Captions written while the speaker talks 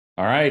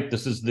All right,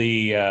 this is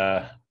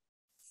the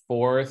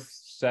fourth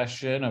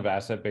session of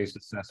Asset-Based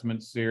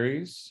Assessment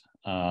series.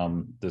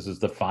 This is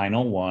the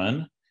final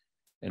one.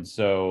 And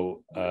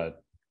so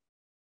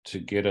to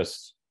get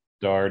us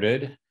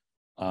started,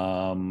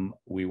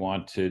 we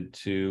wanted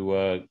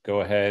to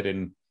go ahead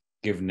and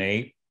give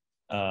Nate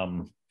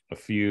a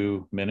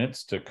few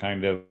minutes to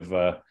kind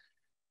of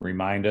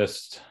remind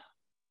us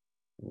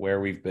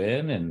where we've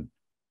been and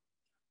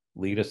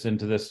lead us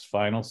into this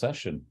final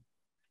session.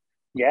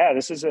 Yeah,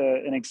 this is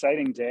an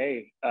exciting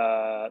day,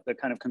 the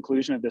kind of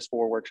conclusion of this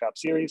 4-workshop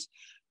series,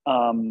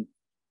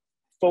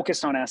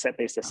 focused on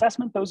asset-based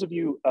assessment. Those of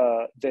you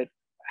that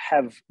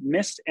have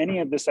missed any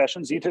of the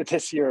sessions, either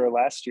this year or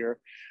last year,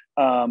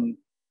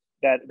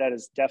 that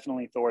is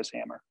definitely Thor's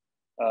hammer,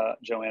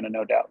 Joanna,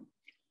 no doubt.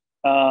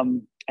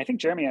 I think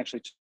Jeremy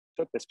actually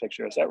took this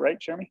picture. Is that right,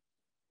 Jeremy?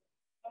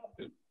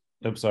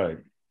 I'm sorry.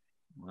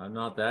 I'm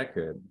not that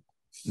good.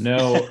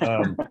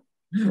 No,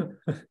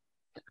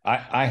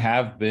 I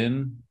have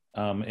been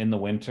in the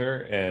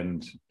winter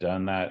and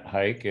done that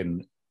hike,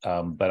 and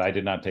but I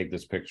did not take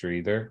this picture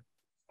either.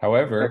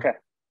 However, okay,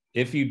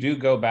 if you do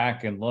go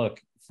back and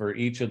look for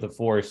each of the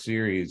 4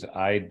 series,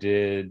 I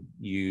did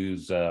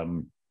use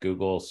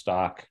Google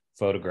stock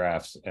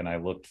photographs, and I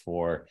looked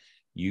for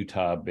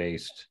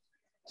Utah-based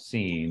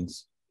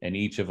scenes, and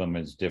each of them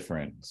is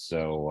different.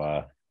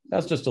 So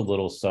that's just a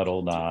little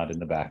subtle nod in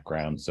the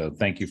background. So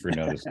thank you for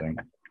noticing.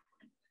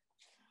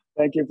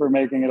 Thank you for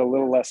making it a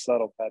little less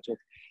subtle, Patrick.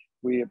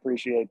 We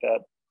appreciate that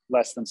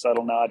less than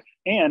subtle nod.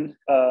 And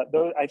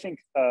though I think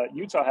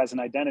Utah has an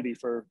identity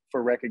for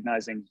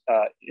recognizing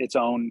its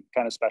own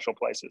kind of special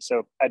places.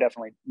 So I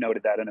definitely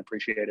noted that and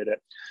appreciated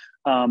it.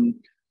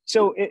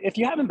 So if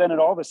you haven't been at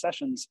all the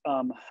sessions,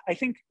 I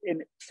think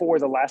for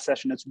the last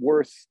session, it's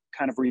worth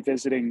kind of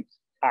revisiting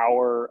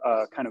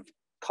our kind of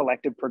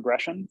collective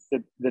progression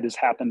that has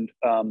happened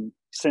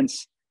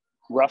since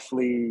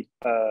roughly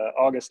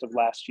August of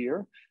last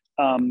year.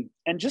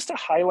 And just to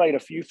highlight a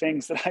few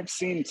things that I've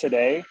seen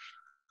today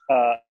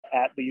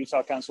at the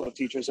Utah Council of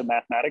Teachers of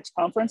Mathematics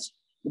Conference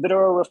that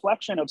are a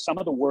reflection of some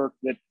of the work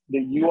that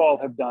you all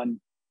have done,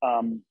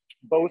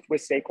 both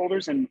with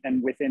stakeholders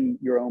and within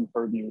your own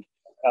purview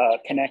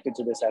connected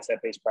to this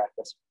asset-based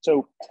practice.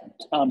 So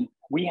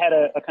we had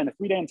a kind of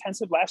 3-day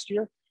intensive last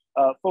year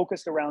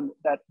focused around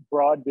that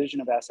broad vision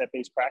of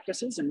asset-based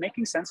practices and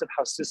making sense of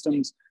how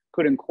systems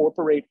could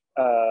incorporate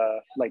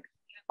like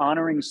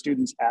honoring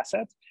students'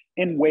 assets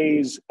in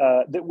ways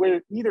that were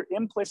either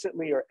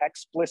implicitly or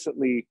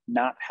explicitly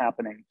not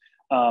happening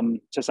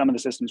to some of the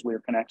systems we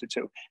were connected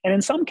to. And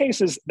in some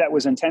cases that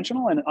was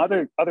intentional, and in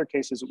other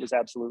cases it was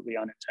absolutely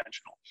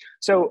unintentional.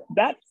 So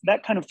that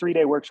kind of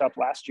 3-day workshop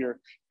last year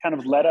kind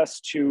of led us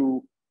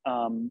to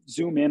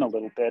zoom in a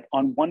little bit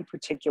on one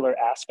particular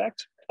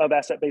aspect of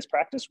asset-based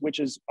practice, which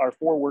is our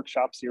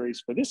 4-workshop series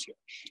for this year,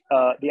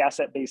 the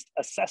asset-based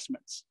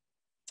assessments.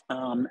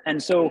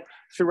 And so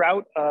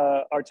throughout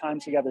our time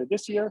together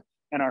this year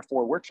and our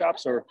 4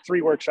 workshops, or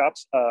 3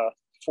 workshops,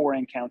 4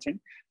 and counting,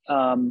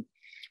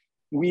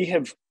 we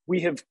have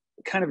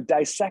kind of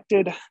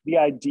dissected the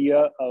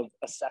idea of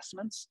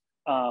assessments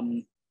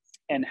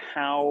and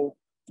how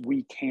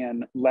we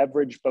can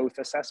leverage both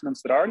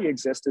assessments that already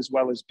exist as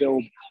well as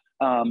build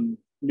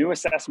new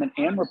assessment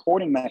and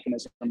reporting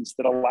mechanisms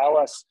that allow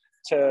us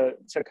to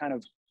kind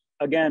of,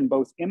 again,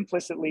 both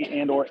implicitly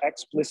and or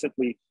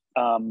explicitly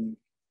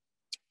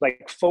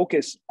like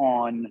focus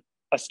on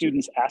a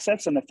student's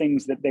assets and the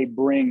things that they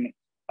bring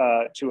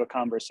to a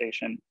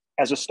conversation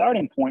as a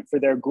starting point for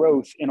their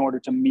growth in order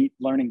to meet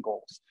learning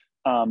goals.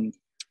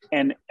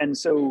 And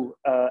so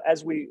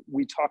as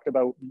we talked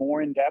about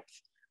more in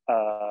depth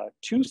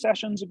 2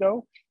 sessions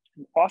ago,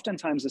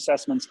 oftentimes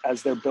assessments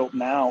as they're built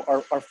now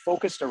are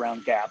focused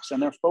around gaps,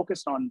 and they're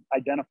focused on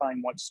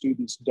identifying what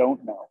students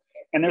don't know.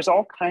 And there's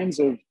all kinds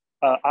of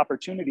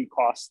opportunity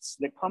costs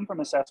that come from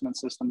assessment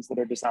systems that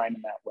are designed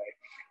in that way.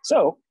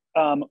 So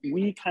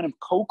we kind of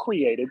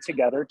co-created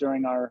together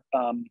during our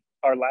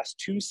last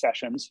 2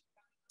 sessions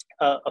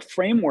a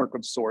framework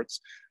of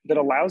sorts that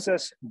allows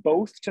us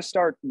both to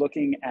start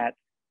looking at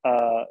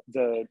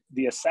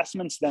the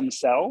assessments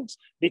themselves,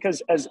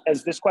 because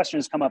as this question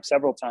has come up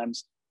several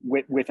times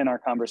within our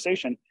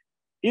conversation,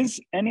 is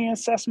any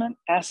assessment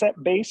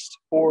asset-based,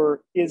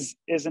 or is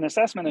an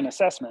assessment an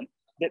assessment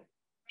that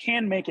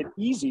can make it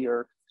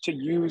easier to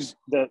use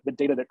the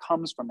data that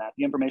comes from that,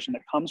 the information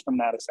that comes from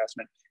that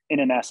assessment in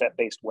an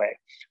asset-based way.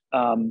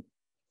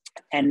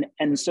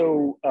 And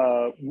so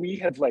we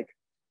have like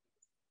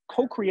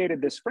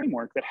co-created this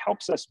framework that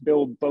helps us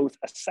build both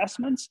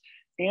assessments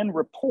and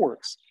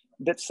reports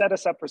that set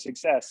us up for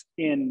success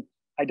in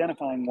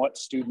identifying what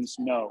students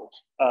know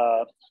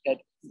at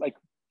like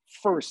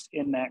first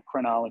in that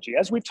chronology.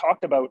 As we've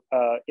talked about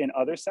in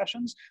other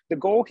sessions, the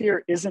goal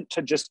here isn't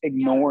to just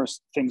ignore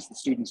things that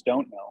students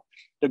don't know.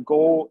 The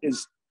goal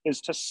is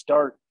to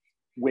start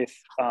with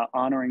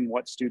honoring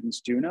what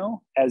students do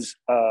know as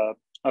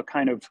a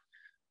kind of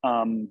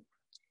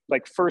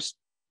like first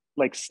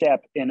like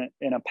step in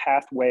a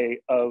pathway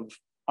of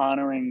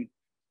honoring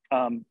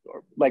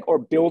or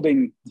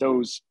building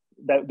those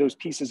those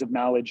pieces of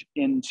knowledge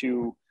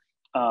into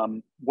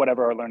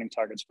whatever our learning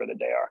targets for the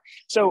day are.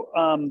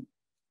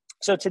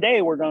 So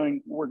today we're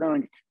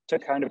going to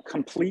kind of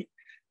complete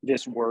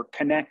this work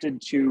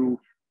connected to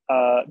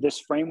this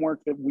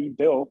framework that we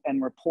built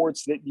and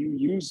reports that you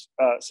used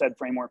said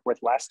framework with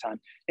last time,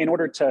 in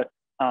order to,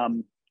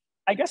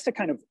 I guess, to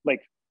kind of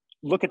like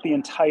look at the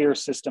entire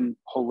system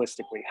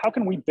holistically. How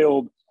can we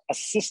build a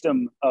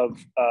system of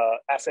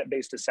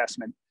asset-based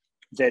assessment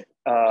that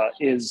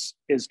is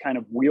kind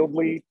of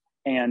wieldy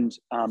and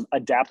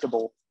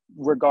adaptable,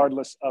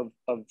 regardless of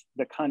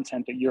the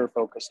content that you're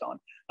focused on.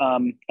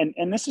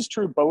 And this is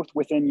true both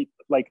within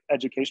like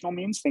educational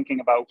means,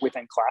 thinking about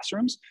within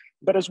classrooms,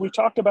 but as we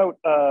talked about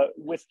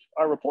with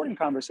our reporting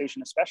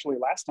conversation, especially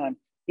last time,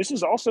 this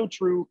is also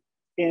true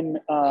in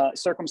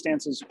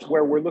circumstances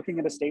where we're looking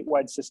at a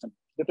statewide system,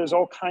 that there's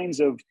all kinds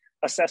of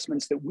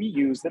assessments that we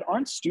use that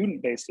aren't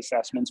student-based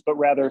assessments, but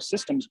rather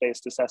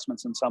systems-based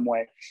assessments in some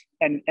way.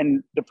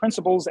 And the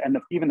principles and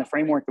even the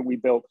framework that we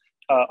built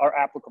are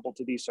applicable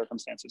to these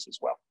circumstances as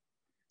well.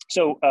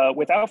 So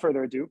without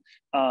further ado,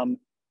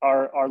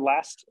 our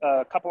last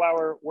couple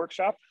hour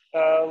workshop,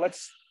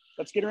 let's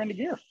get her into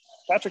gear.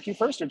 Patrick, you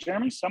first, or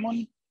Jeremy,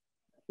 someone,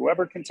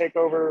 whoever can take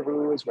over,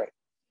 who is ready.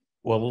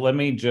 Well, let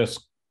me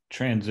just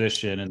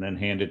transition and then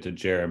hand it to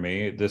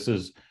Jeremy. This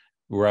is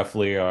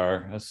roughly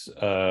our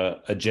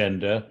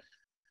agenda.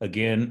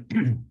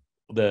 Again,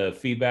 the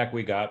feedback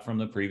we got from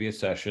the previous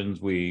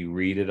sessions, we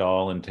read it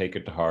all and take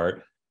it to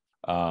heart.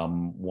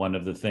 One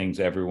of the things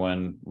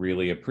everyone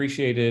really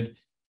appreciated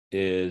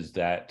is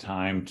that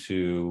time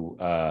to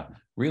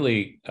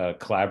really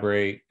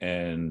collaborate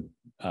and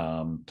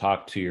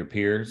talk to your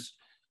peers.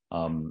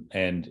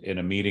 And in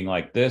a meeting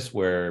like this,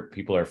 where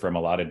people are from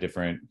a lot of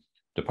different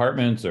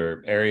departments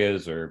or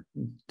areas or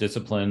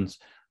disciplines,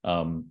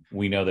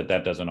 we know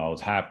that doesn't always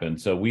happen.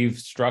 So we've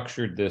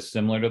structured this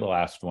similar to the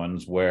last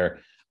ones, where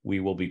we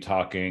will be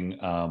talking,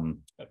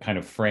 kind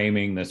of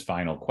framing this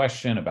final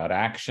question about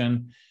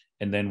action.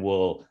 And then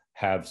we'll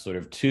have sort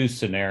of two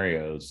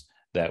scenarios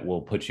that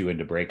will put you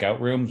into breakout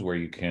rooms where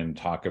you can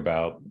talk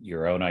about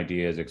your own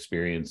ideas,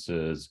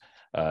 experiences,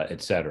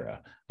 et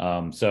cetera.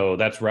 So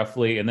that's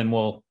roughly, and then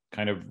we'll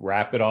kind of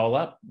wrap it all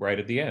up right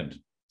at the end.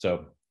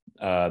 So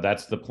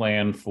that's the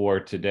plan for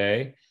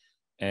today.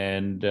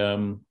 And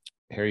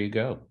here you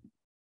go.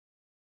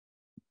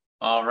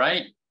 All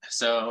right.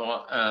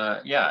 So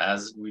yeah,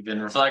 as we've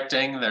been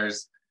reflecting, we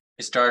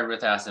started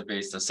with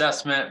asset-based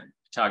assessment,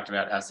 talked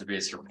about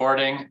asset-based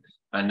reporting,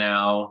 and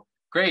now,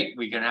 great,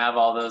 we can have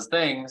all those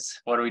things.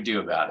 What do we do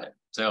about it?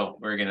 So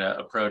we're going to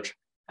approach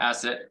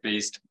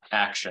asset-based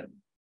action.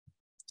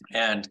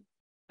 And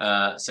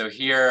so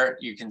here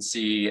you can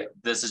see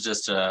this is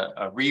just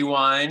a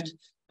rewind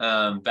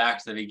back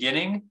to the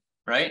beginning,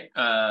 right?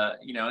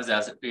 Is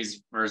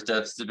asset-based versus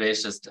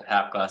deficit-based just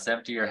half glass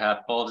empty or half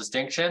full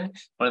distinction?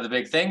 One of the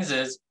big things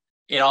is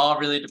it all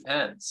really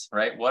depends,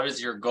 right? What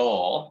is your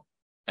goal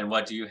and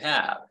what do you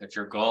have? If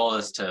your goal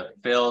is to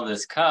fill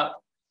this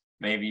cup,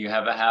 maybe you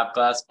have a half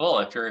glass full.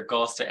 If your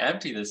goal is to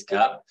empty this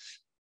cup,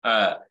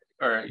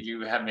 or you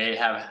may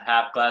have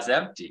half glass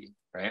empty,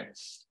 right?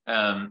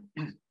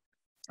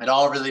 It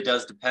all really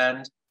does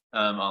depend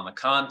on the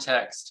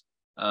context,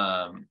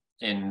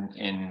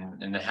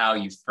 in how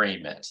you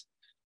frame it.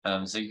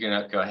 So you're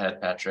gonna go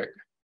ahead, Patrick.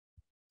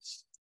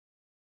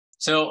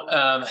 So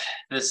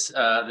this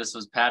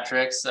was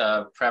Patrick's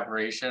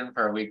preparation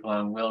for a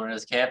week-long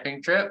wilderness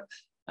camping trip.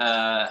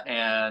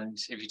 And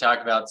if you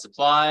talk about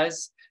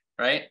supplies,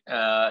 right,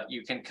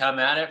 you can come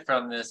at it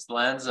from this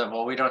lens of,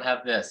 well, we don't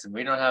have this and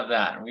we don't have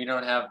that and we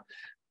don't have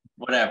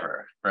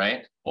whatever,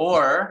 right?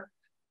 Or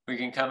we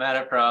can come at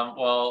it from,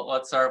 well,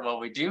 let's start what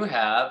we do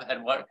have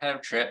and what kind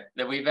of trip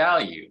that we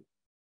value,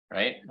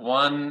 right?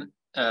 One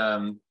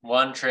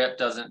trip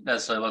doesn't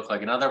necessarily look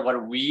like another. What do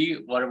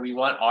we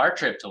want our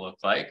trip to look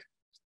like?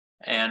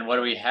 And what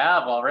do we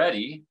have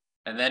already?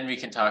 And then we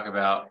can talk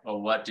about, well,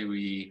 what do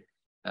we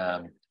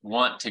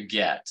want to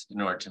get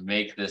in order to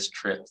make this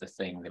trip the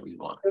thing that we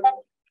want?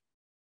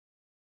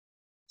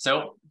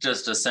 So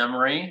just a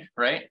summary,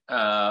 right?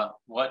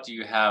 What do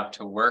you have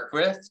to work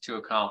with to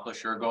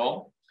accomplish your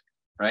goal,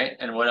 right?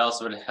 And what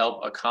else would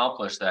help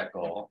accomplish that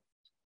goal?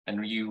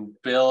 And you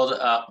build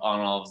up on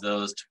all of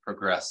those to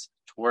progress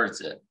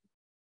towards it.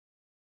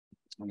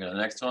 We'll go to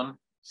the next one.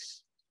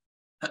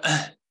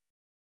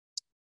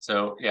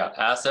 So yeah,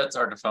 assets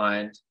are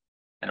defined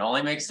and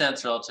only make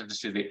sense relative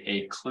to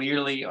a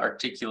clearly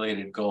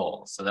articulated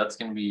goal. So that's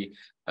going to be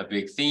a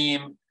big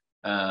theme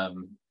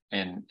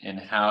in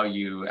how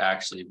you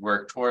actually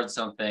work towards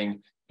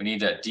something. We need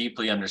to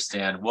deeply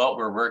understand what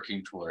we're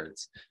working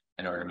towards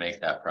in order to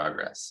make that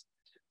progress.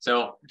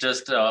 So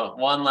just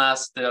one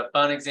last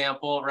fun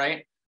example,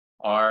 right?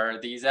 Are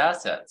these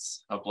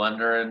assets a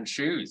blender and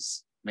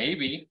shoes?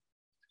 Maybe.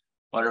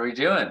 What are we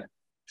doing?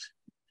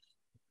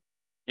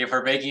 If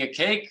we're baking a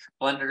cake,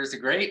 blender is a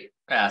great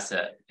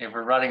asset. If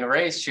we're running a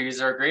race,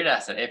 shoes are a great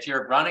asset. If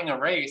you're running a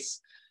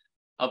race,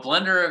 a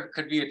blender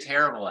could be a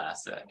terrible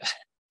asset.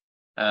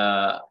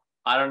 I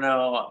don't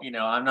know,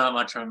 I'm not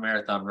much of a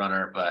marathon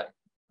runner, but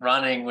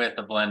running with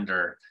a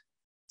blender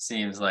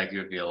seems like it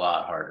would be a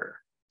lot harder.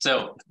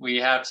 So we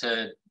have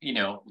to,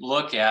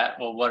 look at,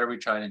 well, what are we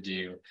trying to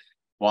do?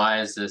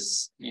 Why is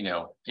this,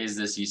 is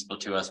this useful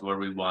to us? What do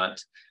we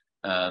want?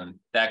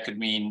 That could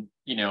mean,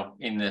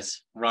 in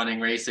this running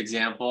race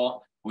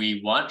example,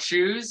 we want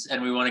shoes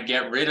and we want to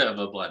get rid of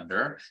a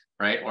blender,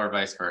 right? Or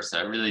vice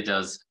versa. It really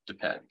does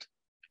depend.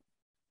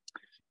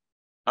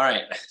 All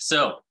right,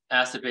 so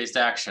asset-based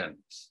action.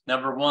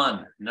 Number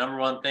one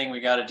thing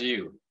we got to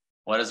do.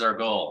 What is our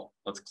goal?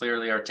 Let's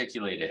clearly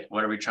articulate it.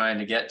 What are we trying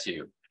to get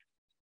to?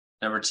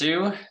 Number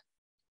two,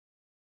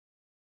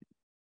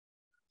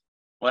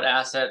 what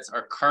assets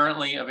are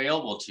currently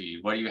available to you?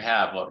 What do you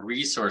have? What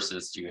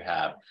resources do you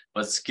have?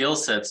 What skill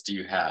sets do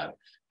you have?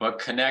 What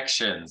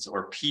connections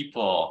or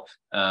people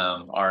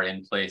are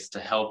in place to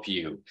help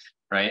you,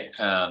 right?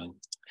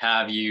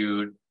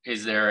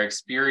 Is there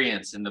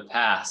experience in the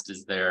past?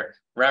 Is there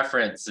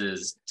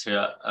references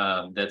to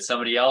that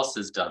somebody else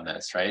has done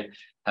this, right?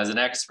 Has an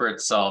expert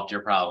solved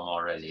your problem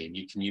already and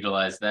you can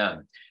utilize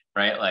them,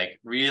 right? Like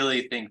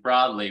really think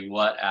broadly,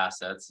 what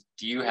assets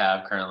do you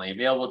have currently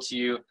available to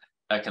you?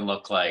 That can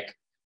look like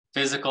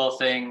physical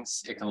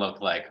things. It can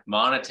look like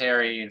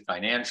monetary,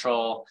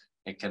 financial.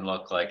 It can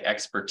look like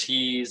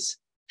expertise,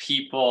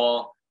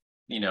 people,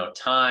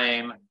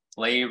 time,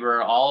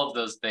 labor, all of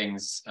those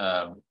things,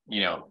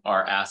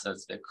 are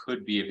assets that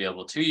could be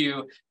available to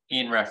you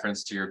in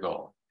reference to your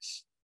goal.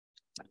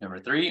 Number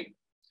three,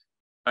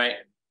 right?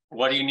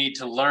 What do you need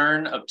to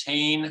learn,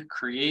 obtain,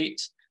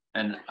 create?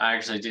 And I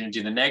actually didn't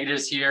do the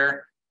negatives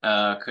here.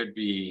 Could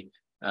be,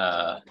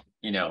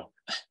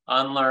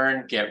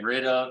 unlearn, get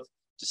rid of,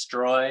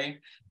 destroy,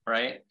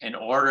 right? In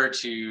order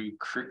to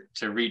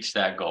reach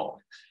that goal,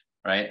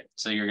 right?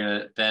 So you're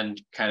gonna then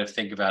kind of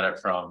think about it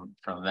from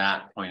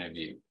that point of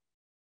view.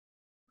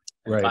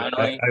 And right.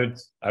 Finally,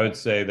 I would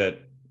say that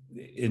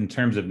in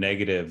terms of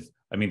negative,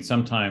 I mean,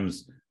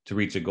 sometimes to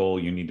reach a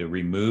goal, you need to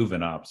remove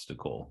an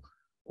obstacle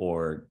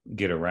or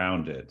get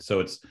around it.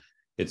 So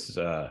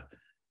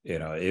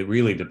it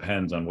really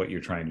depends on what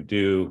you're trying to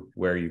do,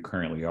 where you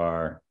currently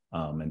are.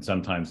 And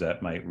sometimes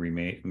that might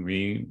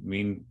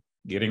mean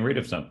getting rid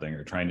of something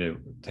or trying to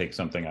take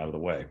something out of the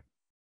way.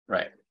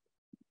 right.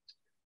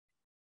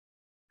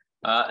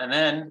 And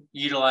then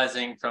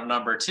utilizing from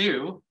number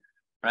two,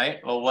 right?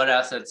 Well, what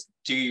assets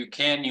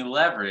can you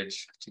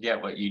leverage to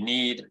get what you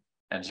need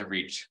and to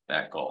reach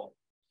that goal?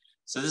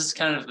 So this is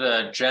kind of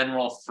the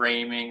general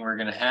framing we're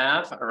going to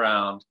have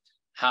around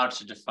how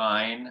to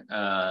define,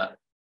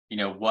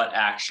 what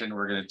action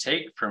we're going to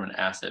take from an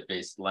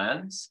asset-based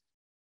lens.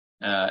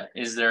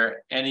 Is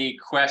there any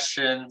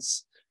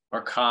questions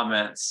or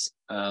comments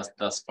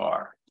thus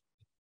far?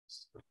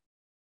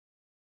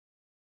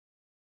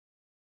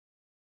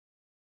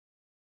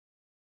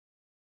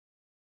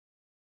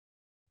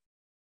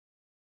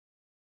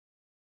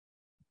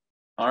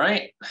 All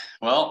right,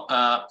 well,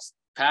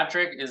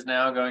 Patrick is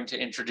now going to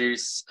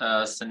introduce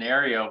a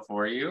scenario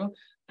for you,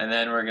 and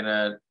then we're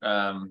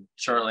gonna,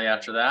 shortly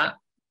after that,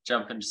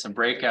 jump into some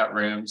breakout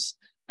rooms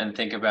and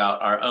think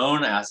about our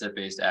own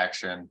asset-based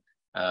action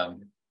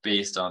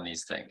based on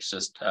these things,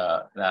 just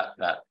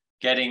that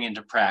getting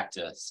into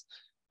practice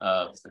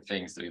of the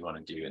things that we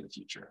want to do in the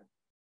future.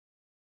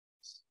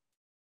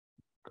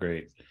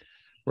 Great.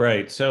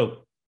 Right.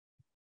 So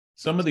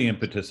some of the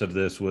impetus of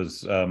this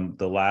was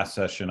the last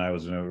session. I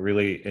was in a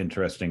really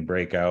interesting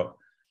breakout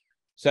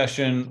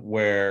session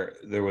where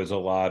there was a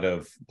lot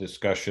of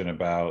discussion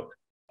about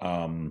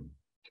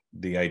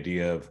the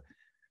idea of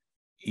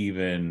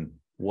even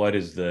what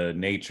is the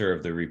nature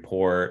of the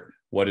report?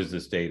 What is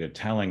this data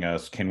telling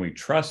us? Can we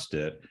trust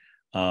it?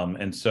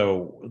 And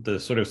so the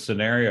sort of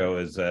scenario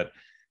is that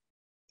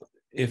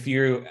if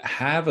you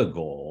have a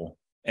goal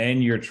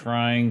and you're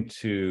trying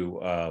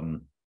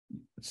to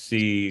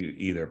see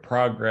either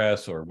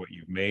progress or what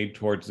you've made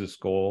towards this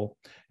goal,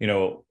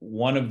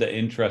 one of the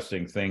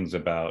interesting things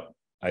about,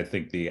 I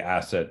think, the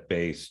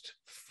asset-based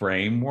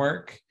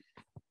framework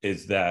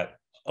is that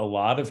a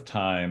lot of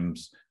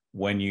times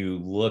when you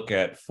look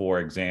at, for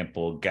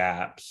example,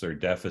 gaps or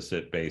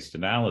deficit-based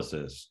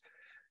analysis,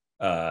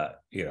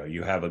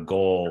 you have a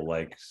goal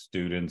like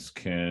students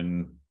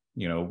can,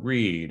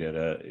 read at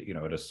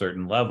a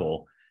certain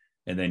level,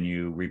 and then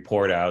you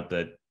report out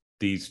that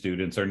these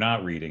students are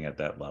not reading at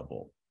that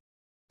level.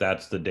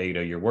 That's the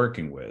data you're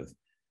working with.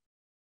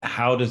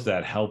 How does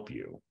that help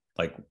you?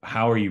 Like,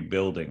 how are you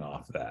building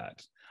off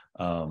that?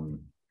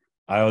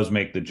 I always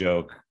make the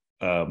joke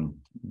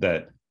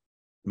that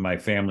my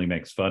family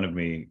makes fun of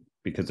me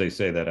because they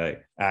say that I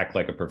act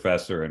like a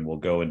professor and will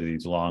go into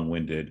these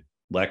long-winded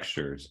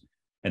lectures,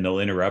 and they'll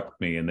interrupt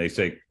me and they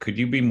say, "Could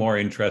you be more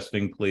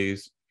interesting,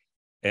 please?"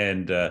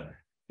 And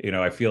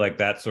I feel like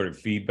that sort of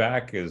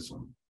feedback is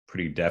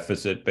pretty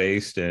deficit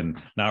based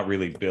and not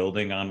really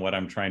building on what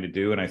I'm trying to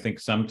do. And I think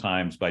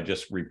sometimes by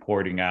just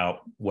reporting out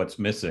what's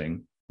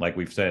missing, like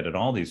we've said in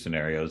all these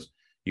scenarios,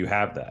 you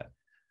have that.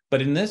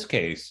 But in this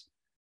case,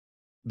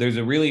 there's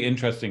a really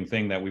interesting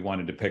thing that we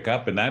wanted to pick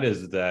up, and that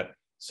is that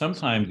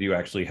sometimes you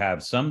actually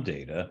have some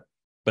data,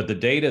 but the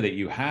data that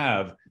you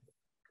have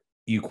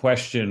you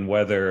question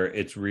whether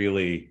it's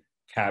really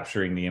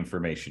capturing the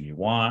information you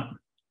want,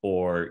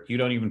 or you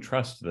don't even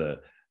trust the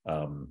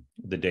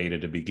data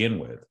to begin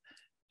with.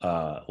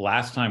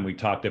 Last time we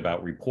talked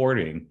about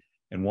reporting,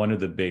 and one of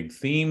the big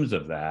themes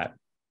of that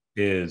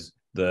is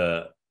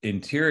the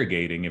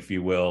interrogating, if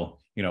you will,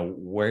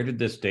 where did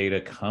this data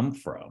come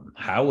from?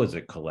 How was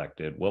it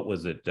collected? What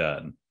was it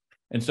done?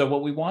 And so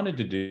what we wanted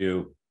to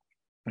do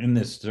in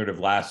this sort of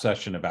last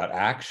session about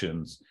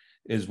actions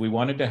is we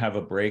wanted to have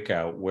a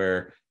breakout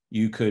where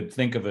you could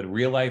think of a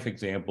real life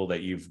example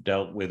that you've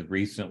dealt with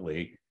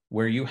recently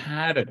where you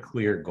had a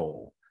clear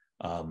goal.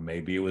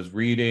 Maybe it was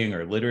reading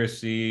or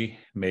literacy,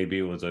 maybe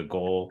it was a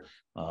goal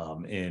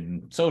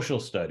in social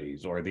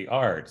studies or the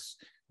arts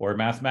or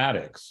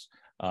mathematics.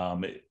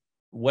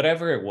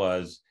 Whatever it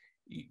was,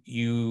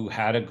 you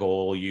had a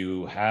goal,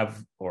 you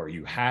have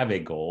a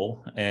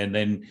goal, and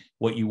then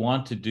what you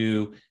want to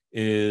do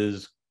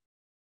is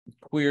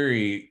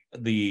query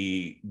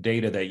the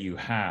data that you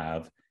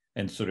have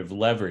and sort of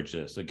leverage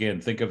this.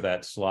 Again, think of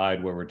that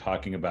slide where we're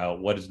talking about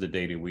what is the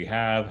data we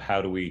have,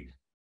 how do we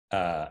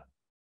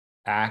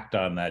act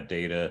on that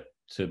data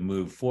to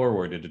move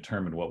forward to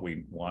determine what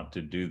we want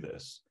to do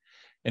this.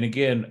 And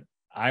again,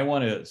 I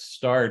want to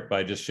start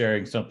by just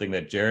sharing something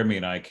that Jeremy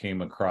and I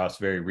came across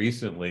very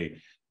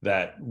recently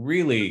that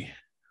really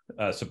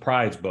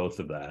surprised both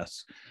of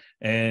us.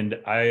 And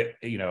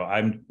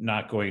I'm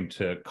not going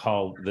to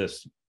call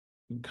this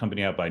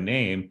company out by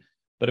name,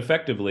 but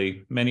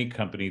effectively many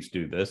companies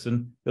do this.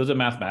 And it was a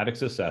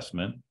mathematics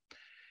assessment.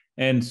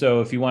 And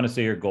so if you want to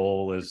say your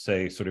goal is,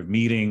 say, sort of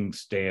meeting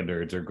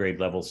standards or grade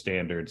level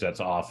standards, that's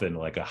often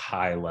like a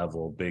high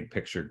level, big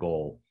picture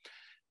goal.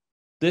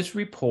 This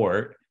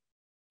report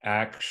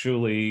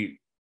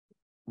actually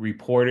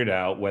reported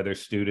out whether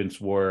students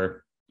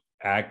were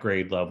at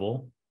grade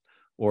level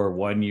or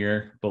 1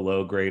 year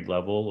below grade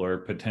level or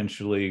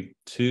potentially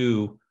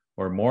 2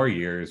 or more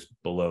years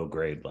below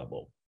grade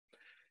level,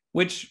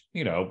 which,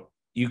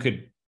 you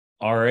could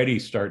already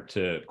start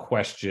to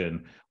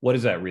question, what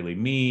does that really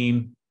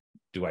mean?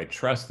 Do I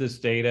trust this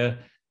data?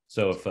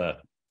 So if I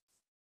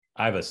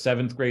have a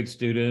 7th grade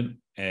student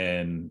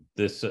and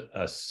this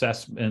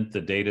assessment,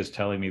 the data is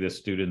telling me this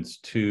student's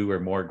 2 or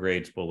more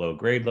grades below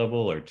grade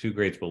level or 2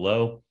 grades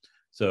below,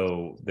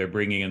 so they're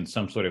bringing in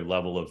some sort of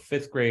level of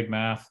 5th grade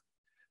math.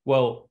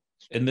 Well,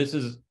 and this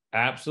is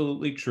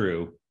absolutely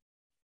true.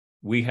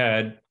 We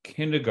had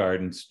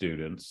kindergarten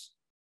students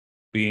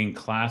being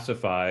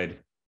classified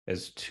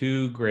as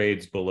 2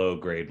 grades below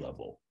grade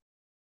level.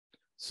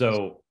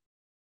 So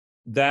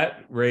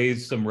that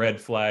raised some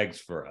red flags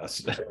for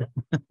us.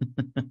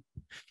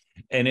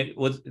 And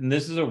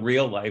this is a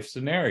real life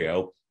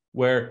scenario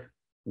where,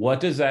 what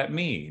does that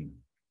mean?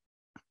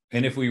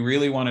 And if we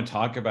really want to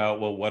talk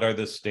about, well, what are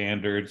the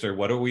standards, or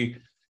what are we,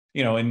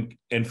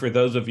 and for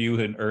those of you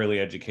in early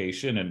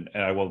education, and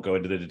I won't go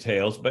into the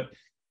details, but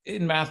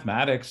in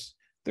mathematics,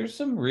 there's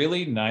some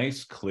really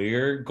nice,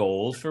 clear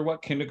goals for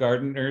what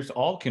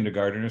all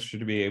kindergartners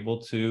should be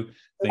able to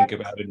think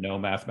about and know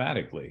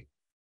mathematically.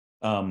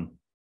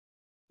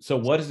 So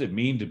what does it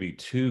mean to be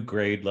 2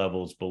 grade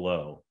levels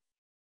below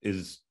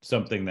is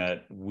something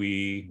that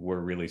we were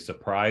really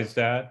surprised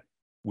at.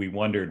 We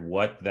wondered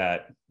what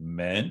that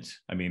meant.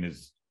 I mean,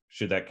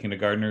 should that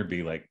kindergartner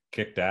be like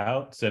kicked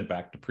out, sent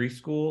back to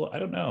preschool? I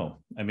don't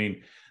know. I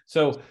mean,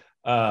 so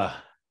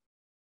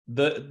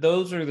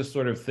those are the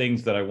sort of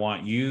things that I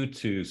want you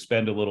to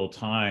spend a little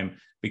time,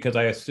 because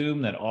I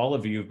assume that all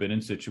of you have been in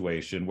a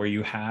situation where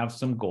you have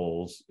some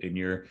goals in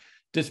your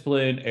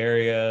discipline,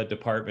 area,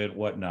 department,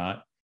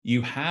 whatnot.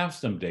 You have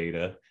some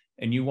data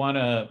and you want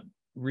to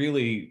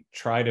really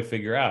try to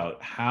figure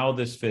out how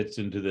this fits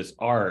into this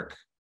ARC,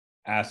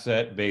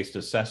 asset-based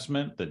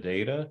assessment, the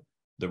data,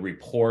 the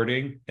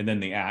reporting, and then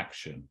the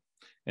action.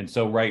 And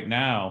so right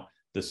now,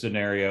 the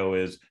scenario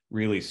is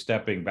really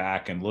stepping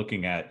back and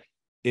looking at,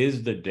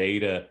 is the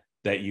data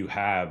that you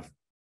have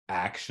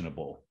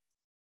actionable?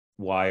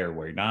 Why or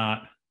why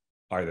not?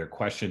 Are there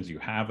questions you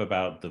have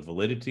about the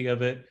validity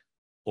of it,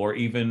 or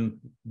even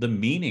the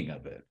meaning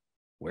of it?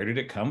 Where did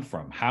it come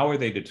from? How are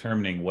they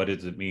determining what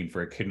does it mean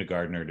for a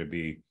kindergartner to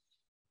be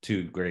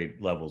 2 grade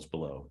levels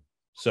below?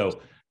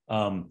 So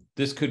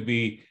this could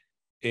be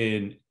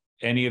in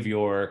any of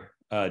your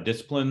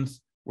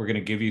disciplines. We're going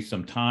to give you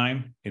some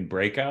time in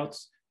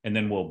breakouts, and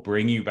then we'll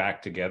bring you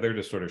back together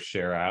to sort of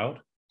share out.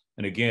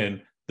 And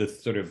again, the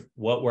sort of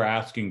what we're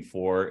asking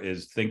for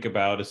is, think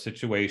about a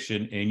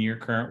situation in your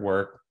current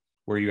work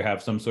where you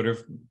have some sort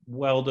of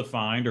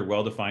well-defined or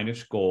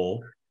well-defined-ish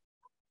goal.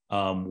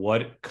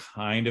 What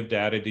kind of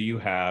data do you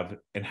have,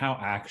 and how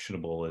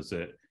actionable is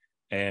it?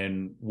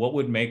 And what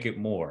would make it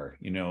more,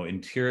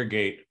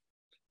 interrogate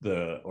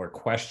or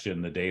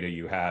question the data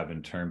you have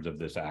in terms of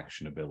this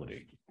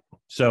actionability.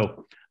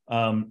 So,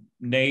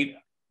 Nate,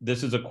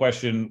 this is a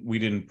question we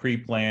didn't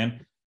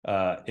pre-plan.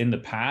 In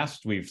the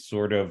past, we've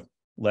sort of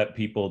let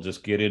people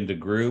just get into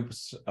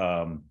groups.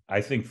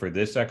 I think for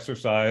this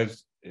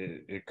exercise,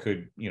 it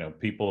could,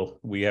 people,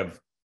 we have,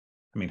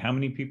 how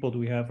many people do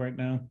we have right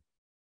now?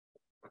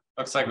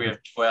 Looks like we have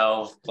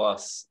 12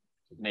 plus.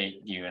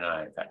 Nate, you and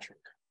I, Patrick.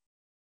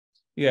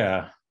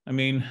 Yeah, I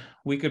mean,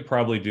 we could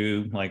probably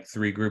do like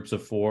 3 groups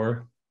of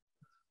 4.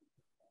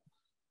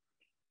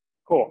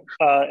 Cool.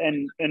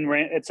 And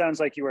it sounds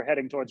like you were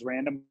heading towards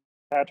random.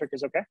 Patrick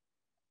is okay.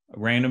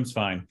 Random's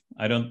fine.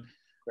 I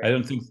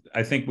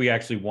think we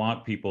actually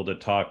want people to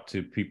talk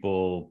to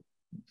people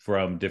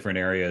from different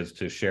areas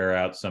to share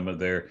out some of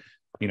their,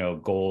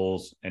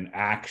 goals and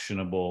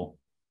actionable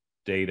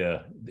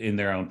data in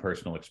their own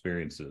personal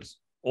experiences,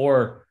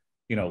 or,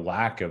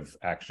 lack of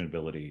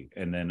actionability,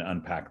 and then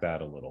unpack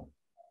that a little.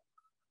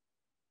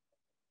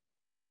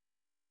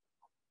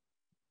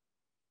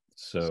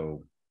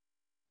 So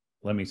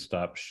let me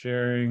stop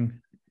sharing.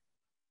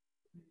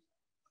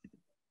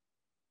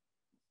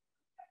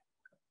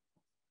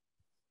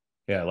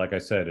 Yeah, like I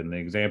said, in the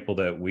example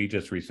that we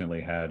just recently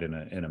had in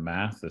a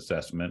math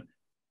assessment,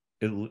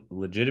 it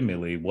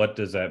legitimately, what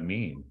does that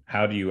mean?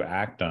 How do you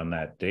act on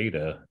that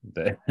data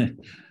that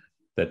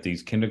that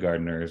these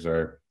kindergartners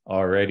are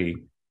already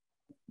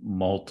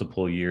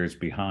multiple years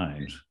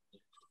behind?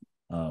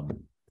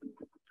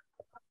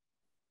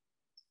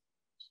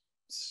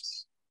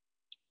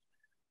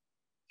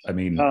 I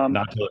mean,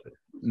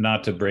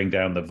 not to bring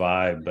down the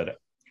vibe, but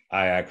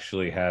I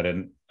actually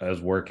I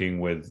was working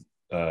with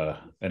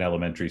an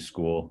elementary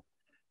school,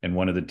 and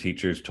one of the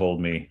teachers told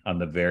me on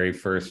the very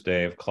first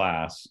day of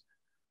class,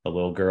 a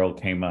little girl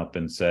came up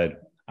and said,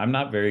 "I'm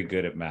not very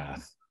good at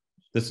math.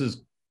 This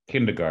is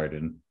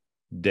kindergarten,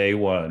 day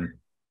 1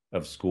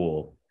 of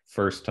school,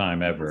 first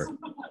time ever."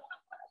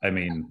 I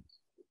mean,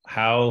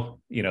 how,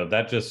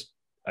 that just,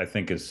 I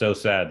think, is so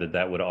sad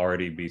that would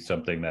already be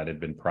something that had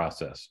been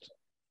processed.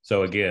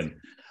 So again,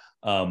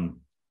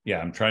 yeah,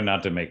 I'm trying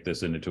not to make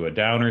this into a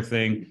downer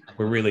thing.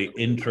 We're really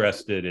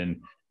interested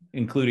in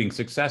including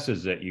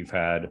successes that you've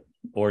had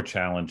or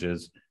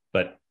challenges,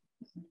 but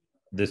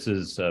this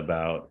is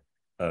about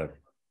a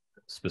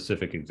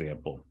specific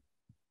example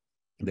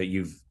that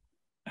you've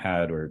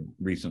had or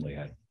recently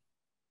had.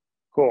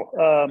 Cool.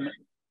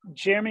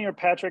 Jeremy or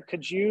Patrick,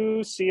 could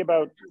you see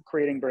about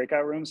creating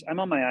breakout rooms? I'm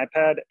on my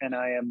iPad and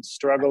I am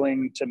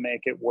struggling to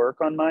make it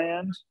work on my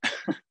end.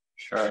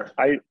 Sure.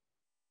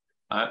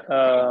 I'm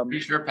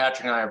pretty sure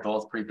Patrick and I are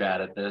both pretty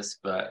bad at this,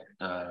 but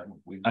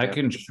I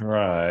can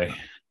try.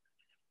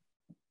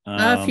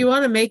 If you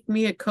want to make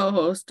me a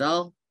co-host,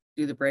 I'll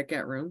do the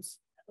breakout rooms.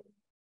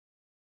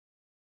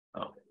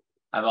 Oh,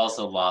 I've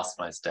also lost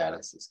my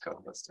status as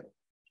co-host.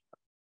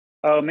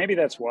 Oh, maybe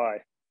that's why.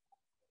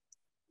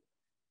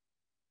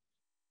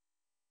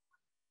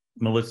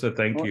 Melissa,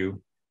 thank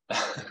you.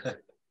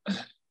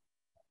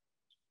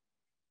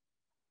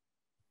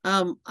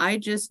 I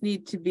just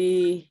need to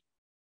be,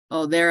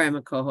 oh, there I'm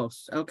a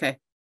co-host. Okay.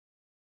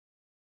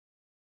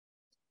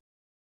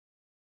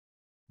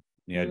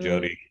 Yeah,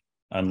 Jody,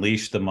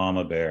 unleash the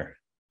mama bear.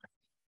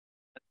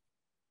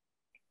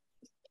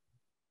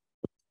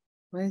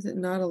 Why is it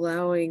not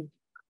allowing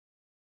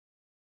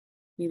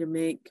me to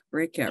make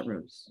breakout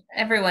rooms?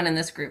 Everyone in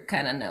this group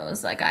kind of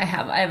knows, like I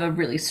have a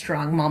really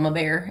strong mama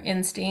bear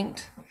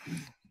instinct.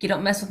 You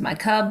don't mess with my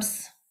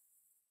cubs.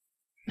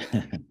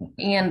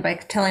 And by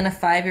telling a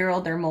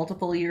 5-year-old they're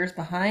multiple years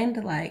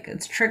behind, like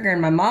it's triggering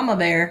my mama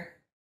bear.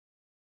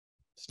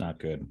 It's not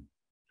good.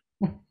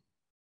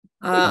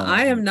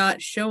 I am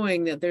not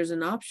showing that there's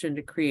an option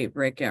to create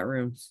breakout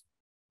rooms.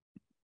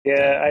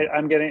 Yeah,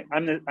 I'm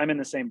in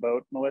the same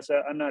boat,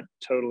 Melissa. I'm not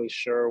totally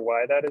sure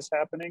why that is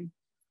happening,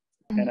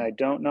 and I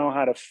don't know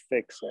how to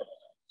fix it.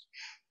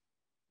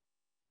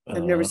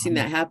 I've never seen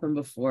that happen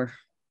before.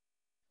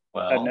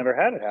 Well, I've never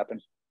had it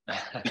happen.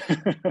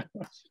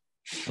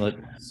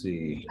 Let's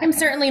see. I'm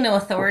certainly no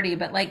authority,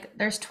 but like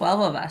there's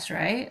 12 of us,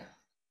 right?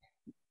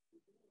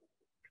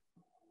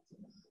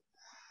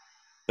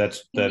 That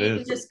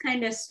is just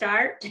kind of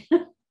start.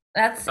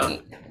 That's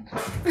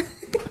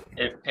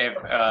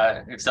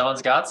if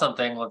someone's got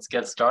something, let's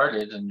get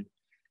started. And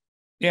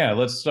yeah,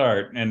 let's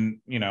start. And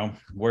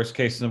worst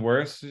case and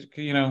worst,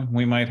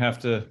 we might have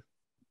to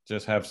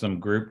just have some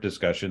group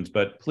discussions,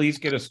 but please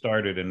get us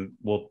started, and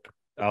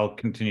I'll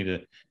continue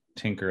to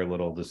tinker a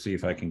little to see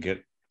if I can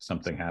get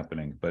something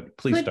happening, but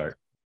please start.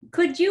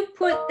 Could you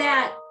put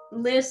that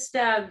list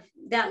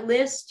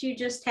you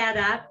just had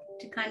up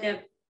to kind of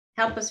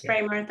help us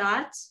frame our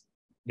thoughts?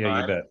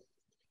 Yeah, you bet.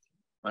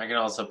 I can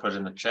also put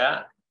in the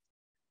chat.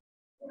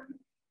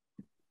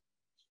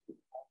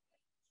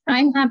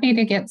 I'm happy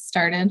to get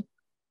started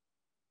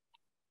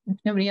if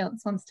nobody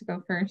else wants to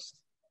go first.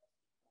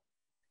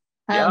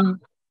 Yeah.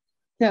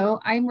 So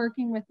I'm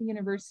working with the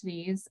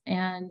universities,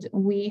 and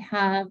we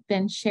have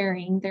been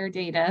sharing their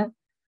data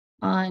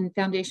on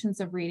foundations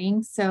of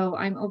reading. So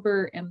I'm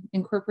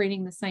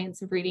incorporating the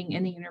science of reading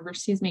in the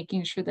universities,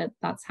 making sure that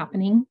that's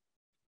happening.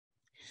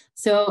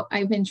 So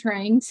I've been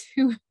trying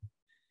to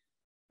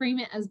frame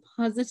it as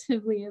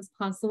positively as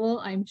possible.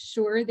 I'm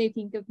sure they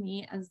think of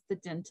me as the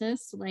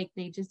dentist, like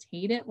they just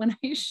hate it when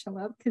I show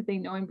up because they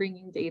know I'm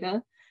bringing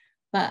data.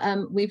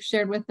 But we've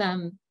shared with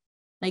them,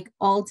 like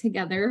all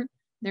together,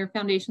 their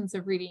foundations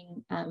of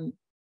reading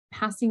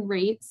passing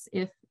rates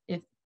if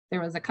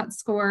there was a cut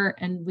score,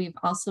 and we've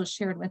also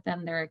shared with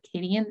them their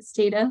Acadience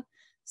data.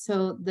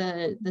 So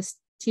the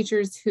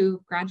teachers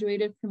who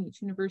graduated from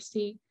each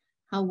university,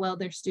 how well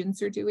their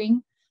students are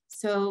doing.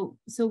 So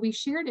we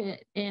shared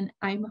it, and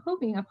I'm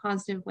hoping a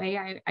positive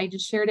way. I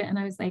just shared it, and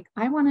I was like,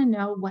 I want to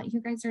know what you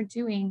guys are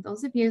doing.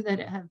 Those of you that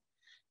have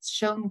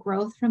shown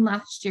growth from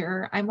last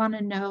year, I want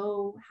to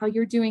know how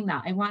you're doing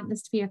that. I want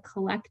this to be a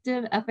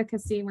collective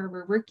efficacy where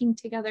we're working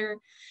together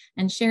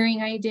and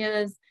sharing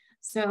ideas.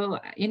 So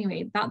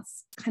anyway,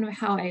 that's kind of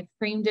how I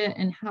framed it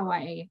and how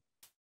I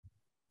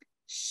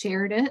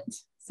shared it.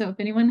 So if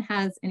anyone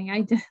has any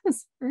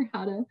ideas for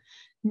how to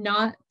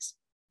not,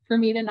 for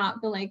me to not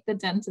feel like the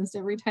dentist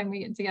every time we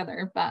get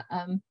together, but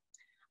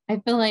I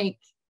feel like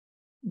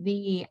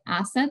the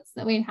assets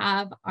that we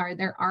have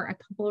there are a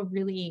couple of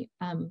really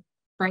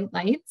bright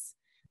lights.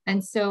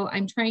 And so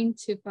I'm trying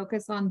to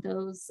focus on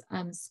those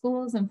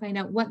schools and find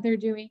out what they're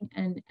doing,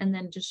 and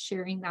then just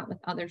sharing that with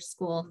other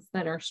schools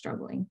that are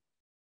struggling.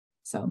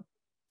 So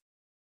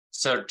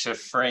to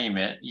frame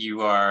it, you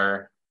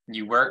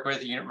work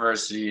with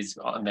universities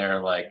on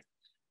their like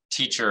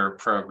teacher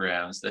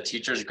programs. The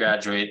teachers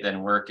graduate,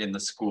 then work in the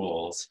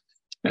schools,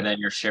 and then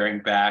you're sharing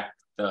back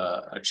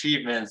the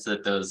achievements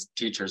that those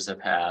teachers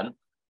have had,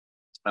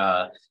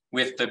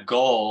 with the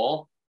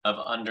goal of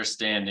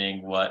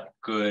understanding what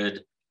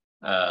good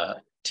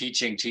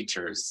teaching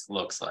teachers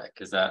looks like.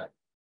 Is that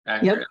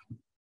accurate? Yep.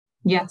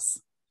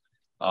 Yes.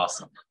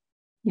 Awesome.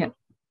 Yep.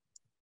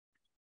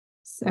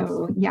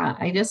 So yeah,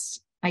 I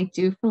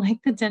do feel like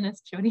the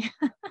dentist, Jody.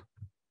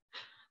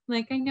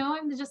 Like, I know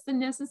I'm just a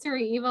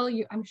necessary evil.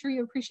 I'm sure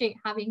you appreciate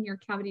having your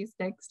cavities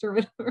fixed or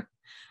whatever.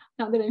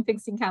 Not that I'm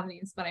fixing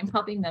cavities, but I'm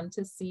helping them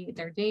to see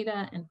their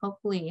data and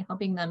hopefully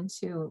helping them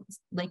to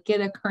like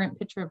get a current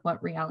picture of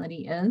what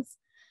reality is.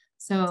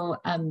 So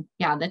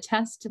yeah, the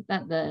test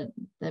that the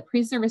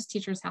pre-service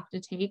teachers have to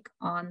take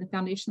on the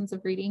foundations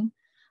of reading,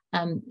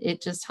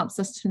 it just helps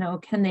us to know,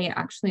 can they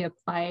actually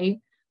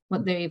apply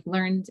what they've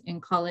learned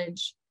in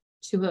college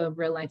to a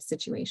real life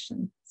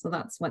situation? So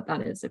that's what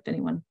that is, if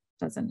anyone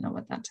doesn't know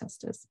what that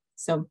test is.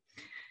 So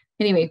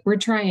anyway, we're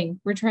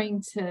trying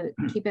to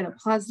keep it a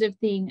positive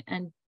thing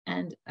and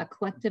a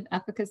collective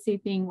efficacy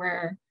thing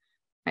where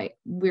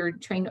we're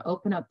trying to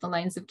open up the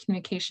lines of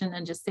communication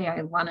and just say,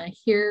 I want to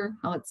hear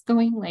how it's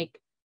going. Like,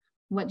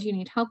 what do you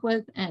need help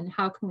with, and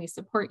how can we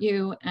support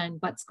you, and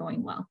what's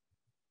going well?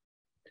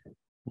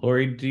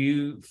 Lori, do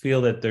you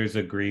feel that there's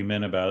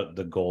agreement about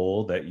the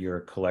goal that you're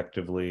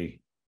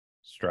collectively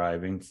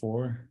striving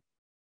for?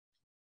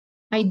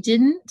 I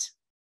didn't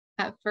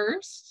at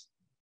first.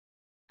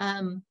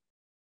 That's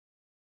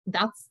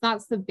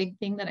the big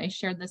thing that I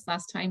shared this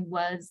last time,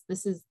 was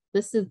this is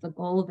the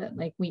goal that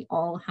like we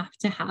all have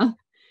to have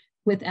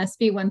with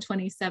SB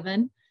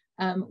 127.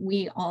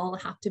 We all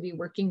have to be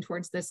working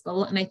towards this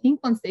goal. And I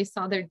think once they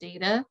saw their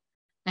data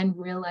and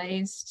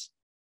realized,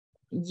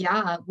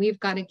 yeah, we've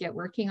got to get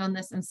working on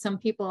this. And some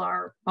people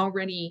are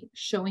already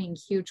showing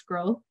huge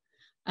growth.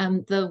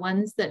 The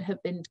ones that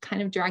have been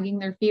kind of dragging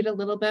their feet a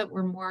little bit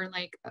were more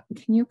like,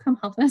 can you come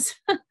help us?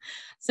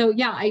 So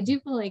yeah, I do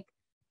feel like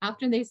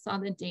after they saw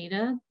the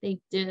data, they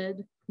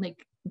did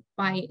like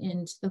buy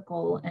into the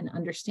goal and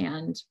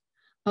understand,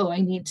 oh,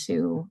 I need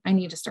to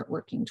start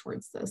working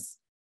towards this.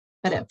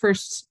 But at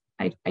first,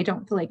 I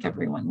don't feel like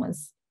everyone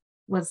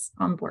was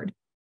on board.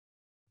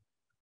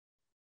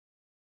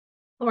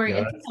 Lori,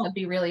 I think that would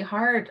be really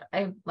hard.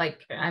 I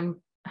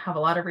have a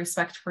lot of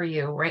respect for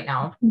you right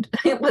now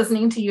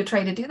listening to you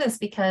try to do this,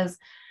 because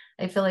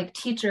I feel like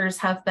teachers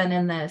have been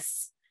in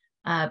this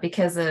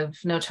because of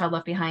No Child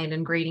Left Behind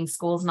and grading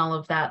schools and all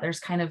of that. There's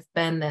kind of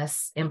been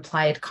this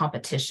implied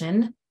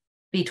competition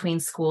between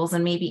schools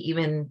and maybe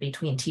even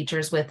between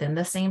teachers within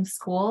the same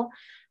school.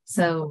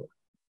 So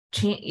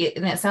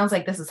and it sounds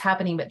like this is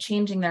happening, but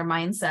changing their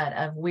mindset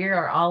of we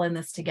are all in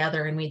this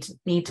together and we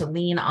need to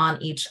lean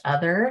on each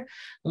other,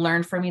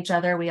 learn from each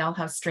other. We all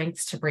have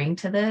strengths to bring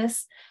to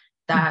this.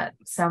 That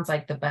sounds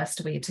like the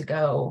best way to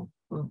go,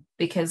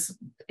 because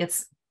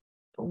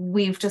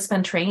we've just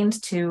been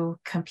trained to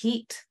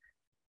compete,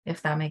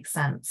 if that makes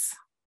sense.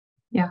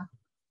 Yeah.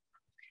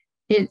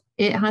 It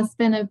has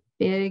been a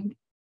big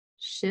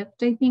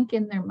shift, I think,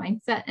 in their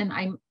mindset. And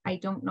I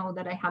don't know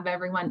that I have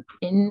everyone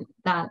in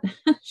that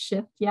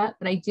shift yet,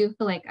 but I do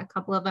feel like a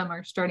couple of them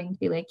are starting to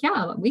be like,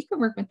 yeah, we can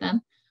work with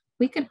them.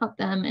 We can help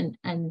them,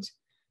 and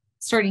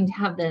starting to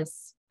have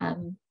this,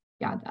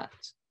 that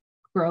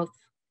growth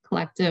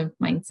collective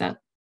mindset.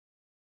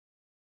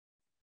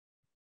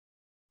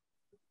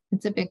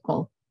 It's a big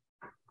goal.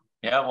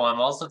 Yeah, well, I'm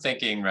also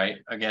thinking, right,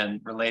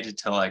 again, related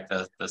to like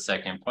the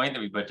second point that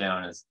we put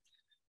down is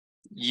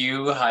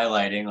you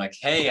highlighting like,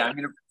 hey, I'm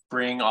going to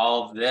bring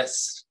all of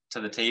this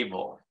to the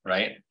table,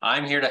 right?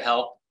 I'm here to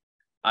help.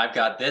 I've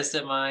got this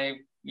at my,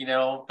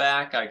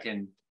 back. I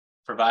can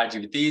provide you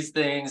with these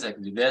things. I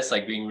can do this,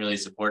 like being really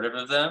supportive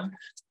of them.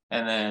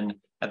 And then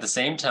at the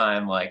same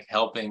time, like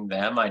helping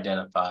them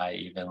identify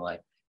even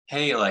like,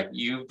 hey, like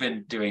you've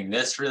been doing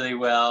this really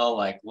well.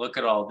 Like, look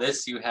at all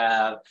this you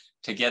have,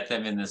 to get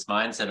them in this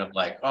mindset of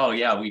like, oh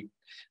yeah,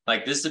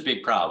 this is a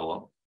big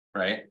problem.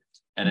 right?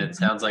 And it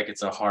sounds like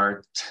it's a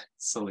hard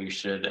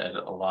solution and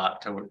a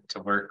lot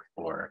to work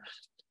for.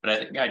 But I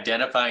think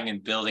identifying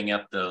and building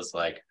up those,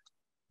 like,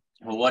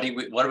 well, what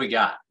do we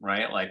got,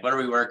 right? Like, what are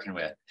we working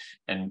with?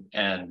 And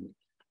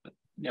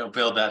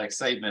build that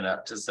excitement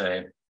up to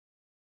say,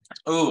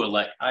 oh,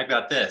 like, I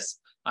got this,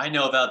 I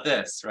know about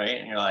this, right?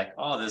 And you're like,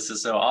 oh, this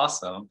is so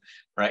awesome,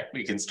 right?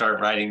 We can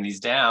start writing these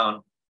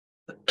down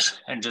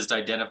and just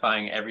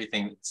identifying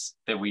everything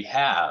that we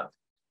have,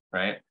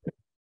 right?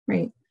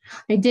 Right.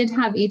 I did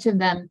have each of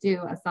them do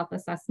a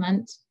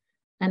self-assessment,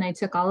 and I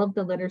took all of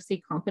the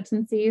literacy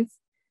competencies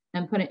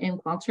and put it in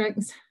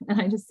Qualtrics,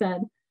 and I just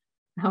said,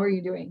 how are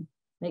you doing?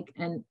 Like,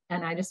 and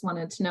I just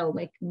wanted to know,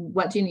 like,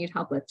 what do you need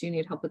help with? Do you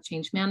need help with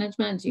change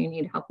management? Do you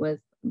need help with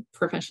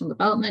professional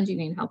development? Do you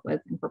need help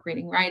with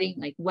incorporating writing?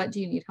 Like, what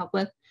do you need help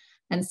with?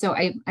 And so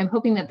I'm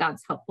hoping that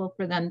that's helpful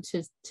for them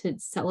to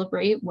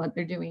celebrate what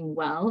they're doing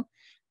well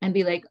and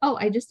be like, oh,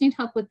 I just need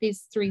help with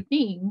these 3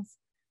 things.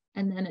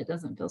 And then it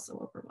doesn't feel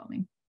so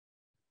overwhelming.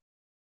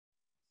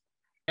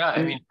 Yeah,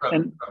 I mean,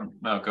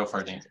 no, go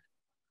for it, Dean.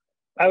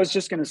 I was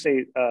just going to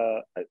say,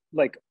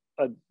 like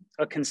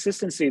a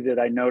consistency that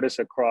I notice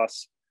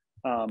across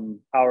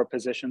our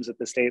positions at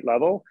the state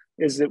level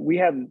is that we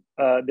have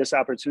this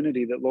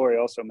opportunity that Lori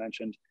also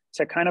mentioned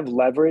to kind of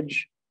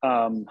leverage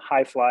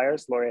high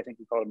flyers. Lori, I think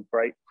you call them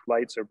bright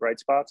lights or bright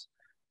spots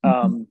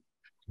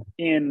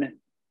in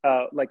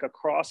like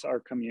across our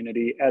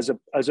community, as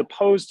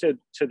opposed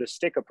to the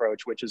stick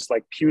approach, which is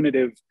like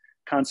punitive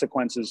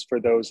consequences for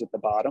those at the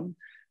bottom.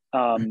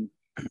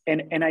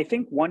 And I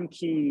think one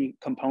key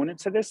component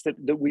to this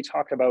that we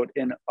talked about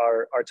in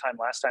our time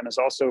last time is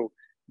also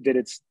that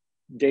it's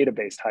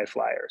data-based high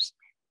flyers.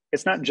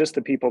 It's not just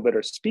the people that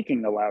are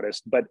speaking the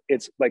loudest, but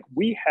it's like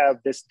we have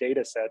this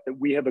data set that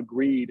we have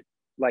agreed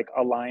like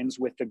aligns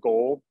with the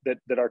goal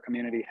that our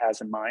community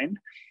has in mind.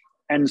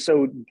 And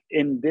so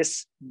in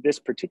this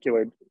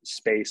particular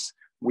space,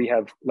 we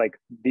have like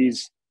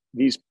these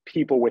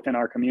people within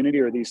our community,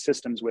 or these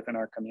systems within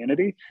our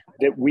community,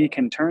 that we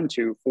can turn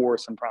to for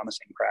some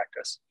promising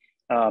practice.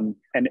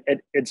 And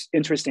it's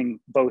interesting,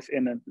 both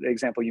in the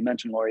example you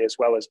mentioned, Lori, as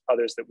well as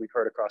others that we've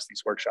heard across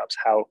these workshops,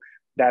 how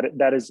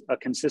that is a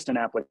consistent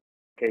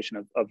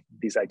application of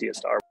these ideas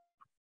to our.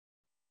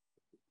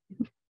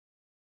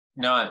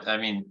 No, I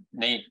mean,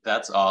 Nate,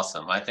 that's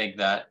awesome. I think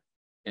that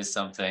is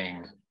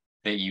something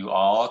that you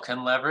all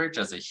can leverage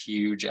as a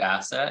huge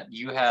asset.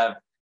 You have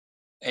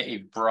a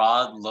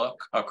broad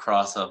look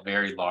across a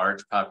very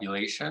large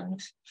population.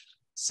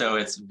 So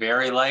it's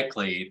very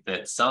likely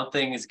that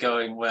something is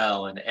going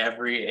well in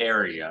every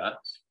area.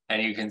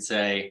 And you can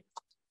say,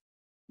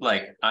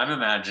 like, I'm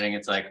imagining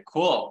it's like,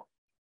 cool,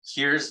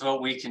 here's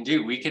what we can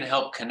do. We can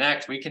help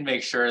connect. We can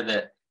make sure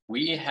that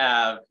we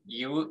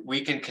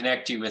can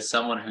connect you with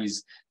someone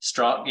who's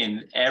strong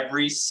in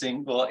every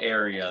single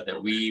area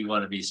that we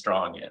want to be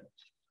strong in.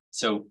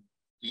 So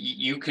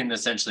you can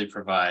essentially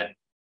provide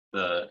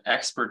the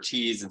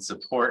expertise and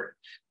support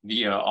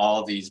via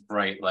all these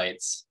bright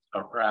lights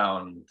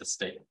around the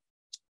state.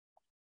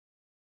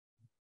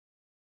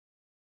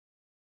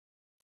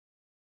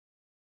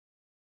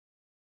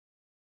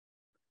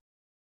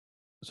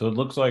 So it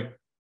looks like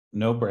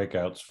no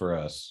breakouts for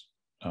us.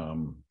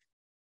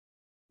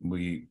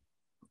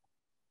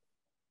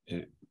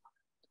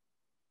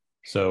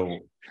 So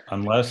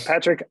unless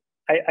Patrick,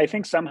 I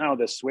think somehow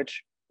the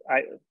switch,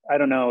 I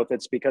don't know if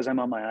it's because I'm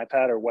on my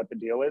iPad or what the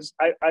deal is.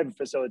 I've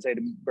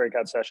facilitated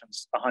breakout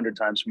sessions 100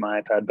 times from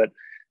my iPad, but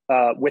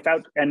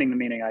without ending the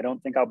meeting, I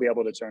don't think I'll be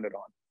able to turn it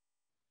on.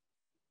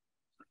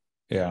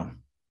 Yeah.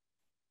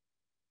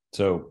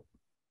 So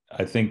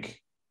I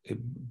think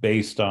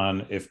based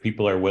on if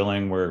people are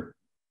willing, we're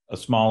a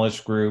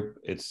smallish group.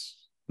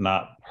 It's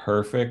not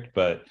perfect,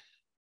 but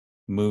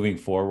moving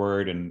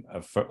forward and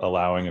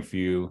allowing a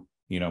few,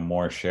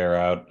 more share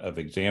out of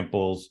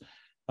examples.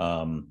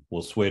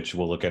 We'll switch,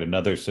 we'll look at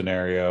another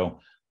scenario.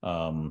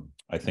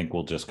 I think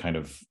we'll just kind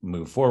of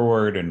move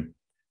forward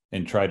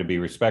and try to be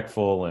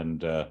respectful and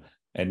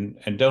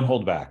don't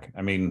hold back.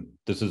 I mean,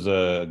 this is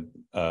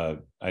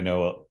I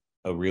know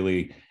a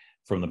really,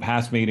 from the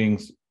past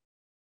meetings,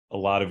 a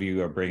lot of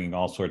you are bringing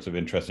all sorts of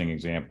interesting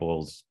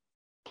examples.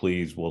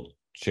 Please, we'll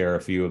share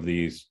a few of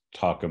these,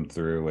 talk them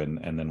through,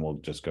 and then we'll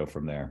just go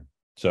from there.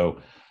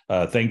 So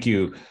thank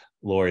you,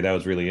 Lori. That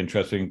was really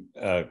interesting.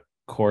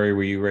 Corey,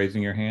 were you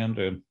raising your hand?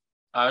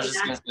 I was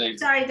just going to say.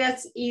 Sorry,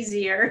 that's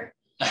easier.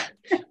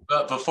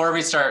 But before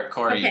we start,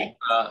 Corey, okay.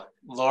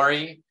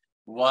 Lori,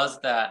 was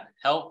that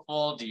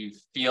helpful? Do you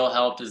feel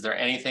helped? Is there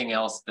anything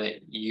else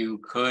that you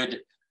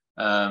could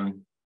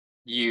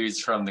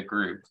use from the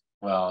group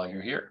while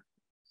you're here?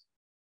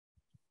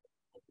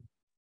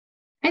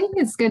 I think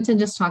it's good to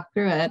just talk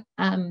through it.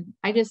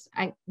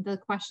 The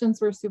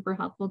questions were super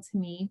helpful to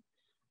me.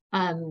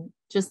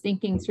 Just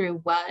thinking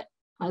through what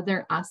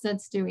other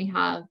assets do we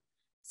have.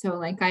 So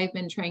like I've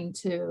been trying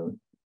to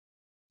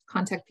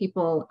contact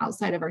people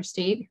outside of our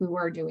state who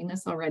are doing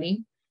this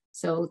already.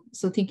 So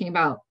thinking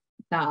about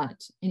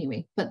that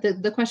anyway, but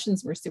the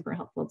questions were super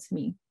helpful to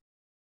me.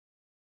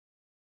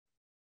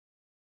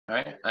 All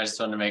right, I just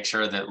wanted to make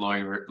sure that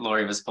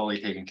Lori was fully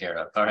taken care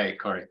of. All right,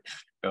 Corey,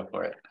 go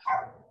for it.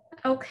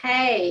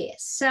 Okay,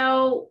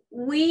 so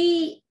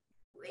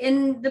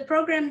in the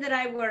program that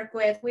I work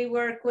with, we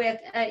work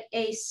with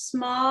a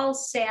small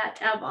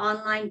set of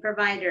online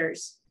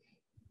providers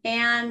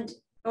or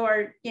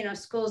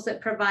schools that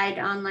provide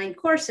online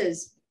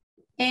courses.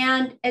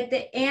 And at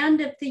the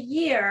end of the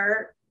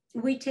year,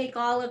 we take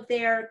all of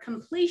their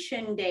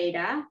completion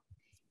data,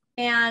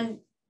 and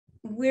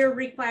we're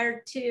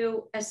required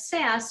to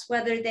assess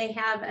whether they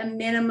have a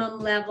minimum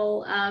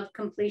level of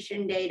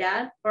completion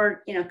data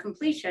or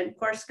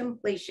course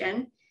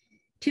completion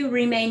to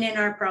remain in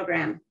our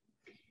program.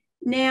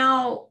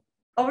 Now,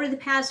 over the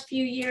past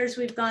few years,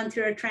 we've gone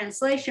through a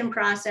translation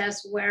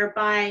process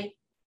whereby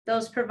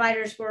those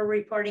providers were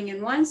reporting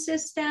in one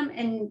system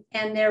and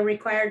they're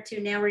required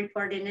to now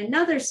report in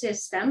another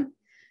system.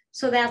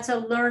 So that's a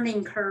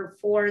learning curve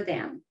for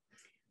them.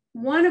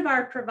 One of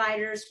our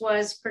providers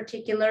was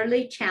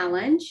particularly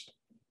challenged,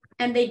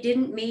 and they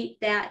didn't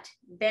meet that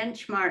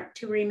benchmark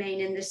to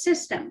remain in the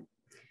system.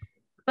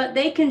 But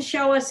they can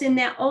show us in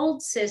that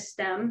old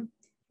system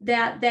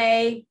that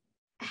they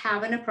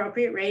have an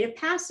appropriate rate of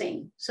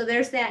passing. So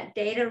there's that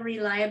data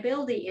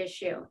reliability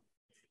issue.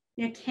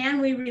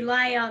 Can we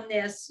rely on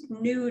this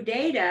new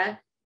data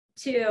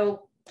to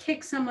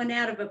kick someone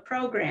out of a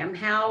program?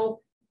 How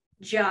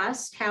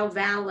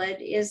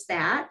valid is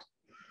that?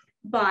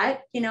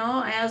 But,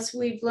 as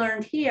we've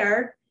learned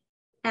here,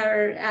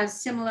 or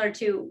as similar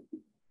to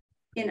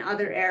in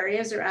other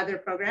areas or other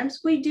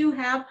programs, we do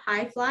have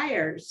high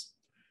flyers.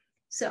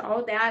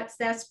 So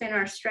that's been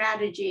our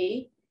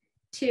strategy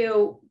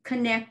to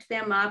connect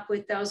them up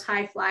with those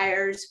high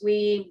flyers.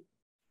 We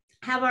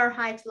have our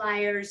high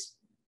flyers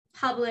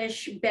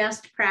publish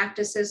best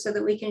practices so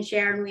that we can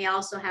share, and we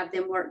also have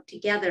them work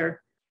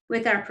together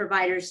with our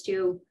providers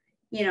to,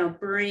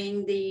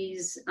 bring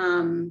these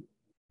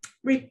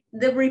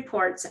the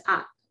reports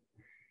up.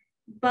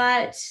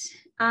 But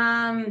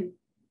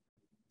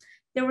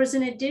there was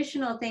an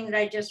additional thing that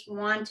I just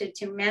wanted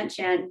to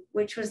mention,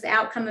 which was the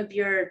outcome of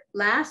your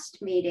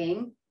last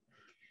meeting.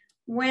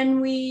 When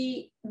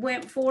we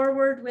went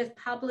forward with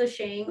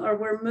publishing, or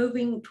we're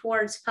moving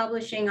towards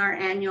publishing our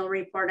annual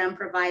report on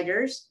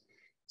providers.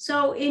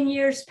 So in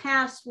years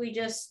past, we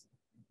just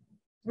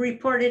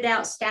reported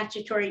out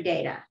statutory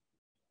data.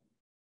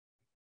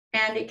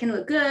 And it can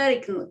look good,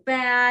 it can look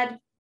bad.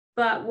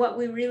 But what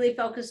we really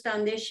focused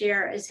on this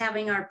year is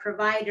having our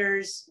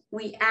providers,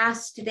 we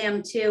asked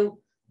them to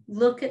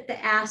look at the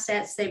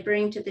assets they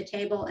bring to the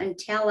table and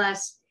tell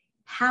us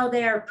how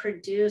they are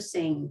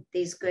producing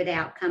these good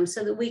outcomes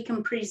so that we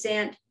can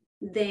present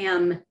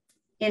them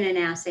in an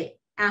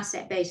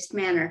asset-based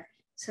manner.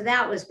 So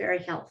that was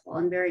very helpful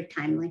and very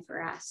timely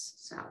for us.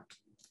 So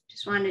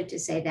just wanted to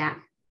say that.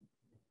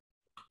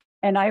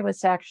 And I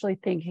was actually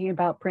thinking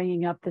about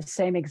bringing up the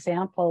same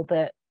example,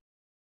 that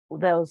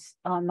those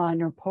online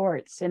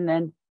reports. And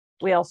then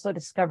we also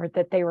discovered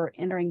that they were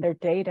entering their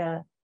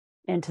data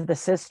into the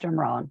system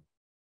wrong.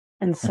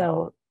 And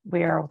so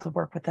we are able to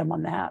work with them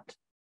on that.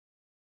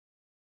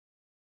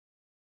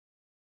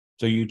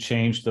 So you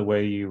changed the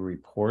way you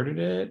reported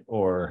it,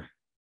 or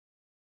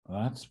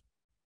that's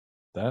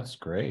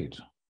great.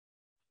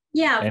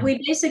 Yeah, And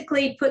we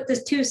basically put the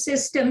two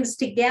systems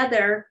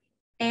together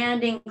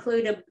and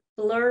include a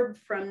blurb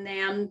from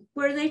them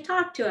where they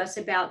talk to us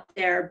about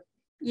the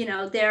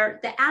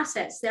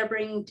assets they're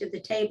bringing to the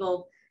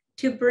table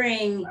to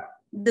bring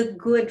the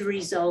good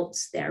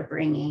results they're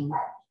bringing.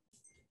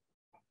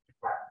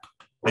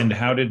 And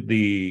how did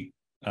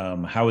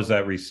how was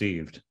that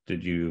received?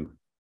 Did you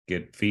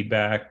get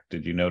feedback?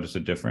 Did you notice a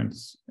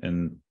difference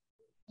in?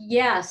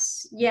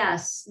 Yes.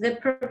 The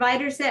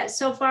providers that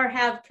so far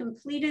have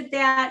completed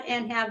that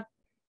and have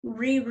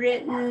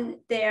rewritten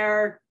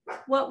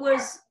what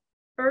was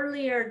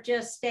earlier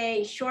just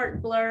a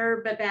short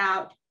blurb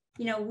about,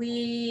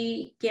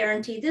 we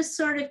guarantee this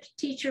sort of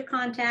teacher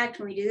contact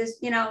when we do this,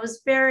 it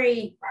was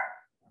very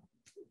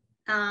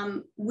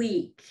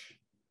weak.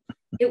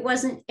 It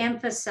wasn't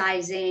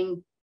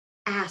emphasizing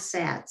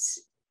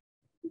assets.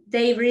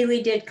 They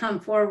really did come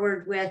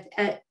forward with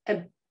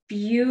a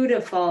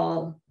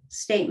beautiful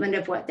statement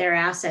of what their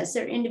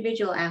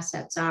individual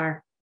assets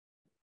are.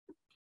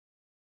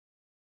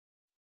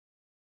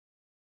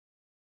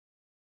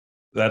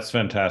 That's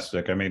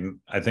fantastic. I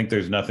mean, I think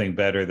there's nothing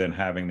better than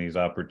having these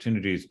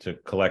opportunities to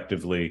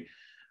collectively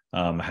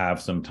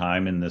have some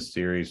time in this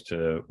series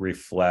to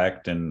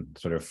reflect and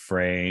sort of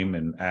frame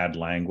and add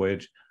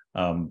language.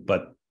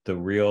 But the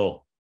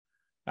real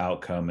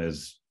outcome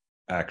is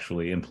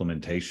actually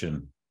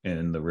implementation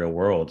in the real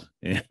world.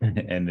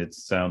 And it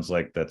sounds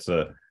like that's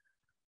a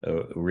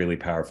really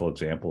powerful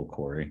example,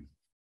 Corey.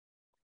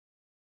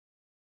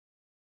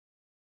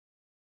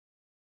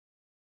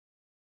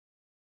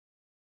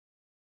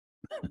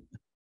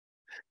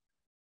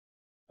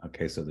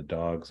 Okay, so the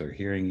dogs are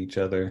hearing each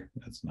other.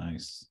 That's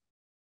nice.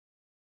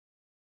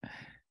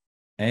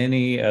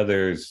 Any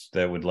others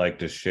that would like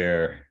to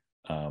share?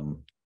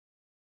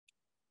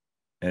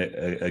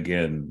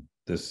 Again,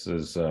 this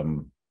is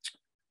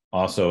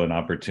also an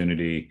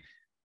opportunity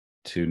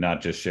to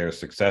not just share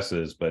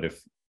successes, but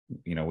if,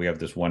 you know, we have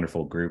this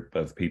wonderful group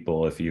of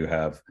people, if you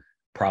have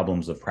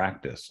problems of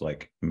practice,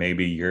 like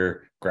maybe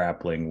you're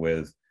grappling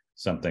with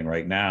something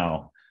right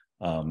now,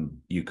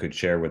 you could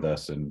share with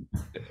us, and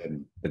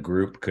the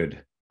group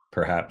could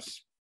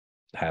perhaps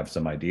have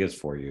some ideas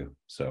for you.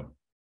 So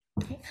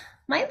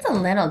mine's a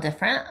little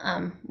different.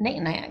 Nate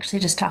and I actually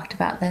just talked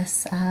about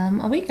this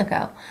a week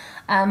ago.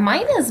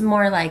 Mine is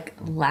more like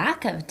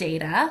lack of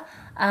data,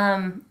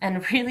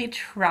 and really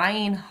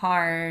trying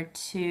hard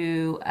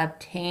to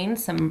obtain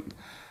some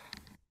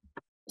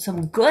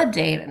good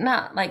data.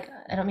 Not like,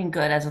 I don't mean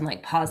good as in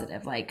like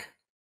positive, like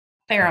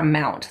fair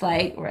amount,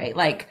 like, right,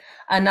 like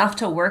enough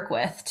to work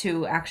with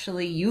to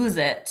actually use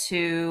it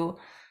to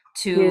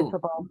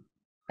Usable.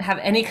 have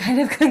any kind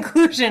of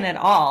conclusion at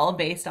all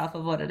based off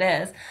of what it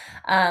is.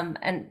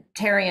 And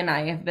Terry and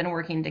I have been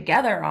working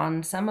together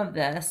on some of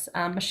this.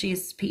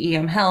 She's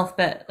PEM health,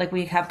 but like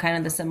we have kind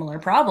of the similar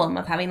problem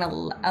of having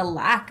a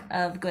lack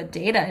of good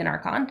data in our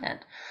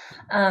content.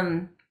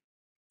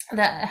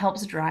 That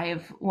helps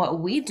drive what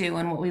we do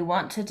and what we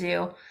want to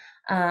do.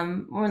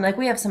 Like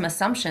we have some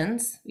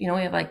assumptions, you know,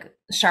 we have like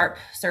SHARP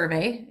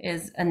survey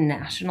is a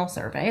national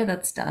survey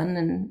that's done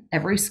in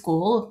every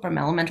school from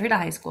elementary to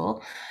high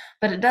school,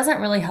 but it doesn't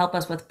really help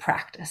us with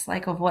practice,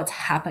 like of what's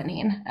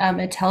happening.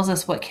 It tells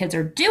us what kids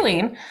are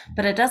doing,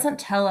 but it doesn't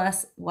tell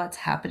us what's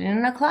happening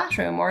in a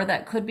classroom or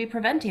that could be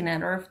preventing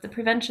it, or if the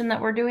prevention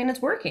that we're doing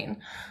is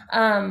working.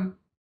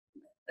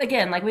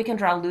 Again, like we can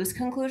draw loose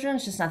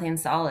conclusions, just nothing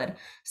solid.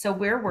 So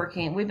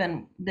we've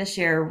been this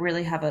year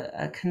really have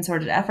a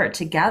concerted effort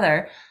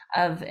together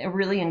of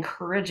really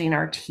encouraging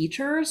our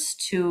teachers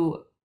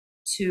to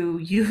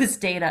use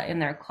data in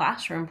their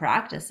classroom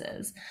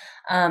practices,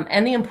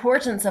 and the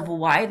importance of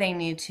why they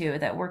need to,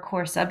 that we're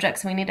core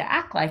subjects, we need to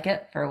act like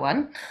it for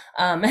one,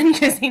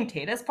 and using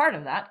data as part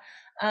of that.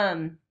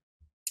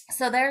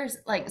 So there's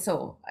like,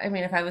 so, I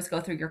mean, if I was to go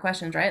through your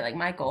questions, right, like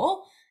my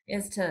goal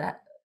is to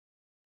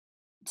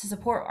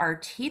support our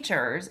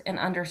teachers in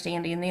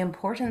understanding the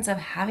importance of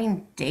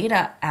having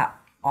data at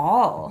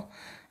all,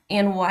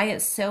 and why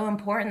it's so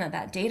important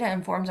that data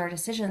informs our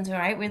decisions,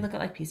 right? We look at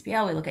like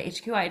PSBL, we look at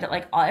HQI,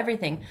 like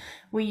everything.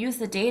 We use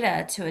the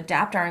data to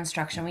adapt our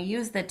instruction. We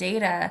use the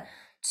data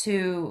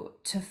to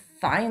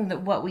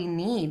find what we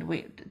need,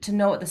 to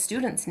know what the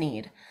students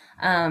need.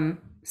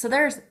 So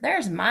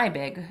there's my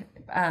big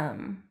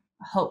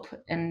hope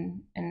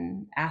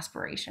and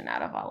aspiration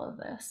out of all of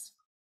this.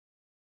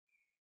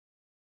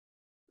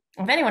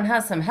 If anyone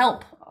has some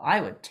help,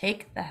 I would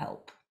take the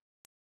help.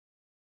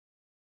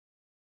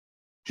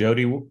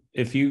 Jody,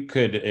 if you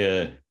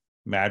could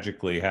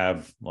magically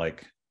have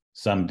like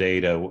some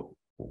data,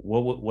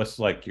 what's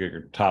like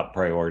your top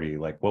priority?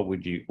 Like, what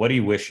do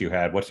you wish you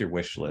had? What's your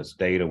wish list,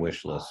 data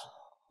wish list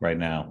right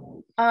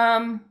now?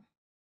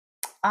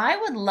 I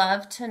would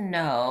love to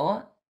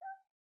know,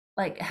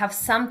 like, have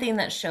something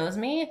that shows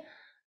me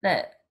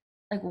that,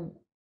 like,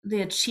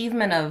 the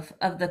achievement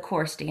of the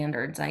core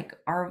standards, like,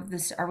 are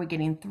we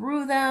getting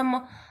through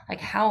them? Like,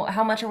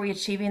 how much are we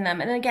achieving them?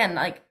 And again,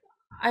 like,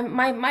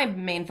 my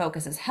main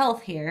focus is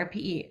health here.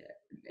 PE,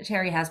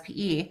 Terry has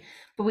PE,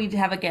 but we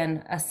have,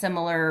 again, a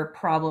similar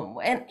problem,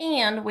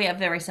 and we have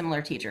very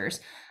similar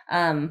teachers.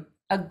 A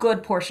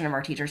good portion of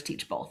our teachers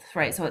teach both,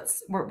 right? So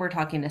we're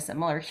talking to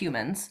similar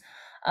humans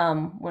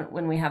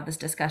when we have this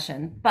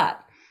discussion.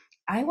 But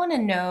I want to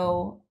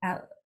know,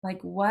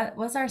 like, what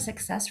was our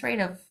success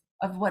rate of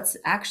what's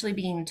actually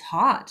being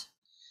taught?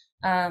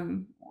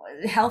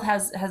 Health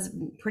has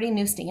pretty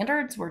new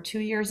standards. We're 2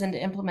 years into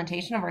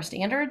implementation of our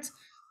standards.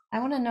 I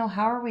want to know,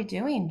 how are we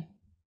doing?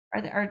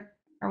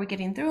 Are we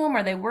getting through them?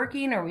 Are they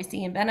working? Are we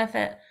seeing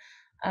benefit?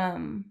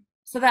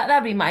 So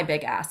that'd be my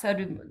big ask.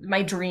 That'd be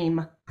my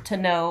dream, to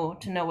know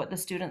what the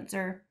students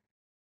are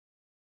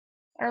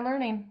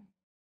learning.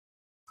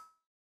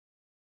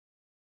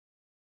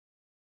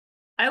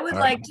 I would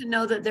like to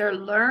know that they're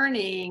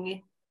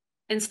learning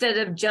instead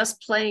of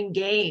just playing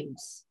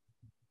games.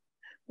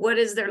 What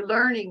is their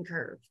learning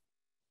curve?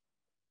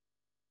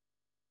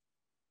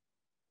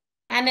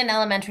 And in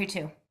elementary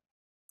too.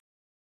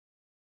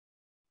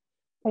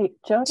 Hey,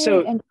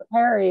 Jody and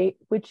Harry,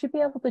 would you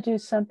be able to do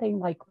something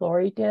like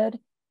Lori did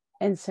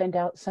and send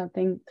out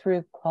something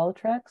through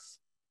Qualtrics?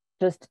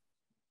 Just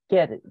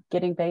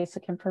getting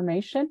basic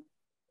information?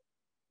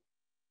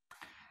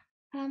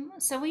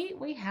 So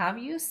we have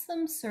used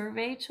some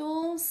survey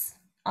tools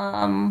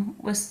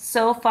with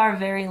so far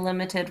very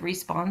limited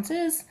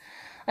responses.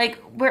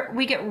 Like,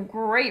 we get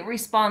great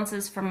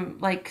responses from,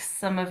 like,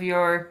 some of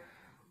your,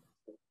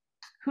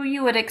 who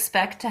you would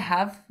expect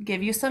to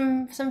give you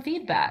some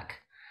feedback.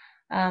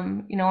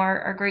 You know,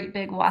 our great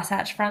big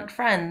Wasatch Front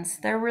friends,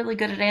 they're really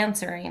good at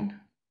answering.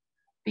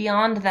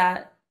 Beyond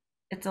that,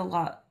 it's a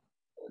lot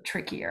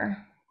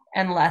trickier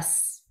and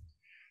less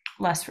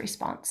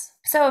response.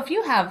 So if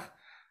you have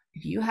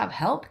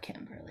help,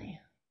 Kimberly,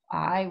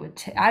 I would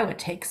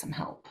take some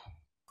help.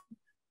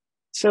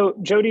 So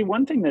Jody,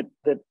 one thing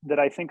that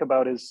I think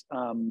about is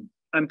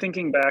I'm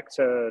thinking back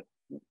to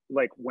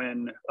like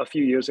when a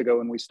few years ago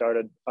when we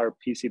started our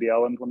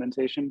PCBL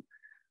implementation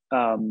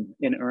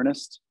in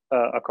earnest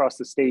across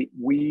the state,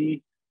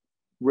 we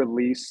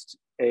released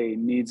a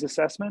needs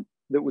assessment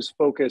that was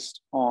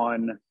focused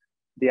on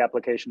the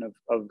application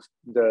of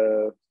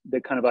the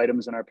kind of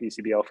items in our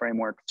PCBL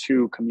framework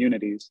to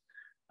communities.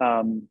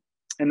 And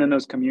then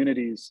those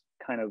communities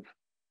kind of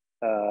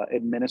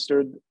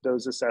administered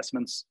those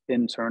assessments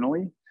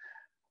internally.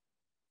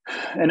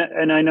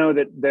 And I know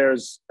that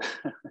there's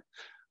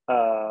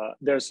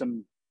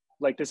some,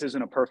 like, this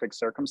isn't a perfect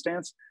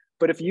circumstance,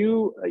 but if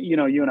you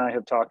and I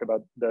have talked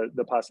about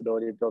the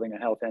possibility of building a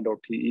health and or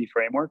PE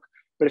framework,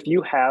 but if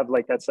you have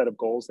like that set of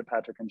goals that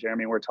Patrick and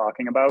Jeremy were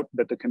talking about,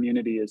 that the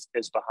community is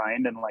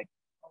behind, and like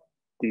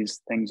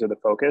these things are the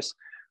focus,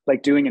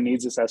 like doing a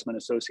needs assessment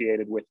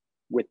associated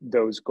with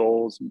those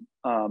goals,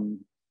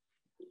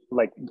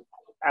 like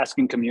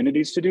asking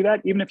communities to do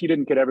that, even if you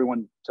didn't get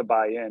everyone to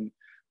buy in,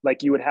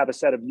 like you would have a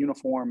set of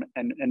uniform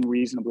and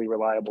reasonably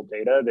reliable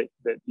data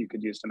that you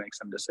could use to make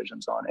some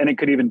decisions on. And it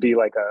could even be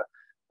like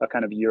a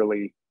kind of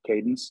yearly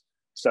cadence,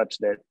 such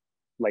that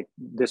like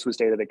this was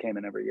data that came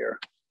in every year.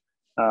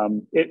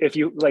 If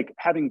you like,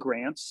 having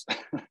grants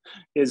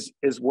is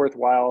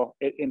worthwhile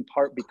in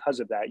part because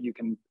of that. You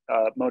can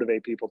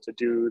motivate people to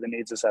do the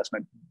needs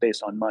assessment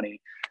based on money.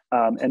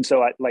 And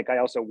so I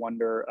also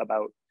wonder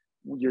about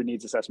your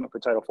needs assessment for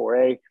Title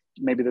IV-A.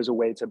 Maybe there's a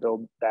way to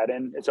build that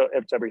in. It's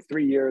every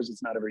 3 years,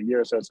 it's not every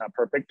year, so it's not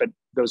perfect, but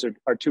those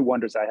are two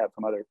wonders I have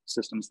from other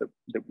systems that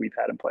we've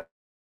had in place.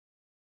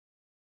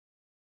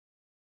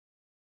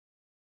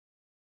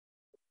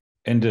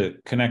 And to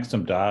connect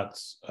some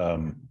dots,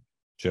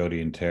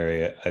 Jody and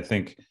Terry, I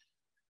think,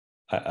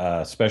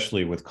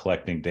 especially with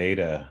collecting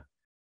data,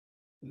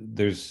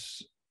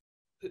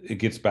 it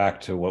gets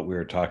back to what we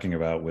were talking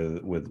about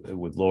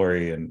with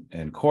Lori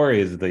and Corey,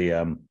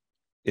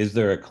 is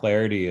there a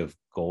clarity of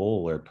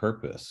goal or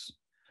purpose?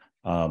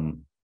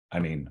 I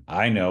mean,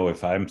 I know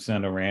if I'm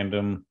sent a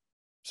random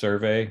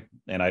survey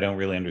and I don't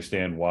really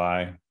understand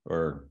why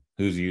or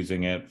who's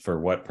using it for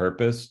what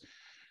purpose,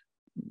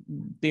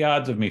 the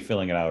odds of me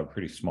filling it out are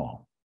pretty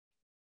small.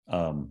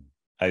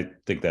 I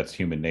think that's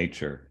human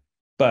nature.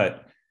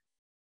 But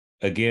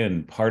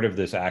again, part of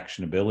this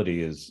actionability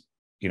is,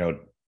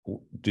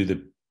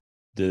 do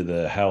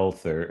the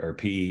health or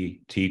PE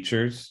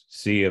teachers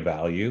see a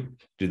value?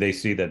 Do they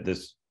see that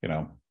this,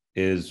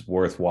 is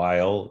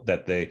worthwhile,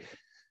 that they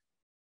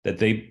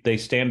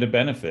stand to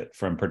benefit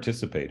from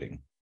participating?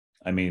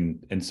 I mean,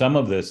 and some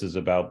of this is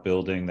about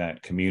building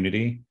that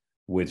community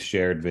with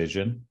shared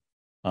vision.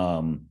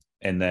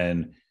 And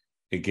then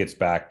it gets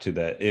back to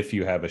that, if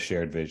you have a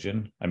shared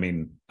vision. I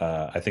mean,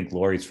 I think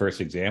Lori's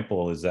first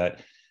example is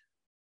that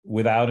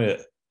without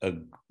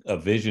a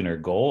vision or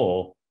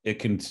goal, it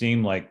can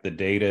seem like the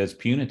data is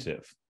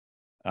punitive.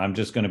 I'm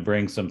just going to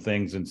bring some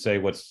things and say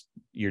what's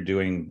you're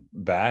doing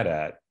bad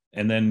at.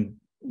 And then,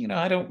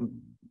 I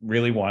don't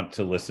really want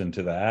to listen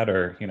to that,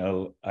 or,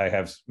 I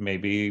have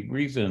maybe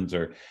reasons,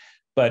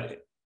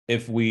 but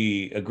if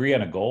we agree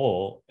on a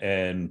goal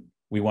and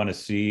we want to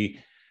see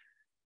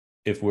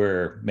if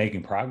we're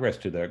making progress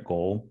to that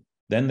goal,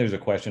 then there's a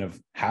question of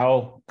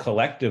how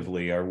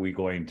collectively are we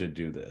going to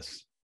do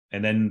this?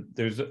 And then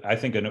there's, I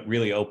think, a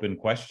really open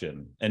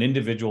question. An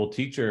individual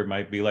teacher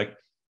might be like,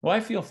 well, I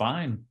feel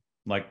fine.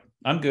 Like,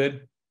 I'm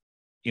good.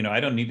 I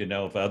don't need to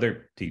know if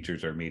other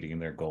teachers are meeting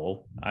their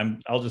goal.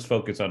 I'll just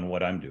focus on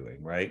what I'm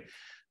doing, right?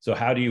 So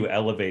how do you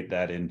elevate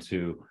that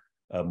into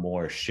a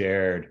more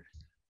shared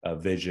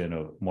vision,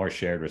 of more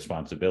shared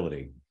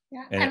responsibility?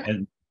 Yeah.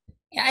 So,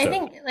 I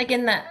think like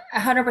in the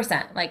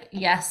 100%, like,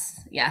 yes,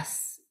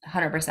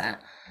 100%.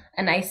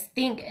 And I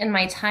think in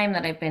my time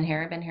that I've been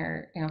here,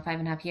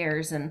 5.5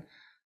 years, and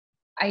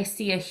I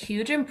see a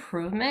huge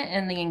improvement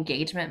in the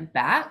engagement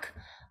back.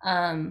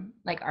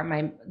 Like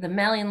the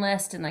mailing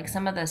list and like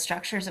some of the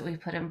structures that we've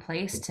put in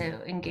place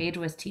to engage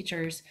with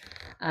teachers.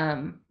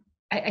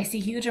 I see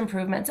huge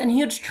improvements and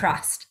huge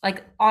trust.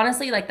 Like,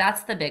 honestly, like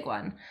that's the big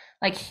one.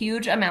 Like,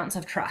 huge amounts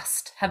of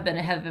trust have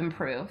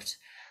improved.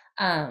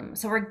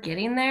 So we're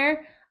getting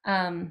there.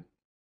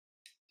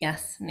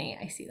 Yes, Nate,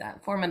 I see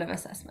that. Formative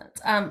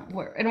assessments.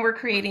 We're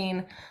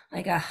creating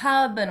like a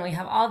hub, and we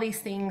have all these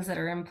things that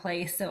are in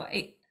place. So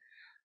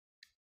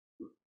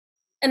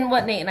and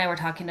what Nate and I were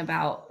talking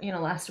about,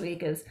 last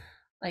week is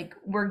like,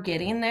 we're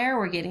getting there,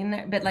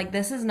 but like,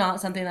 this is not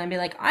something that I'd be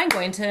like, I'm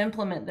going to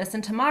implement this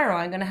and tomorrow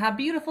I'm going to have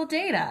beautiful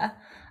data.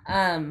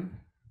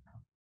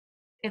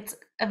 It's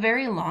a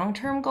very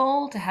long-term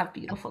goal to have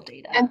beautiful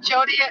data. And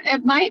Jody,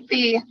 it might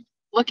be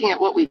looking at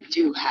what we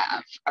do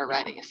have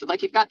already. So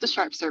like, you've got the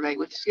SHARP survey,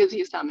 which gives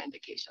you some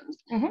indications.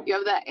 Mm-hmm. You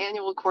have that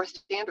annual core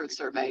standard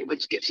survey,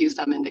 which gives you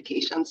some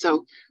indications.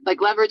 So like,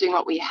 leveraging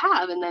what we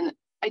have. And then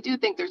I do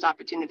think there's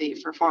opportunity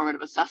for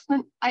formative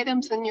assessment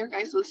items in your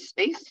guys'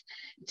 space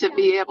to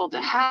be able to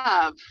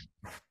have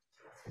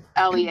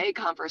LEA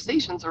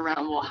conversations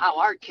around, well, how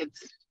our kids,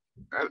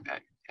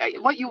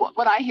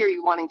 what I hear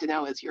you wanting to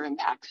know is your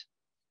impact,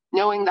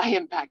 knowing the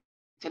impact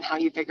and how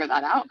you figure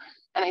that out.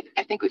 And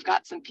I think we've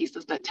got some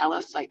pieces that tell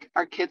us, like,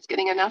 are kids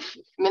getting enough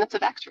minutes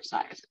of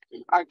exercise?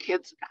 Are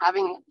kids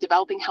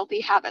developing healthy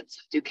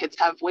habits? Do kids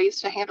have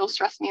ways to handle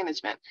stress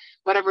management?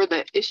 Whatever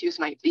the issues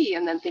might be.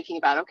 And then thinking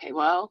about, okay,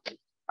 well,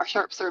 our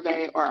SHARP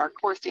survey or our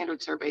core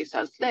standard survey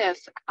says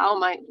this, how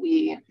might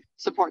we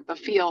support the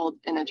field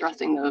in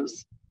addressing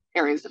those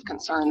areas of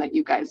concern that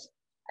you guys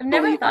I've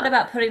never thought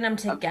about putting them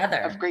together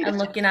of and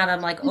looking at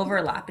them like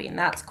overlapping.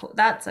 That's cool.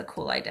 That's a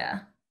cool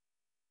idea.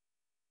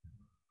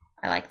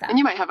 I like that. And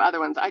you might have other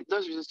ones.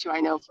 Those are just two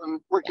I know from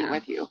working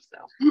with you.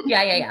 So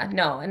yeah.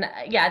 No, and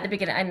yeah, at the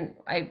beginning,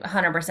 I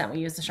 100% will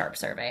use the SHARP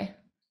survey.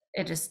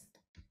 It just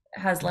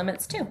has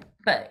limits too,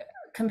 but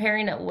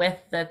comparing it with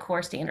the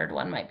core standard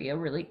one might be a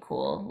really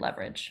cool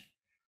leverage.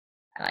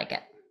 I like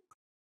it.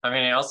 I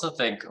mean, I also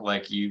think,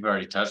 like, you've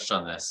already touched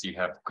on this, you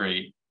have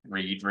great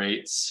read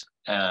rates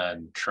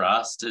and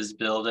trust is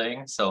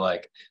building. So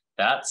like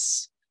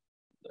that's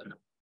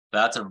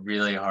a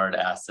really hard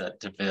asset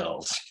to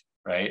build,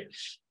 right?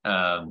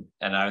 And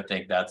I would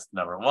think that's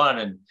number one.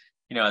 And,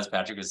 you know, as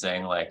Patrick was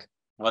saying, like,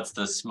 what's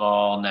the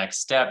small next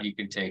step you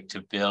can take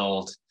to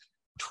build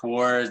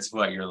towards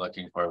what you're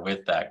looking for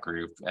with that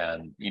group?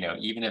 And, you know,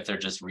 even if they're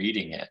just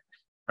reading it,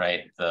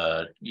 right?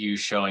 You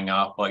showing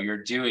off what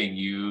you're doing,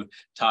 you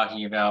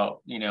talking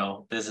about, you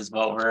know, this is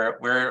what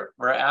we're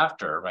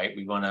after, right?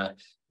 We want to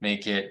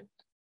make it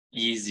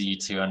easy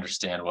to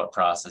understand what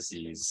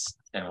processes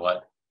and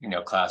what, you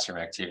know, classroom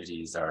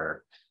activities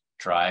are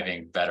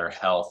driving better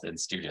health in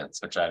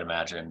students, which I'd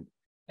imagine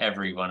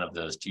every one of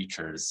those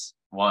teachers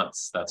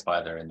wants. That's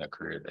why they're in the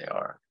career they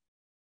are.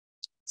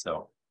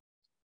 So.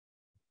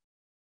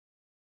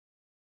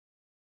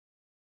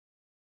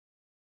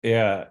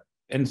 Yeah.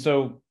 And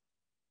so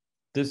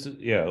this is,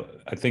 yeah,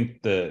 I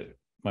think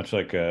much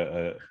like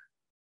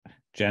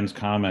Jen's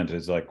comment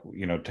is like,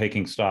 you know,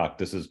 taking stock,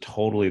 this is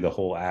totally the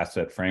whole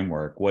asset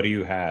framework. What do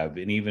you have?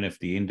 And even if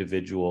the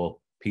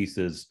individual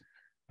pieces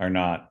are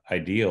not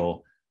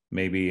ideal,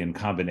 maybe in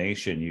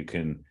combination, you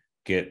can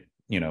get,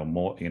 you know,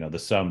 more, you know, the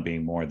sum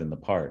being more than the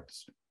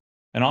parts.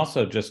 And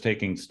also just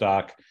taking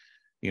stock,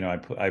 you know,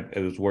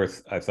 it was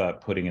worth, I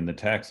thought, putting in the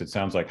text. It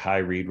sounds like high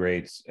read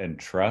rates and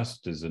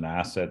trust is an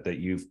asset that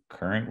you've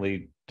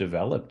currently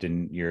developed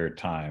in your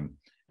time.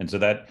 And so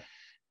that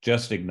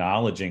just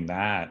acknowledging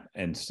that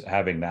and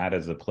having that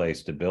as a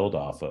place to build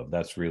off of,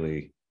 that's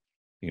really,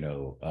 you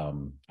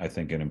know, I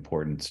think an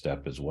important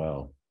step as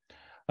well.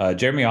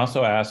 Jeremy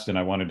also asked, and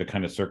I wanted to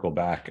kind of circle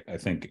back, I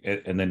think,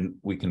 and then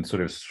we can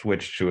sort of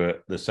switch to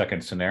the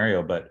second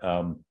scenario, but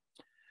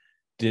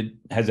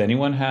has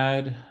anyone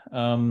had,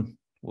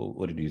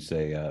 what did you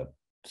say?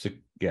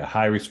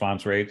 High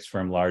response rates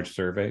from large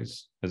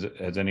surveys.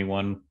 Has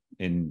anyone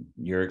in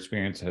your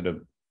experience had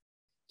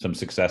some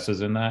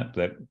successes in that,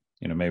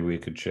 you know, maybe we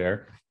could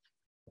share?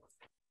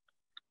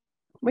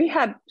 We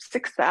had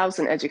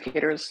 6,000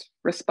 educators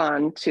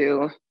respond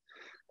to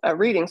a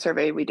reading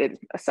survey we did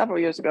several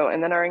years ago.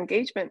 And then our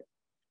engagement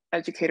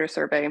educator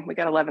survey, we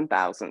got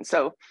 11,000.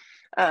 So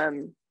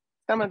some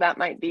of that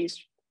might be.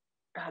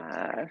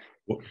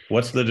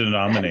 What's the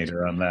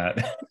denominator on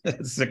that?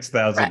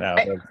 6,000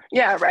 out of.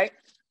 Yeah, right.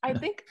 I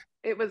think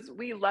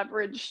we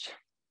leveraged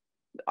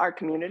our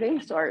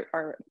community. So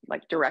our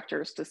like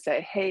directors to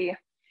say, hey,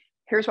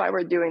 here's why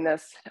we're doing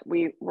this.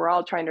 We're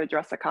all trying to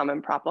address a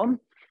common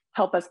problem.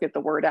 Help us get the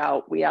word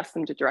out. We asked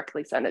them to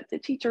directly send it to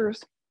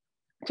teachers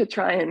to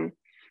try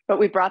but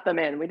we brought them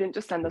in. We didn't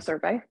just send the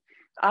survey.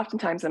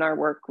 Oftentimes in our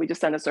work, we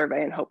just send a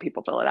survey and hope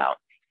people fill it out.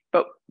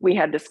 But we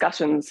had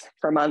discussions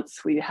for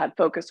months. We had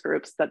focus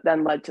groups that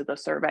then led to the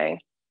survey.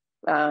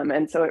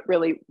 And so it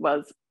really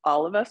was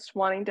all of us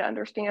wanting to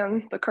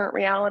understand the current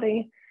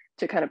reality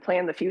to kind of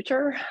plan the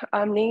future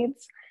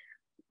needs,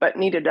 but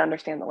needed to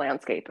understand the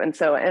landscape. And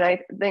so,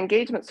 the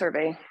engagement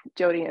survey,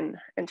 Jody and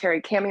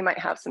Terry, Cami might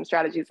have some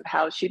strategies of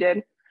how she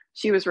did.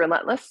 She was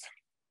relentless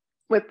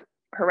with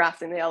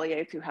harassing the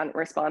LEAs who hadn't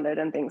responded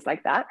and things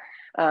like that.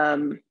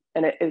 And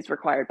it is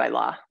required by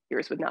law.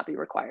 Yours would not be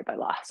required by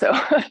law. So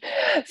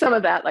some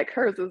of that, like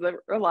hers, is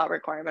a law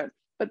requirement.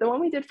 But the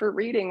one we did for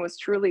reading was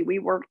truly, we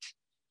worked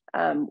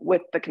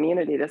with the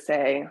community to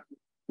say,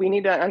 we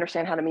need to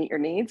understand how to meet your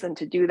needs. And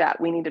to do that,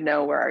 we need to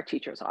know where our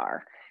teachers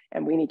are.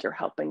 And we need your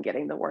help in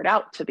getting the word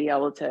out to be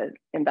able to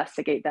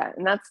investigate that.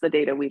 And that's the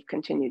data we've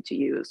continued to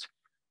use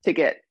to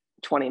get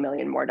 $20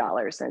 million more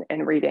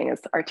in reading,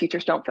 is our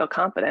teachers don't feel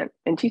confident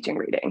in teaching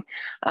reading.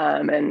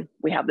 And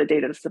we have the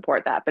data to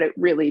support that. But it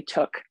really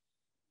took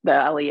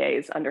the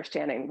LEAs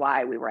understanding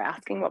why we were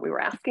asking what we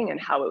were asking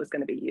and how it was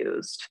going to be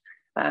used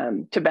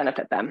to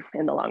benefit them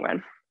in the long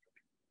run.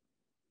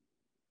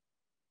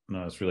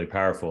 No, it's really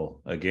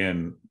powerful.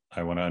 Again,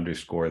 I want to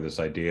underscore this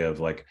idea of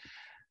like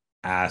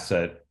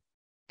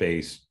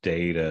asset-based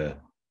data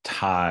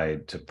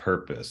tied to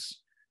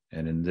purpose.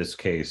 And in this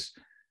case,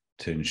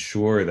 to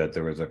ensure that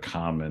there was a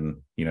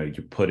common, you know,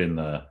 you put in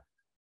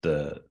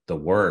the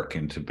work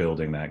into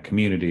building that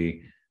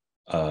community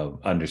of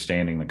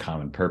understanding the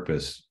common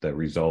purpose that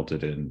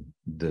resulted in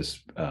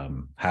this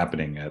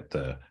happening at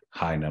the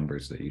high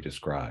numbers that you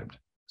described.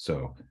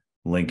 So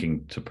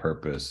linking to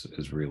purpose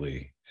is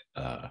really,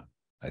 I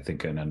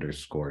think, an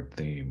underscored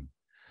theme.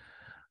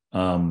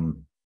 What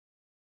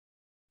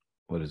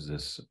is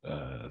this?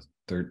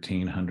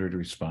 1,300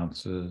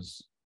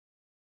 responses,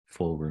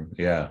 full room.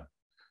 Yeah.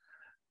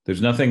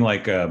 There's nothing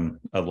like a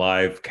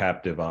live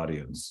captive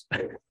audience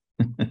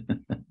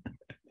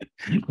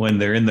when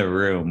they're in the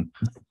room.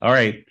 All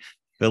right,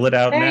 fill it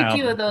out now.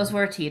 Very few of those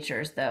were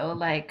teachers, though.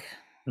 Like,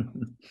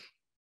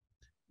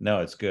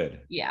 no, it's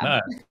good. Yeah.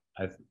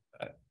 No,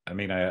 I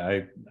mean,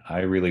 I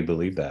really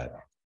believe that.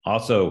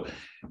 Also,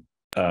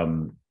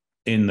 in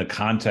the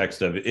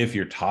context of if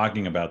you're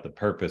talking about the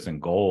purpose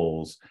and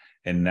goals,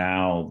 and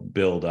now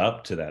build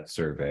up to that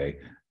survey,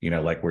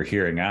 like we're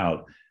hearing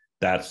out,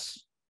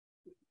 that's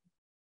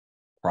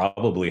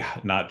probably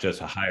not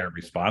just a higher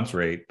response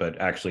rate,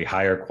 but actually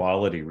higher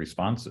quality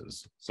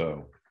responses.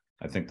 So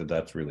I think that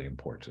that's really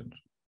important.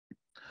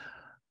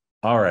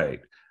 All right.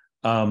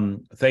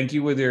 Thank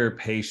you with your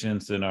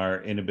patience and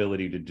our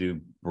inability to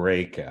do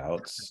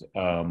breakouts.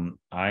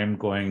 I'm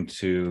going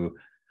to,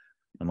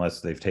 unless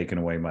they've taken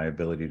away my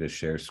ability to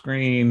share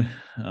screen.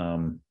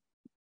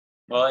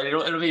 Well,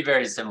 it'll be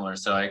very similar,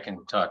 so I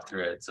can talk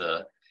through it.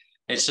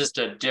 It's just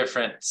a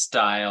different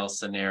style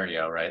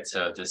scenario, right?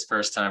 So this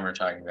first time we're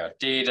talking about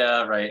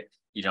data, right?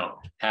 You don't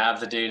have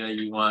the data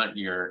you want,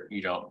 you're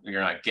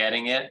not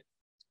getting it.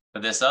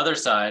 But this other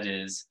side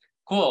is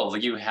cool.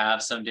 You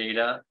have some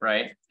data,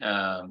 right?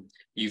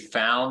 You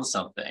found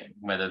something,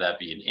 whether that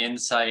be an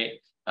insight,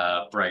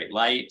 bright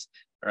light,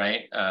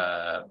 right?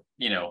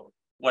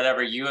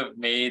 Whatever, you have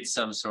made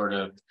some sort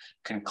of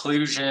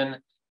conclusion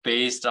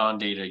based on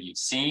data you've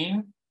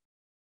seen.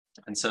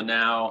 And so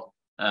now,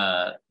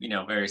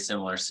 very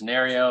similar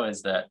scenario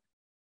is that,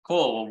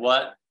 cool, well,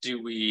 what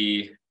do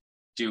we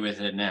do with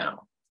it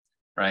now,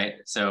 right?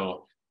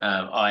 So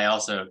I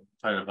also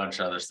put a bunch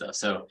of other stuff.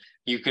 So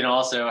you can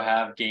also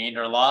have gained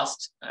or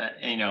lost,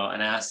 an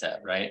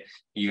asset, right?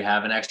 You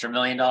have an extra $1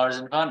 million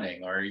in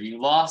funding, or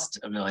you lost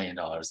 $1 million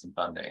in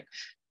funding,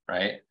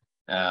 right?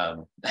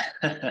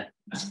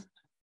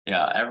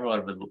 Yeah,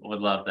 everyone would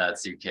love that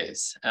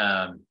suitcase.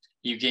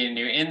 You gain a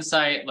new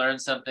insight,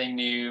 learned something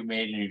new,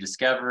 made a new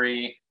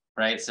discovery,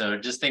 right? So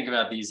just think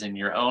about these in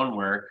your own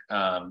work,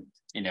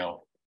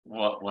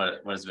 what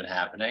has been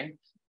happening.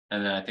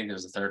 And then I think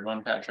there's a third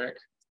one, Patrick.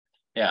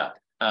 Yeah.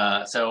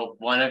 So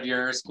one of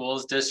your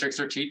schools, districts,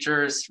 or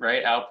teachers,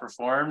 right,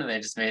 outperformed and they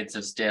just made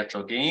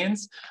substantial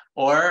gains,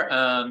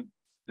 or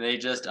they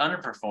just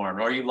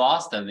underperformed, or you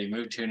lost them, they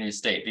moved to a new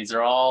state. These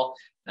are all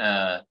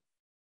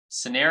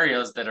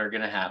scenarios that are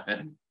going to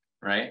happen,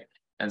 right?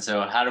 And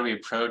so how do we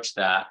approach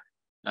that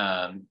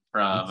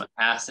from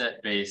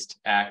asset-based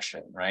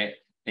action, right?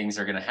 Things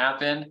are going to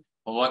happen.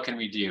 Well, what can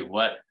we do?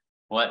 What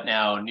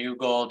now new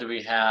goal do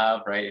we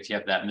have, right? If you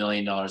have that $1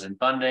 million in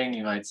funding,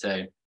 you might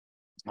say,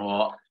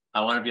 well,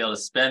 I want to be able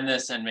to spend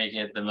this and make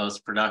it the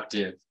most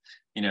productive,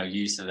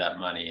 use of that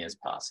money as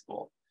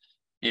possible.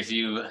 If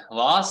you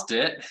lost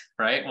it,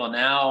 right? Well,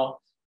 now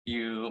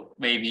you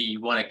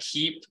want to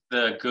keep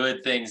the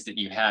good things that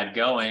you had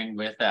going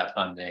with that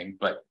funding,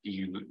 but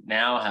you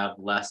now have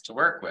less to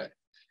work with,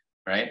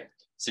 right?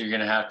 So you're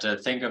going to have to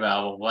think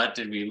about, well, what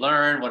did we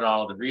learn? What are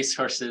all the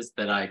resources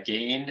that I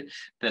gained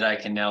that I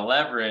can now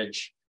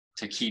leverage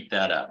to keep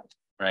that up,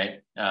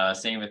 right?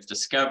 Same with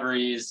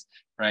discoveries,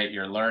 right?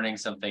 You're learning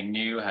something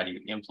new. How do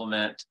you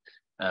implement?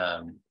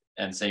 And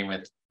same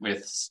with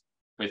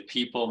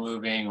people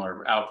moving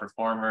or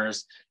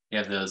outperformers. You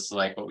have those,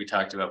 like what we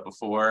talked about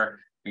before.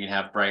 We can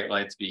have bright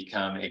lights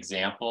become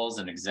examples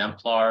and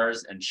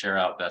exemplars and share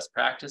out best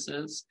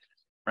practices,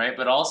 right?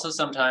 But also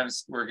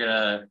sometimes we're going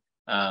to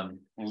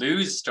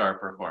lose star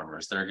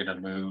performers. They're going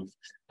to move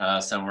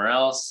somewhere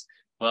else.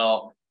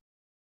 Well,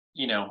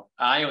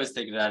 I always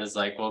think of that as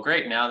like, well,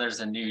 great. Now there's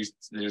a new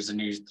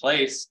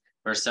place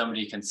where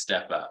somebody can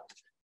step up,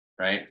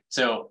 right?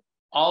 So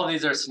all of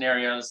these are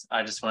scenarios.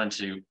 I just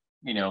wanted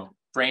to,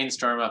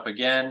 brainstorm up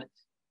again,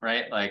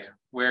 right? Like,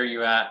 where are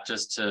you at,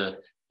 just to,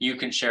 you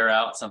can share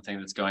out something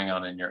that's going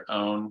on in your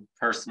own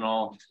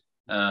personal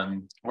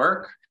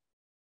work.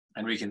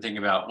 And we can think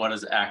about, what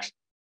does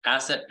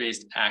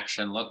asset-based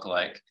action look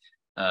like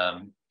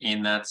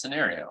in that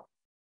scenario?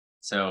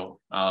 So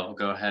I'll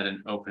go ahead and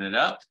open it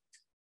up.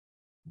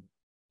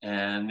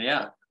 And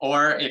yeah,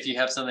 or if you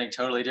have something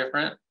totally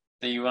different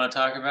that you want to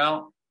talk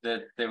about,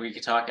 that we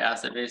could talk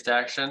asset-based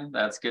action,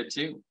 that's good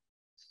too.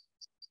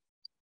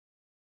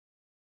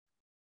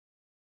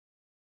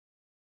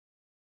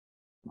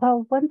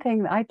 Well, one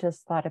thing I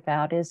just thought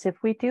about is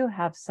if we do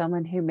have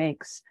someone who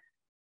makes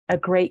a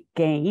great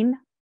gain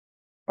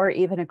or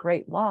even a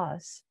great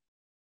loss,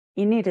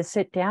 you need to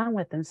sit down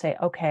with them and say,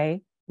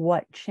 okay,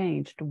 what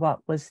changed?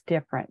 What was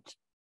different?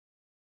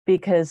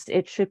 Because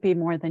it should be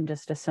more than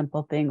just a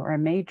simple thing or a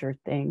major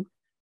thing.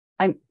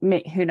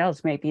 Who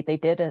knows, maybe they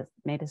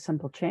made a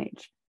simple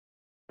change,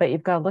 but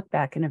you've got to look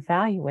back and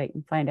evaluate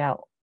and find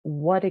out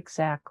what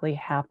exactly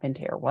happened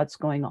here, what's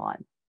going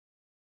on.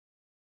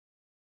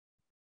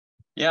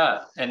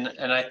 Yeah, and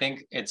I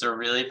think it's a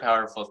really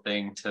powerful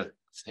thing to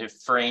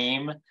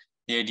frame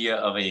the idea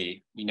of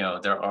a,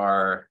 there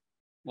are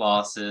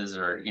losses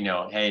or,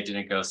 hey, it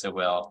didn't go so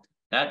well.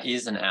 That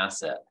is an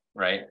asset,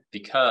 right?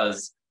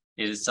 Because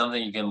it is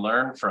something you can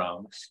learn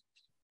from.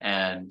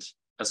 And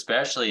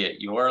especially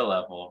at your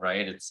level,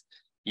 right?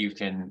 You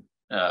can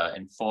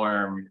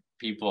inform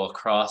people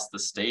across the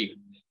state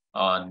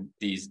on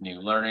these new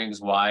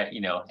learnings, why,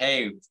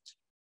 hey,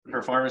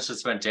 performance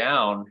just went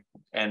down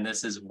and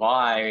this is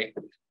why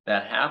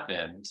that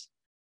happened,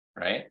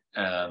 right?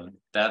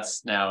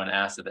 That's now an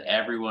asset that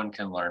everyone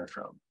can learn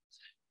from,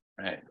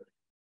 right?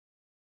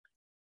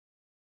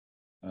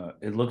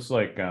 It looks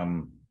like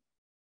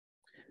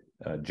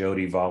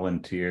Jody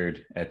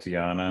volunteered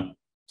Etiana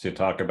to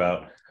talk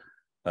about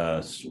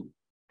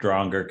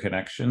stronger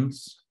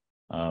connections.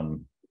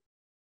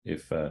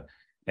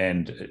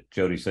 And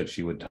Jody said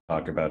she would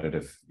talk about it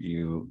if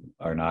you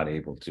are not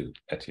able to,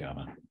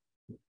 Etiana.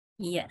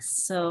 Yes,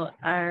 so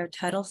our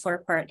Title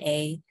IV Part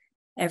A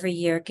every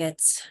year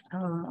gets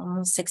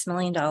almost $6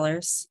 million.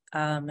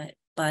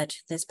 But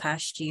this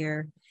past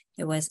year,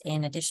 there was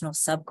an additional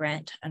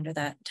sub-grant under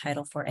that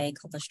Title IV-A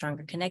called the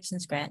Stronger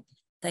Connections Grant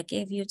that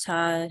gave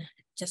Utah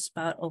just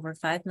about over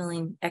 $5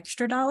 million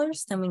extra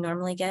dollars than we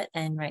normally get.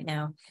 And right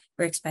now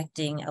we're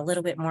expecting a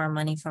little bit more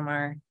money from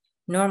our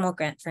normal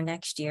grant for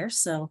next year.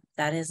 So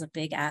that is a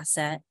big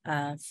asset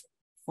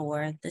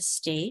for the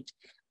state.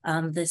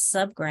 This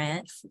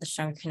sub-grant, the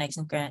Stronger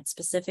Connections Grant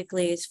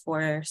specifically is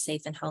for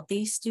safe and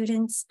healthy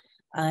students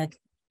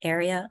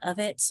area of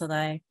it.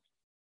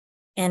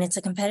 And it's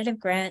a competitive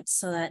grant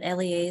so that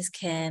LEAs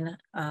can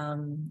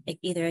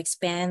either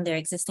expand their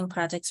existing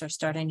projects or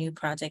start a new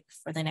project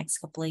for the next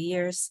couple of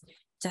years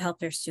to help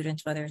their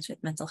students, whether it's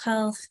with mental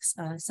health,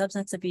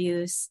 substance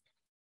abuse.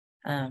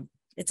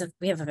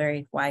 We have a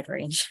very wide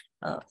range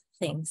of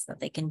things that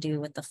they can do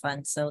with the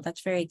funds. So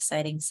that's very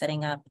exciting,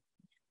 setting up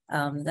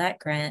that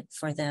grant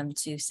for them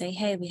to say,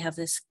 hey, we have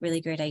this really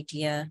great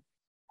idea,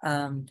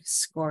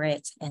 score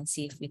it and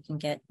see if we can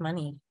get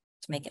money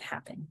to make it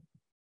happen.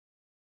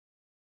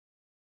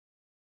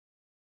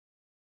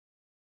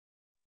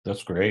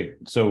 That's great.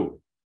 So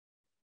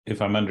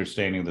if I'm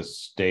understanding, the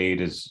state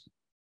is,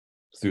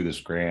 through this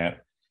grant,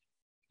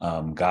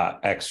 got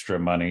extra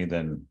money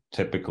than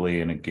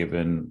typically in a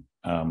given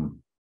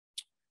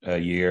a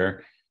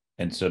year.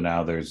 And so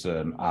now there's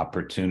an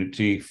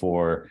opportunity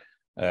for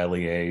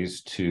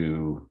LEAs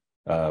to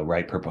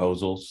write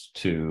proposals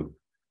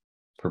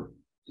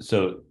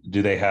so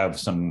do they have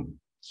some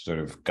sort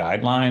of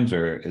guidelines,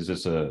 or is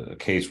this a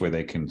case where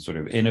they can sort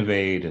of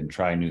innovate and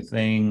try new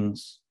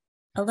things?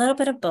 A little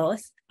bit of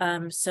both.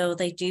 So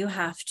they do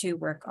have to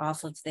work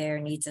off of their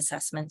needs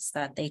assessments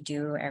that they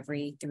do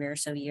every 3 or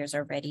so years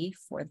already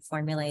for the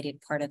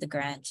formulated part of the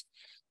grant.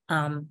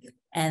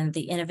 And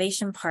the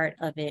innovation part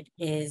of it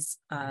is,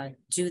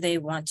 do they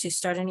want to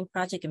start a new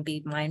project and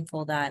be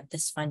mindful that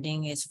this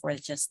funding is for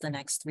just the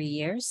next 3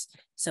 years?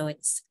 So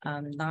it's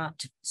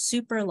not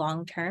super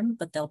long-term,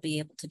 but they'll be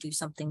able to do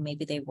something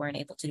maybe they weren't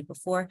able to do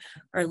before,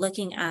 or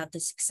looking at the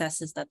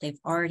successes that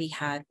they've already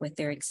had with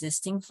their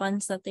existing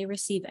funds that they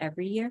receive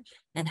every year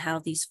and how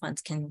these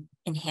funds can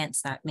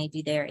enhance that.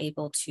 Maybe they're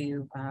able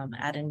to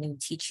add a new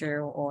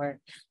teacher or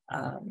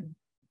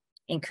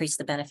increase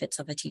the benefits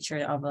of a teacher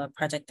of a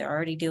project they're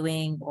already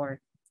doing, or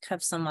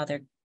have some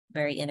other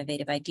very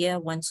innovative idea.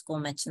 One school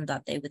mentioned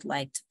that they would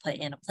like to put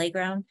in a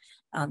playground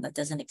that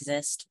doesn't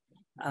exist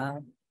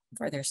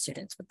for their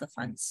students with the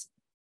funds,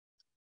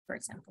 for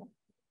example.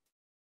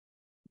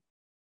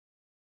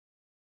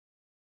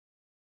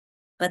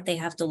 But they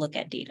have to look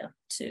at data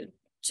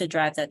to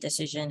drive that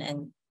decision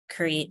and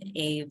create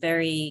a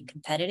very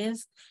competitive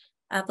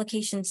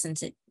application,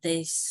 since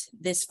this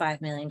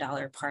 $5 million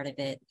part of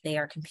it, they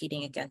are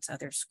competing against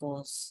other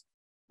schools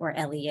or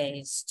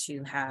LEAs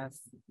to have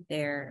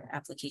their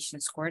application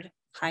scored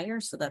higher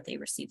so that they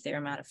receive their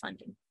amount of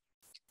funding.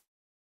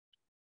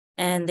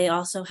 And they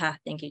also have,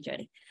 thank you,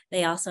 Jody,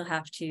 they also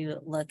have to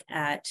look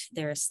at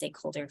their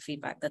stakeholder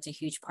feedback. That's a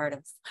huge part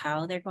of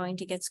how they're going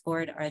to get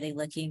scored. Are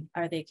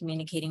they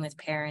communicating with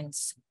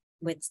parents,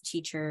 with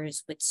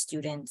teachers, with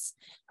students?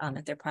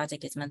 If their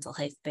project is mental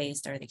health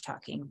based, are they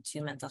talking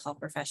to mental health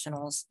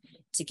professionals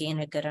to gain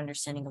a good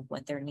understanding of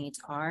what their needs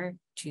are,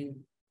 to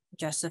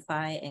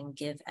justify and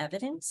give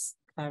evidence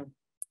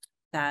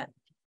that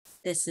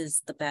this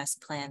is the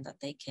best plan that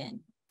they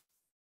can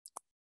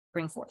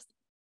bring forth?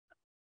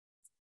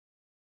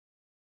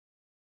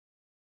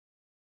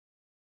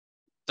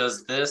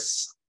 Does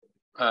this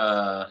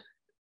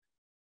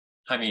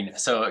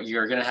so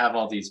you're going to have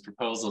all these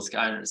proposals.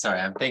 I'm sorry,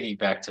 I'm thinking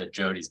back to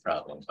Jody's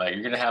problem, but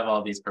you're going to have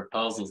all these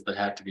proposals that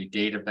have to be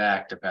data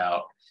backed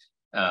about,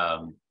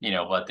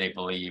 what they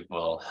believe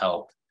will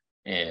help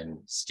in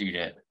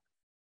student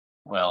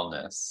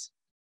wellness.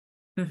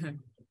 Mm-hmm.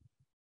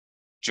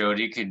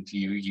 Jody, could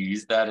you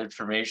use that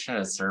information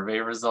as survey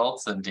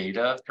results and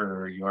data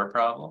for your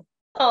problem?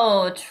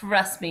 Oh,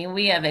 trust me,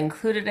 we have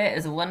included it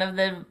as one of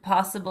the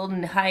possible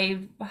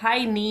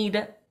high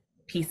need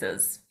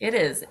pieces. It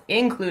is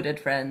included,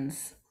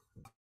 friends.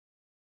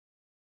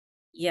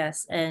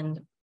 Yes,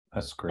 and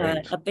that's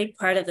great. A big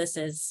part of this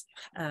is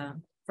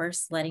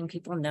first letting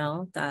people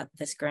know that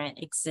this grant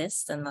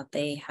exists and that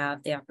they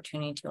have the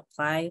opportunity to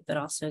apply, but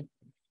also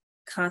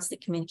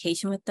constant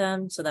communication with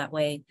them. So that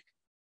way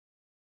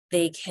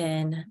they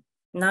can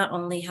not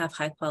only have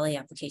high quality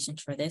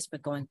applications for this,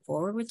 but going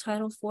forward with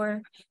Title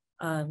IV,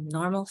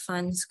 normal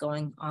funds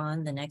going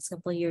on the next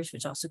couple of years,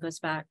 which also goes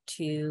back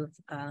to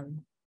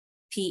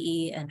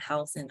PE and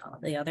health and all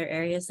the other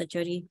areas that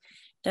Jody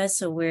does.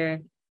 So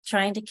we're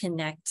trying to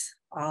connect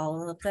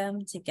all of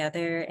them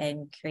together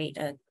and create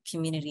a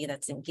community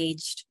that's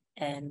engaged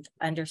and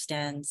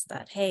understands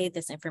that, hey,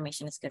 this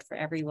information is good for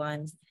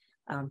everyone.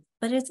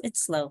 But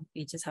it's slow.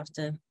 You just have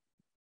to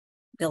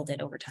build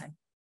it over time.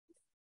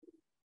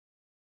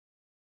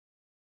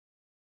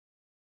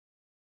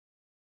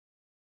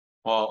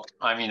 Well,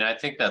 I mean, I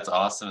think that's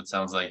awesome. It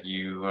sounds like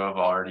you have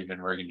already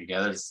been working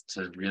together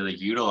to really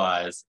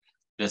utilize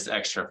this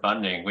extra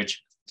funding,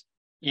 which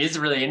is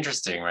really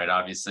interesting, right?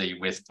 Obviously,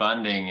 with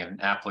funding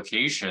and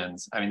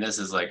applications, I mean, this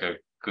is like a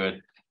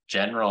good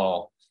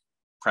general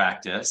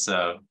practice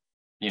of,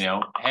 you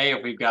know, hey,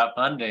 if we've got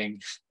funding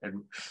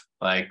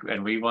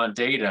and we want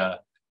data,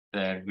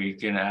 then we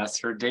can ask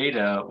for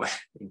data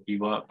if you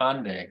want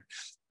funding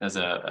as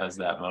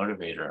that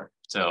motivator.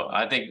 So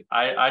I think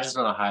I just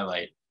want to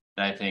highlight,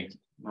 and I think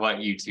what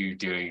you two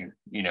doing,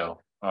 you know,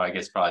 or I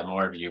guess probably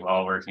more of you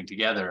all working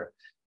together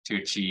to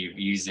achieve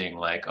using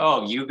like,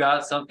 oh, you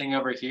got something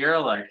over here,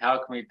 like how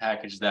can we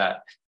package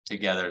that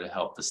together to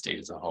help the state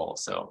as a whole?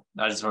 So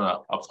I just want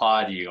to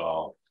applaud you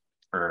all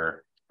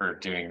for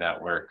doing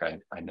that work.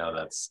 I know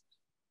that's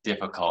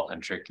difficult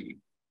and tricky.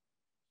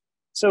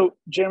 So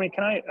Jeremy,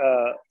 can I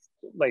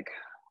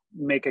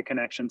make a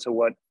connection to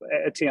what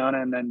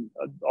Tiana and then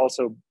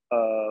also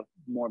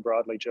more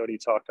broadly Jody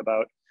talked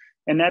about?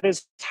 And that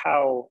is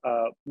how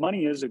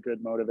money is a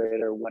good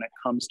motivator when it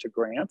comes to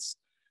grants.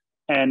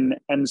 And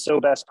so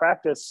best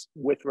practice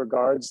with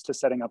regards to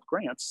setting up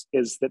grants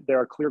is that there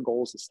are clear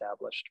goals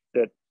established,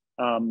 that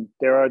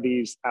there are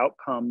these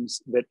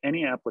outcomes that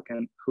any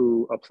applicant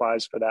who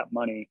applies for that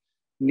money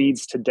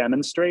needs to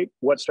demonstrate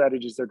what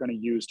strategies they're going to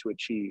use to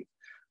achieve.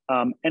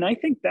 And I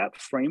think that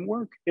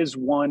framework is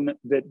one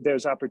that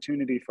there's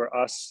opportunity for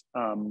us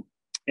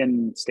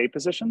in state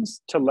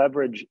positions to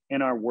leverage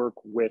in our work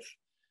with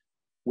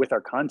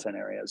our content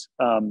areas,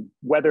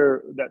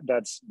 whether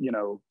that's, you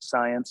know,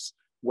 science,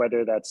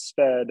 whether that's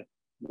SPED,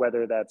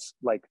 whether that's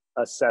like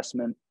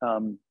assessment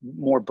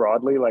more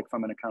broadly, like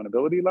from an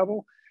accountability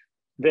level,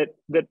 that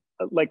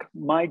like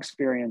my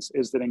experience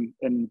is that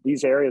in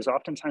these areas,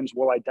 oftentimes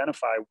we'll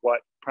identify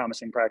what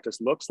promising practice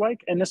looks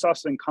like. And this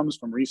often comes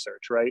from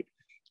research, right?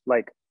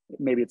 Like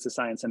maybe it's the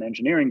science and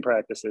engineering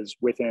practices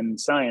within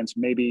science,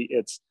 maybe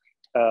it's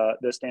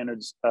the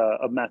standards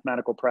of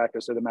mathematical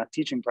practice or the math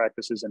teaching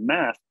practices in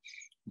math,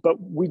 but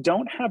we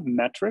don't have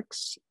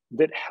metrics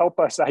that help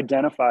us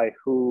identify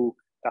who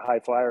the high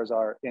flyers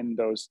are in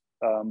those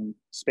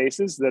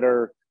spaces that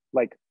are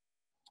like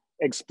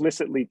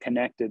explicitly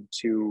connected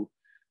to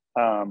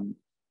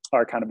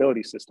our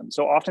accountability system.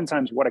 So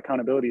oftentimes what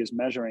accountability is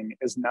measuring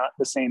is not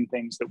the same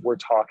things that we're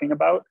talking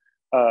about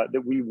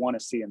that we want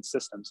to see in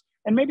systems.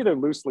 And maybe they're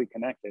loosely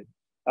connected,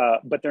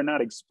 but they're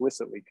not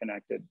explicitly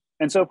connected.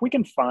 And so if we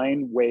can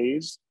find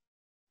ways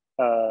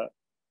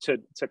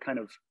to kind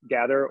of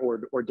gather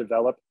or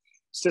develop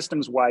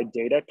systems-wide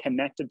data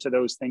connected to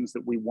those things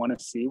that we want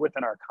to see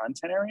within our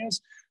content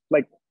areas,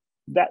 like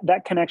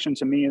that connection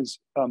to me is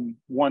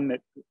one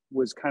that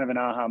was kind of an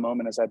aha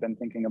moment as I've been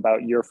thinking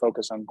about your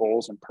focus on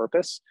goals and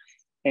purpose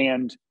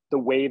and the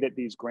way that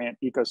these grant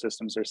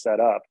ecosystems are set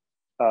up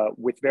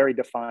with very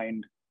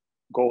defined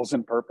goals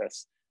and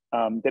purpose,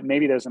 that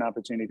maybe there's an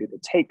opportunity to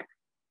take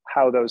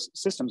how those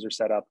systems are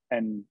set up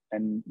and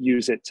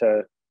use it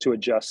to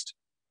adjust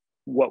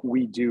what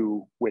we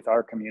do with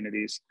our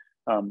communities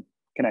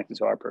connected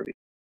to our purview.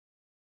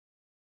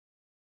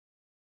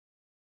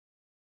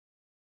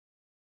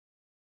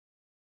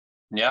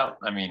 Yeah,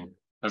 I mean,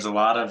 there's a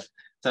lot of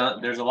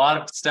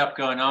stuff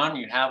going on.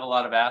 You have a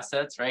lot of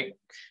assets, right?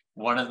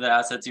 One of the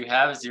assets you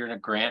have is you're in a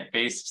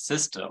grant-based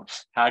system.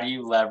 How do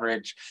you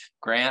leverage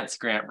grants,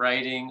 grant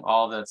writing,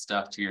 all that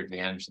stuff to your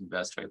advantage in the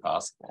best way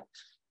possible?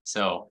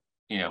 So,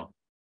 you know,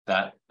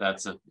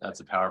 that's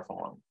a powerful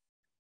one.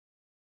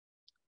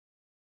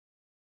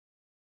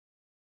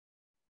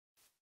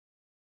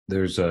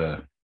 There's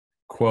a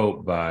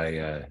quote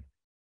by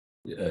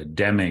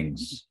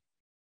Demings: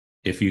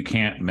 if you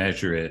can't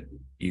measure it,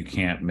 you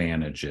can't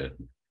manage it.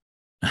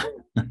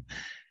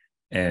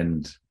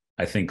 And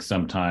I think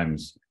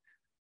sometimes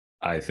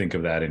I think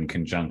of that in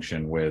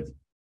conjunction with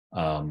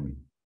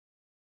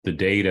the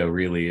data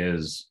really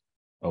is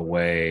a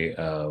way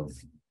of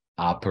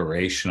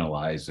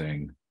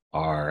operationalizing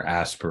our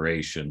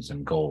aspirations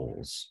and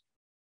goals.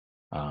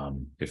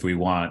 If we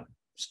want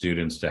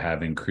students to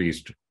have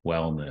increased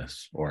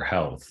wellness or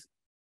health,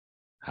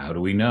 how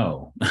do we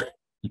know?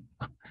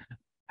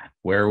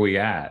 Where are we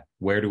at?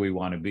 Where do we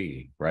want to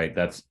be? Right?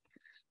 This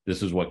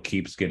is what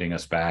keeps getting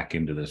us back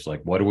into this.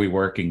 Like, what are we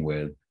working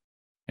with,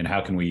 and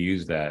how can we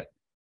use that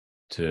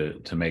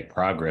to make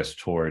progress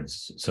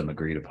towards some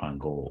agreed upon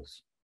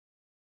goals?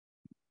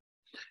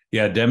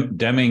 Yeah,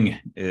 Deming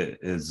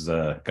is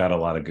got a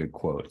lot of good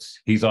quotes.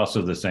 He's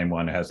also the same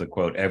one who has the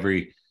quote,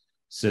 every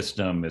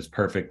system is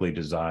perfectly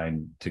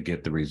designed to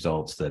get the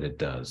results that it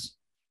does.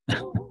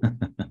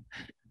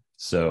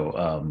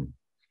 So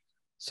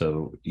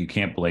you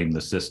can't blame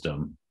the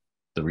system.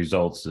 The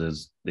results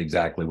is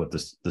exactly what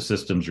the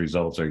system's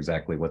results are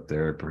exactly what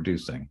they're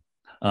producing.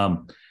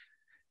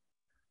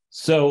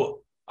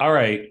 So, all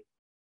right.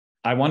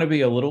 I want to be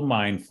a little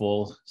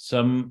mindful.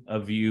 Some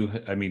of you,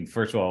 I mean,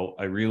 first of all,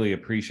 I really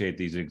appreciate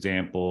these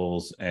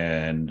examples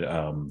and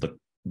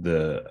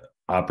the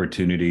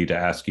opportunity to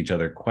ask each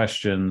other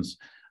questions.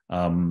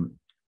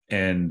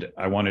 And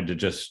I wanted to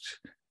just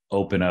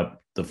open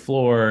up the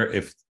floor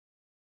if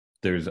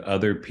there's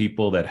other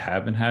people that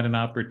haven't had an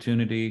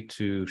opportunity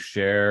to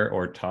share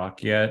or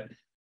talk yet.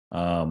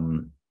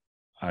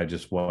 I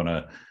just want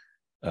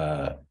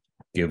to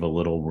give a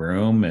little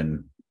room,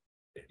 and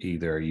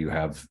either you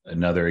have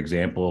another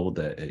example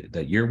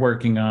that you're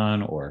working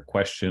on or a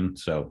question.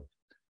 So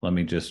let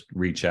me just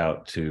reach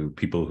out to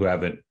people who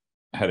haven't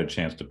had a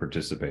chance to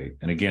participate.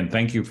 And again,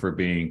 thank you for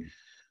being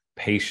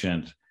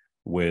patient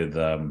with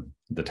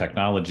the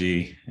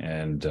technology.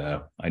 And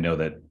I know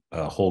that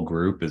a whole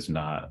group is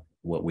not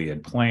what we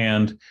had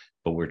planned,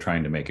 but we're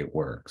trying to make it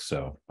work.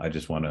 So I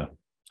just want to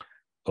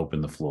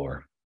open the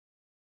floor.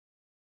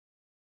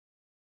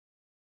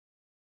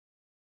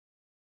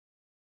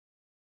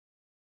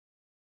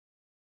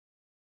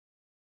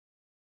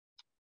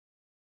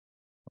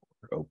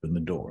 Open the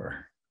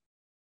door.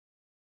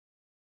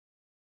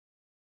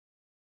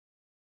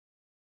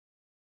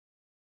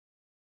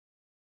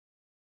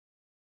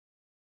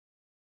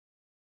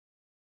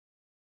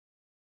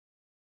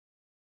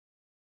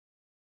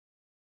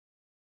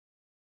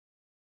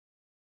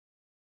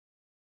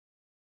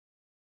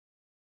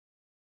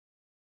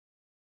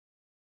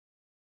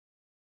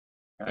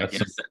 I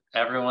guess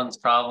everyone's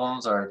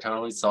problems are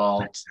totally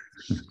solved.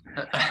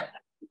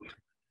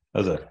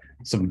 Those are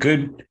some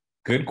good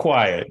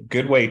quiet,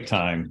 good wait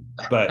time,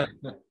 but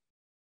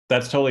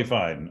that's totally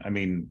fine. I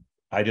mean,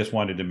 I just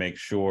wanted to make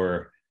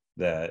sure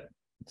that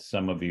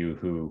some of you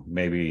who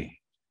maybe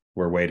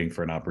were waiting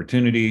for an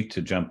opportunity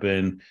to jump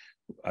in,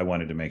 I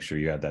wanted to make sure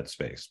you had that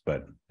space.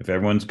 But if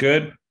everyone's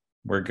good,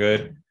 we're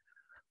good.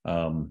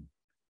 Now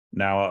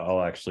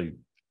I'll actually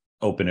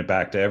open it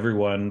back to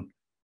everyone.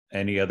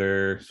 Any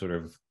other sort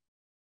of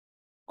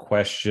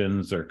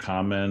questions or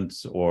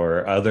comments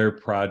or other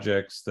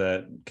projects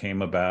that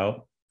came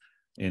about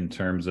in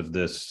terms of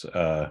this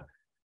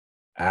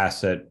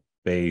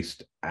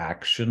asset-based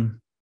action,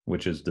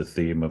 which is the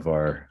theme of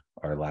our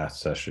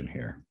last session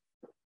here?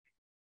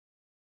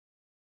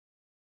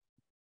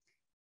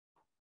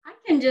 I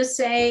can just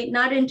say,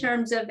 not in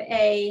terms of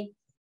a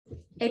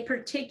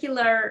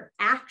particular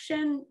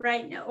action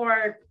right now,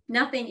 or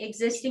nothing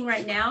existing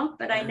right now,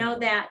 but I know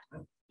that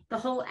the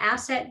whole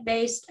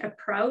asset-based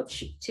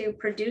approach to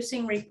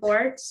producing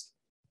reports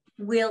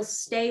will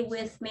stay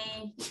with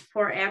me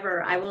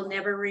forever. I will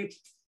never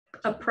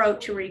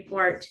approach a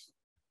report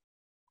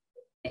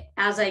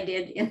as I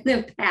did in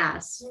the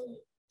past.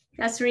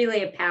 That's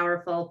really a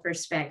powerful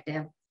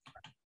perspective.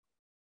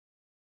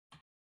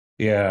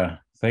 Yeah,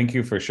 thank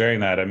you for sharing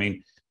that. I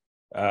mean,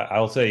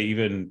 I'll say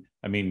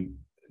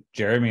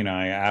Jeremy and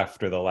I,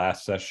 after the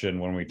last session,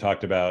 when we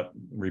talked about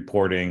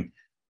reporting,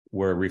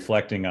 we're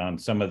reflecting on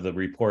some of the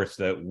reports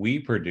that we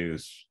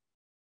produce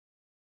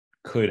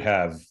could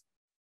have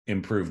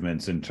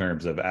improvements in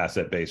terms of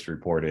asset-based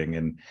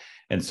reporting.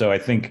 And so I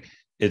think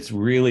it's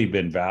really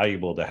been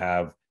valuable to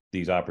have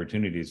these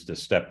opportunities to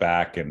step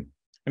back and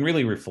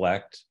really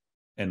reflect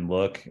and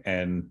look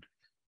and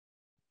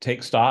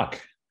take stock,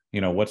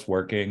 what's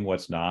working,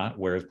 what's not,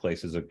 where's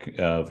places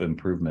of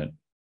improvement.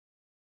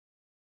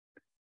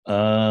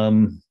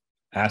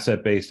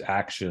 Asset-based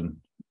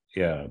action.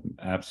 Yeah,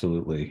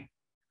 absolutely.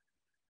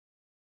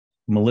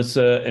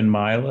 Melissa and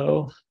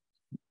Milo,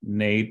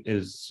 Nate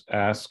is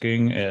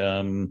asking,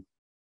 and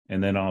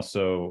then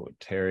also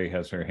Terry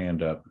has her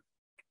hand up.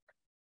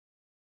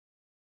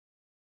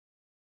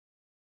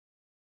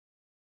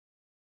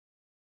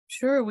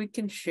 Sure, we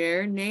can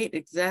share.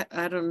 Nate,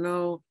 I don't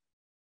know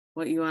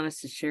what you want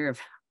us to share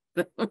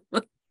about.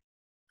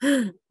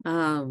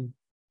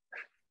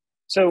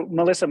 So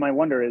Melissa, my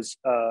wonder is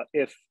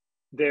if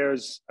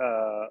there's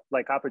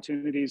like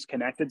opportunities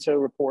connected to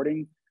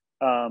reporting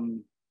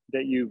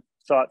that you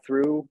thought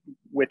through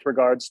with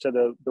regards to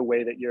the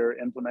way that you're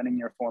implementing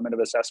your formative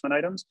assessment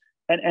items,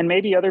 and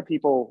maybe other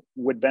people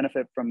would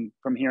benefit from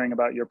hearing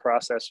about your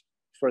process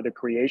for the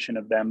creation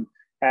of them,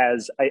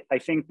 as I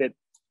think that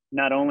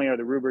not only are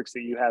the rubrics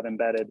that you have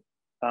embedded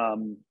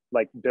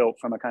like built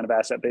from a kind of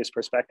asset-based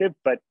perspective,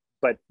 but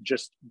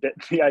just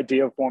the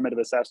idea of formative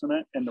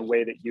assessment and the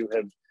way that you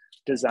have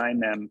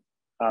designed them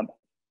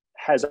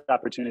has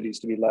opportunities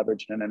to be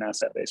leveraged in an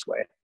asset-based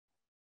way.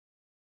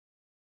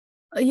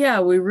 Yeah,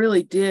 we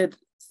really did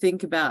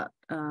think about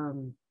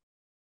the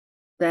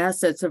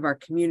assets of our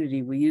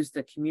community. We used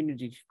the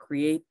community to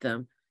create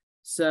them.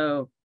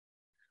 So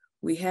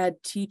we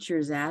had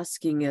teachers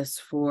asking us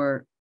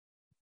for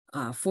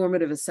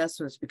formative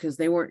assessments because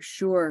they weren't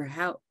sure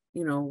how,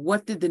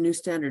 what did the new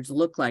standards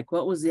look like?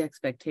 What was the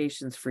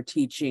expectations for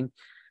teaching?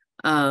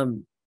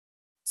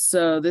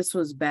 So this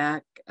was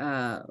back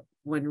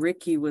when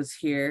Ricky was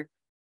here.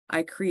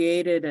 I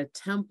created a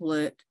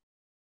template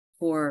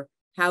for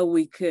how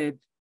we could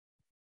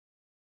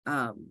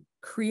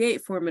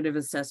create formative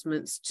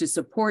assessments to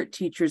support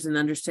teachers in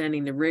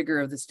understanding the rigor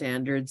of the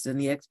standards and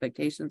the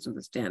expectations of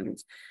the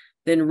standards.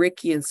 Then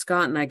Ricky and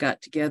Scott and I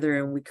got together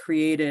and we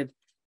created,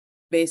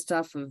 based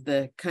off of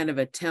the kind of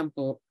a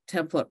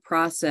template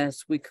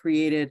process, we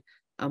created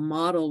a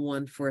model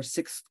one for a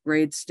 6th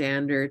grade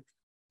standard.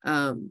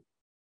 And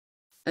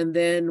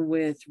then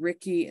with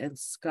Ricky and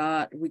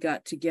Scott, we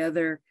got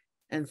together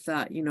and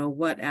thought,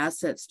 what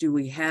assets do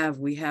we have?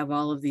 We have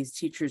all of these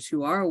teachers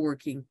who are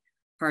working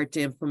hard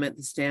to implement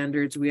the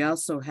standards. We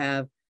also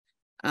have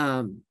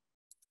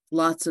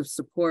lots of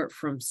support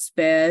from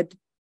SPED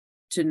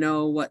to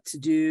know what to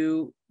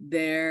do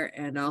there,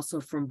 and also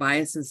from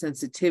bias and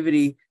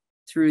sensitivity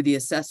through the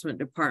assessment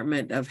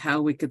department of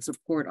how we could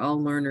support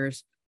all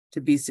learners to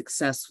be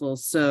successful.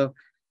 So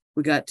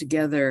we got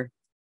together,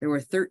 there were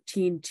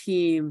 13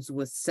 teams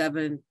with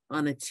 7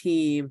 on a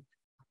team.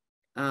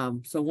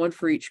 So 1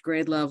 for each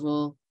grade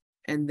level,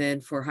 and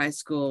then for high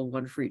school,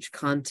 1 for each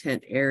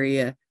content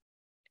area,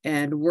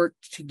 and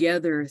worked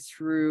together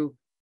through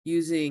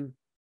using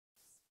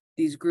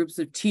these groups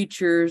of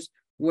teachers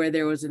where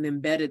there was an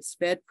embedded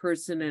SPED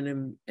person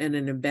and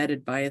an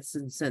embedded bias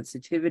and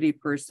sensitivity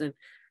person,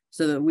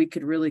 so that we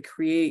could really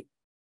create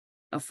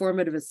a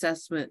formative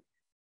assessment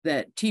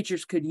that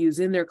teachers could use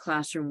in their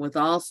classroom with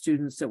all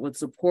students, that would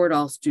support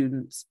all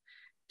students,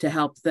 to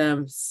help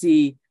them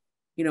see,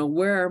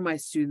 where are my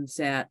students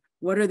at?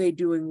 What are they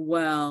doing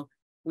well?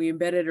 We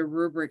embedded a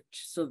rubric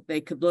so that they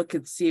could look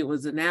and see. It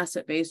was an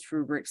asset-based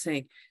rubric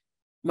saying,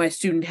 my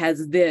student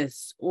has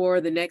this, or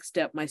the next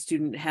step, my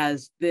student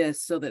has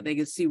this, so that they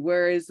can see,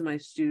 where is my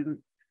student?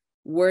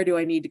 Where do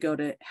I need to go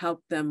to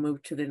help them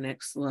move to the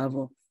next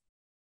level?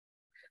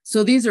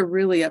 So these are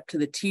really up to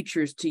the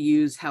teachers to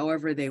use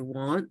however they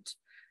want.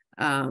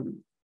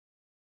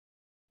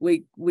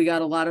 We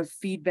got a lot of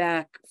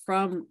feedback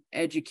from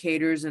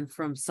educators and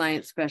from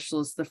science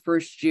specialists the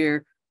first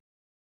year,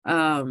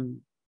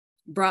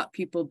 brought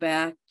people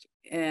back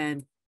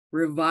and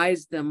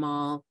revised them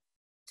all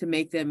to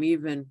make them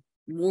even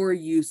more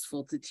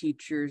useful to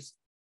teachers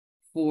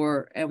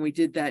and we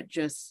did that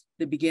just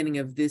the beginning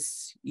of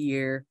this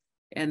year,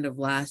 end of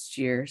last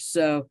year.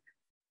 So,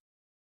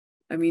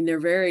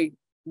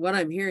 what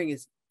I'm hearing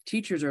is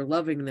teachers are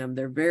loving them.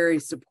 They're very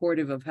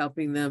supportive of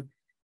helping them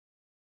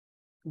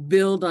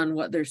build on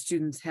what their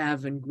students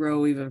have and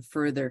grow even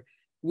further.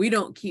 We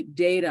don't keep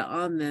data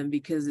on them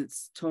because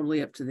it's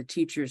totally up to the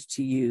teachers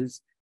to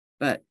use.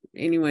 But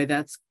anyway,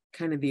 that's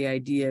kind of the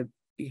idea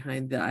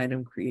behind the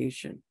item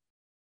creation.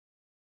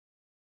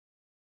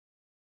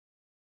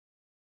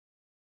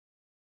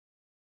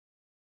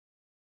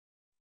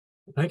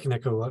 I can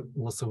echo what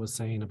Melissa was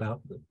saying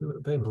about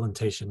the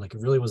implementation. Like,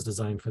 it really was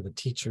designed for the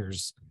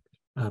teachers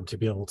to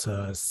be able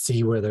to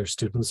see where their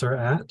students are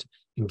at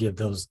and give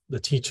the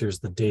teachers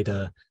the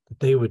data that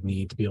they would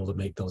need to be able to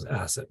make those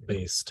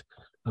asset-based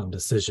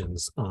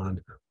decisions on,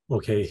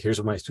 okay, here's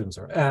where my students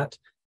are at.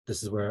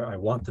 This is where I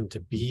want them to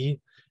be.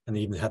 And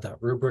they even had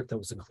that rubric that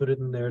was included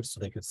in there so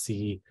they could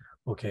see,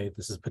 okay,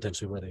 this is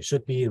potentially where they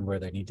should be and where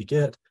they need to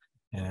get,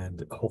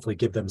 and hopefully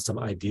give them some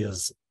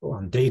ideas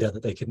on data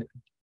that they can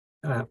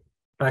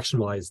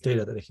actionalize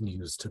data that they can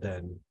use to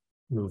then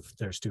move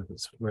their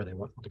students where they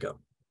want them to go.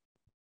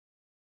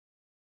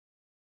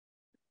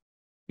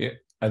 Yeah,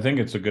 I think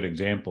it's a good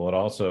example. It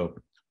also,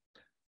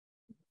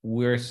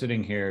 we're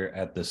sitting here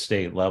at the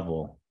state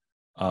level.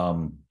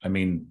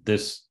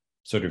 This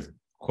sort of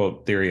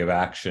quote theory of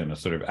action, a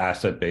sort of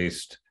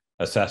asset-based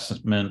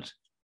assessment,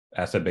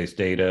 asset-based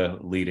data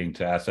leading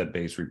to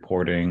asset-based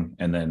reporting,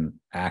 and then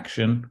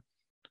action,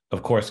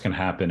 of course, can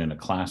happen in a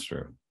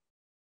classroom.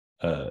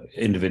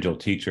 Individual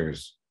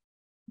teachers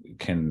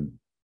can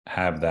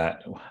have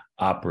that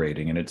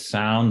operating. And it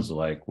sounds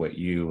like what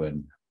you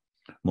and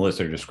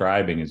Melissa are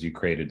describing is you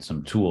created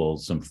some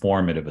tools, some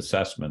formative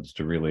assessments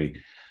to really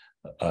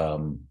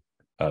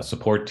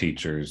support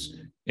teachers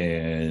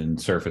in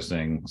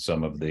surfacing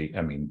some of the,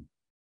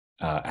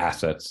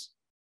 assets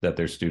that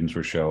their students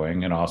were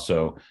showing, and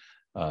also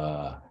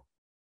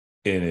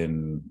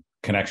in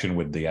connection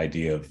with the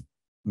idea of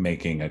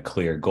making a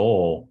clear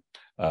goal.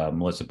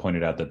 Melissa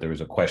pointed out that there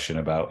was a question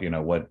about,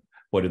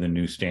 what do the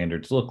new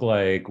standards look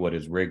like? What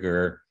is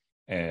rigor?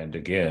 And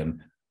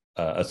again,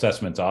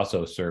 assessments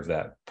also serve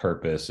that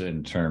purpose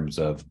in terms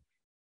of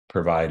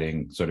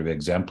providing sort of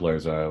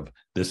exemplars of,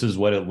 this is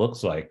what it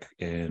looks like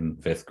in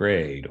 5th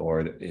grade,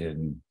 or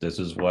this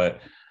is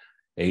what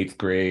 8th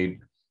grade,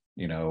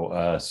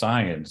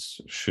 science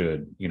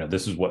should,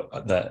 this is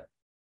what that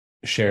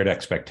shared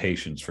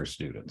expectations for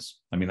students.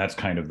 That's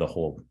kind of the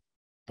whole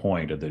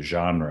point of the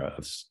genre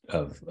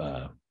of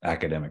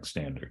academic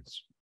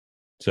standards.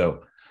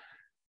 So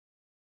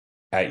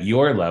at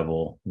your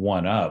level,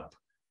 1UP,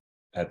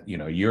 at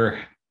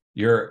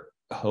your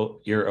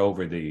you're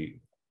over the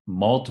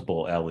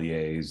multiple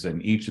LEAs,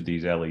 and each of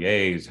these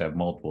LEAs have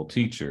multiple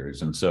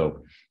teachers, and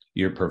so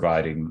you're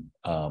providing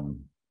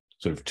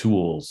sort of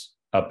tools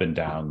up and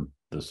down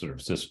the sort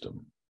of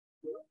system.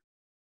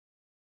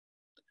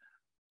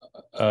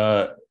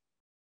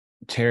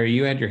 Terry,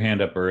 you had your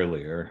hand up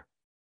earlier.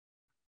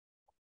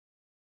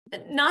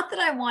 Not that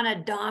I want to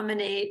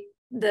dominate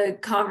the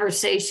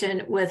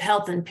conversation with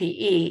health and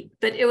PE,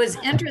 but it was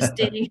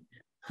interesting.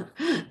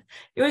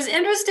 It was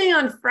interesting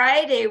on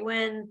Friday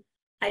when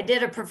I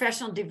did a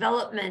professional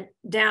development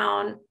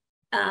down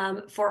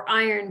for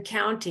Iron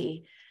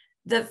County.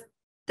 The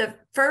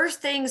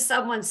first thing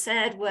someone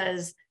said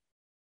was,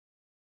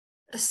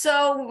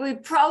 so we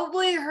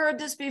probably heard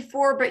this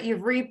before, but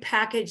you've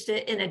repackaged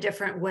it in a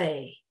different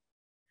way.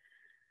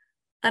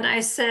 And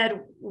I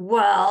said,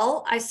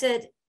 well,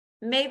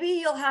 maybe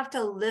you'll have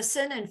to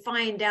listen and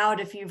find out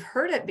if you've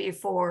heard it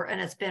before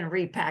and it's been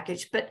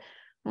repackaged. But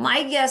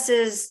my guess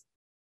is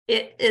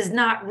it is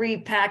not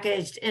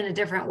repackaged in a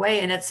different way,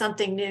 and it's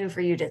something new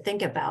for you to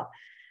think about.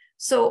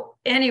 So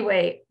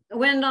anyway, I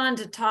went on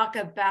to talk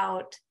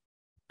about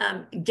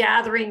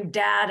gathering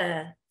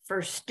data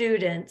for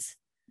students,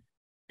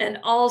 and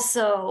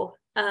also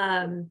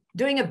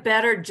doing a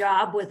better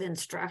job with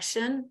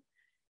instruction,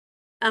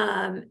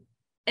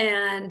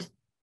 and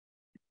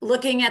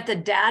looking at the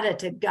data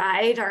to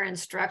guide our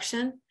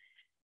instruction.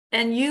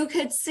 And you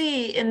could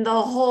see in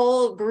the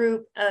whole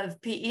group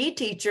of PE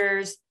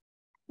teachers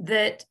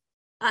that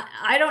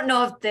I don't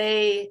know if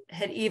they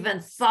had even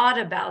thought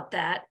about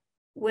that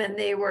when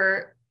they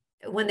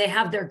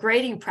have their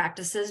grading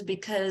practices,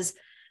 because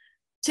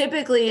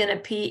typically in a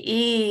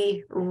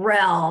PE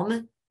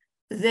realm,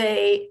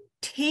 they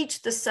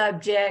teach the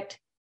subject,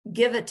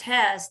 give a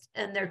test,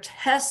 and their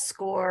test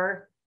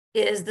score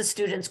is the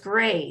student's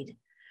grade.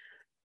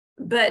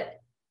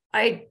 But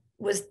I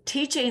was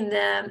teaching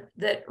them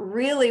that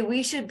really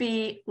we should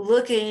be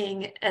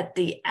looking at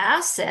the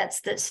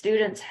assets that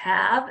students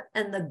have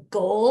and the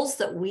goals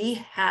that we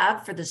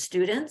have for the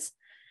students,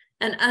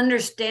 and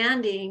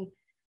understanding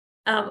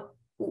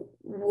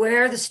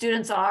where the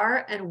students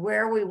are and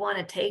where we want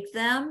to take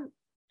them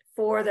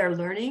for their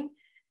learning.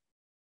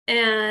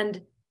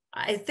 And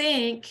I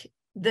think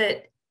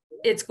that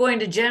it's going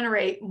to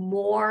generate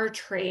more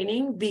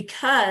training,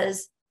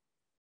 because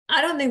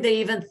I don't think they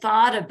even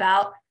thought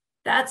about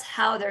that's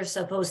how they're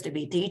supposed to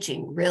be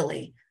teaching,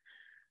 really,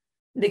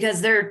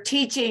 because they're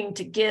teaching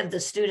to give the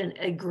student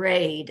a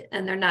grade,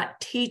 and they're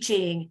not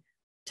teaching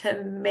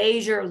to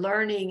measure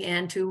learning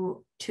and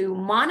to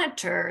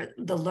monitor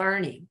the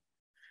learning.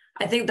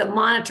 I think the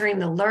monitoring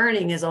the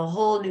learning is a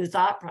whole new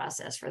thought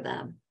process for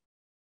them.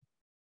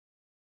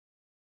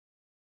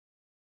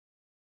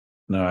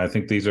 No, I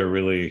think these are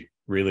really,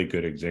 really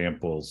good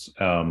examples.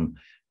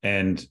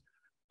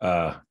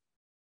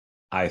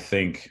 I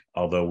think,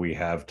 although we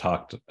have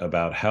talked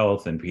about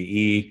health and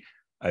PE,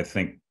 I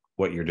think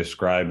what you're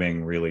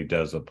describing really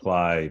does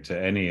apply to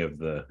any of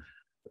the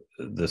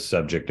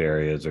subject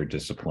areas or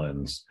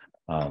disciplines.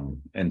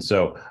 And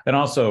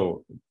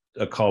also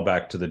a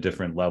callback to the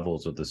different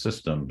levels of the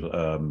system.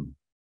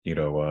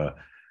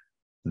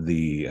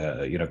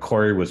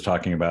 Corey was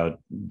talking about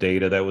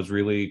data that was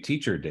really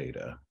teacher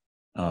data,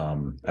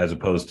 as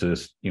opposed to,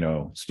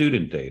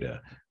 student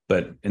data.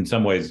 But in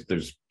some ways,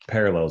 there's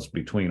parallels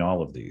between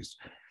all of these,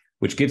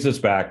 which gets us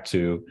back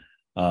to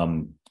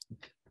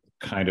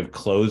kind of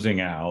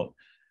closing out,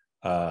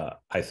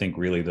 I think,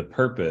 really the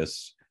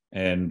purpose.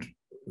 And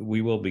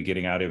we will be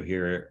getting out of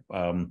here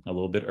a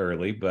little bit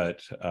early,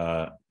 but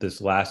this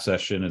last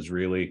session is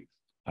really,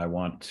 let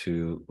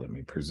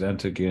me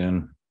present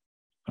again.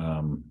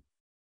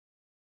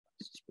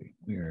 This is being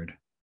weird.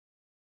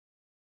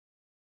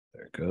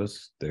 There it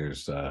goes.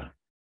 There's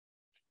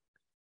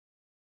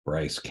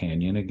Bryce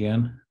Canyon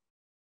again.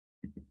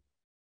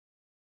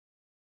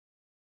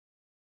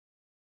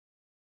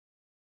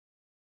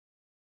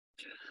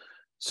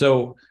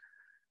 So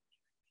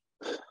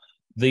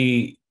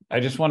I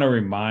just want to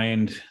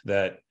remind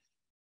that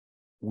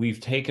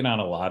we've taken on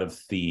a lot of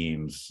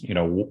themes.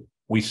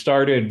 We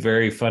started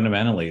very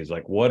fundamentally as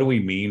like, what do we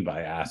mean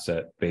by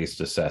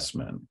asset-based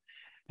assessment?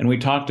 And we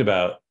talked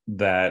about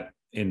that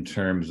in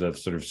terms of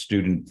sort of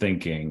student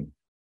thinking,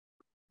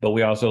 but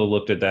we also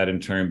looked at that in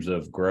terms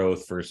of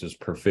growth versus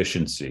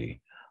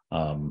proficiency,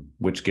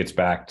 which gets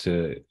back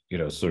to,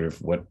 sort of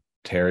what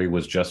Terry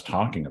was just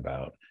talking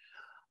about.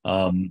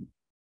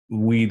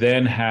 We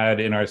then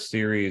had in our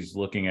series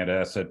looking at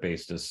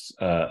asset-based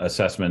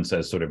assessments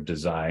as sort of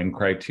design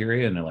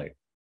criteria. And like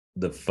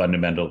the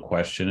fundamental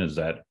question is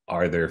that,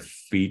 are there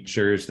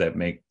features that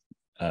make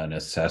an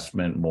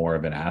assessment more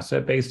of an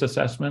asset-based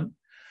assessment?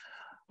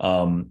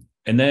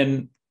 And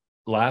then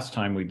last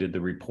time we did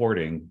the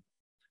reporting,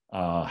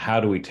 how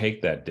do we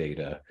take that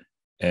data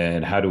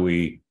and how do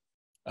we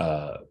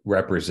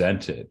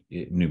represent it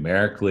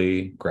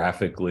numerically,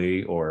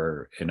 graphically,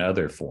 or in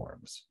other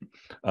forms?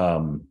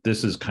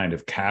 This is kind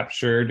of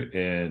captured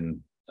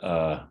in,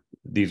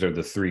 these are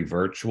the 3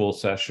 virtual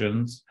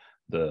sessions,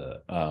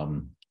 the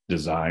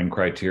design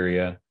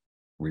criteria,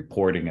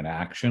 reporting, and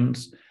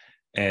actions.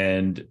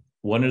 And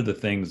one of the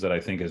things that I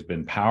think has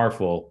been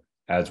powerful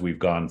as we've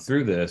gone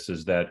through this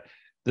is that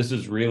this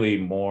is really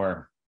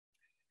more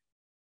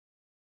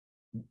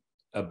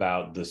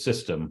about the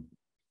system,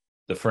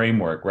 the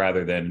framework,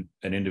 rather than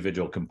an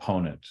individual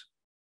component.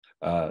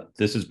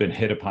 This has been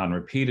hit upon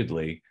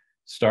repeatedly,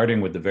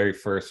 starting with the very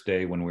first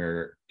day when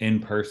we're in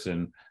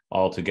person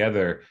all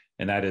together.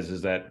 And that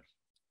is that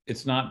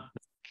it's not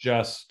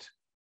just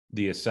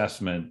the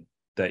assessment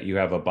that you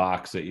have a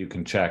box that you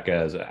can check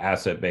as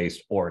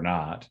asset-based or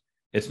not.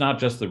 It's not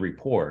just the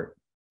report,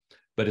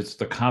 but it's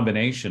the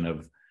combination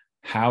of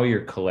how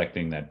you're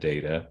collecting that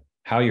data,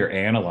 how you're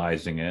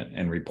analyzing it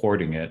and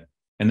reporting it,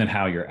 and then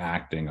how you're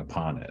acting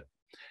upon it.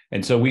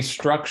 And so we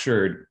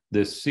structured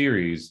this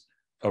series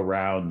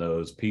around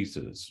those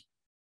pieces.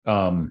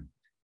 And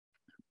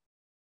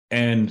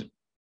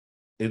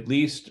at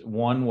least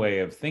one way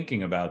of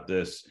thinking about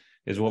this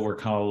is what we're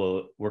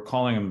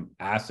calling them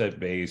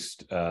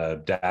asset-based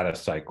data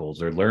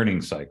cycles or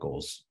learning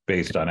cycles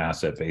based on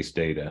asset-based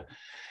data.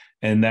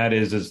 And that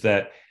is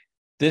that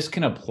this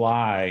can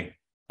apply,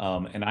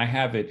 and I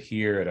have it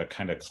here at a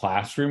kind of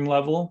classroom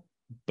level,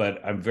 but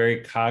I'm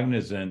very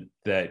cognizant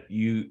that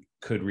you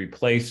could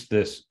replace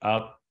this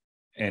up,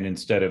 and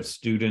instead of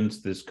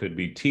students, this could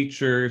be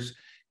teachers.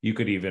 You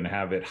could even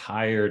have it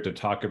higher to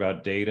talk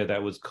about data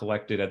that was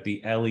collected at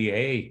the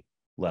LEA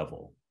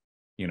level,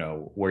 you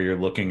know, where you're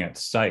looking at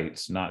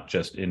sites, not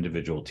just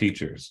individual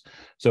teachers.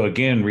 So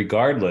again,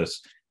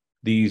 regardless,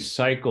 these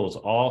cycles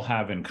all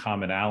have in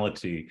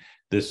commonality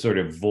this sort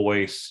of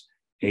voice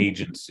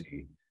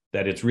agency,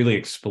 that it's really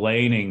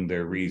explaining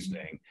their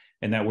reasoning,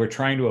 and that we're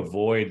trying to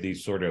avoid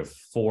these sort of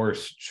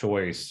forced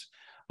choice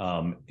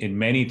in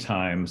many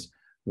times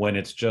when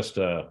it's just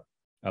a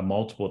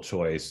multiple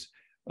choice,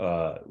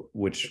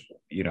 which,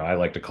 you know, I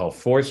like to call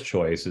forced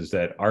choice, is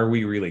that are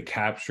we really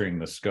capturing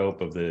the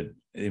scope of the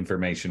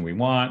information we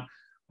want,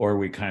 or are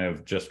we kind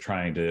of just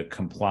trying to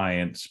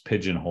compliance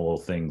pigeonhole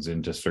things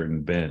into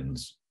certain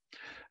bins?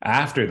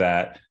 After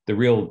that, the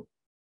real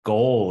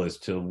goal is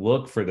to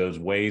look for those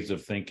ways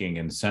of thinking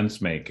and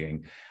sense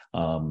making.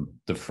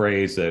 The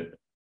phrase that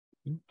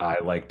I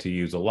like to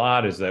use a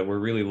lot is that we're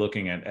really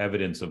looking at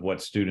evidence of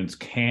what students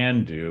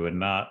can do and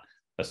not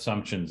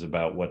assumptions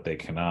about what they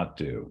cannot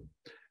do.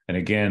 And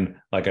again,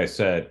 like I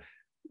said,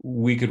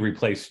 we could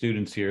replace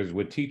students here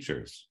with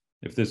teachers.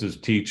 If this is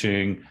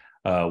teaching,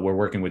 we're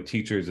working with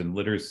teachers in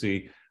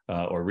literacy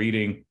or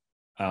reading.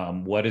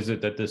 What is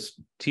it that this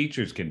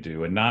teachers can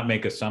do, and not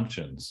make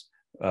assumptions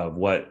of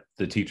what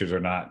the teachers are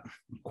not,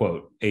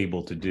 quote,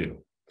 able to do.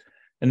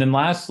 And then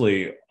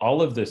lastly,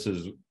 all of this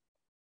is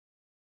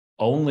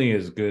only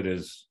as good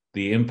as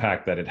the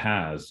impact that it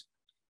has,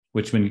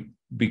 which can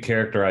be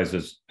characterized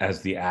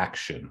as the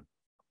action.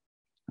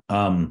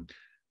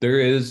 There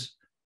is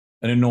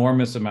an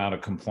enormous amount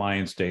of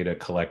compliance data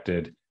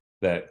collected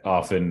that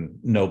often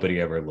nobody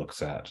ever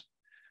looks at.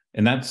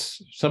 And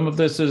that's, some of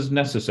this is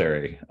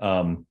necessary.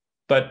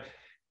 But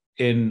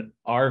in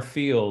our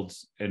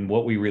fields and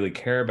what we really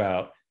care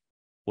about,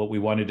 what we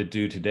wanted to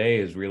do today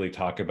is really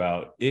talk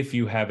about, if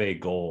you have a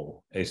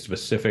goal, a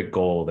specific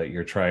goal that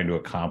you're trying to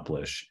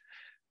accomplish,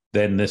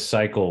 then this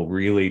cycle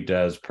really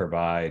does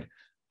provide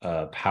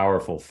a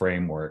powerful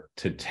framework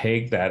to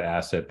take that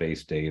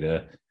asset-based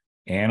data,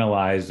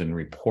 analyze and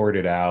report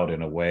it out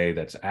in a way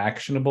that's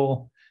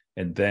actionable,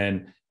 and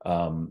then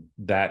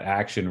that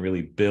action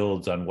really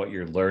builds on what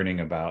you're learning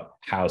about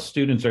how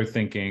students are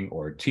thinking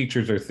or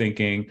teachers are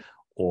thinking,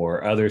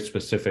 or other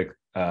specific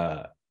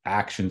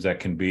actions that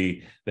can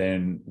be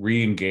then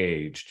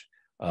re-engaged,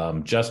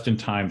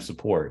 just-in-time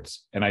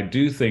supports. And I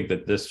do think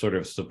that this sort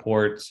of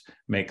supports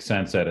make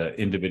sense at an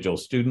individual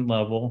student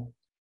level,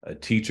 a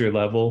teacher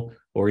level,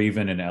 or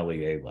even an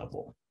LEA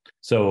level.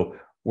 So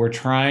we're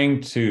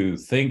trying to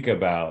think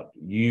about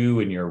you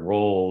and your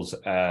roles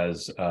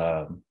as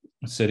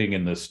sitting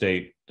in the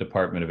State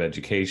Department of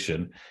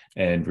Education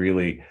and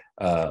really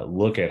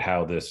look at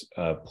how this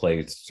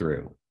plays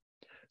through.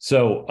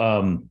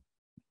 So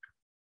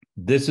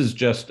this is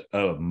just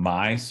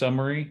my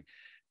summary.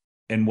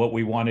 And what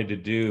we wanted to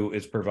do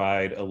is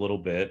provide a little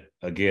bit,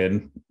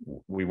 again,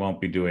 we won't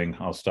be doing,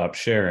 I'll stop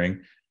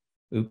sharing.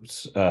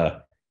 Oops.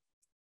 Well,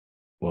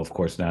 of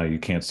course, now you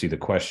can't see the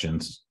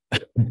questions.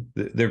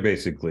 They're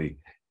basically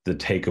the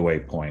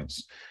takeaway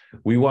points.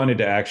 We wanted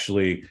to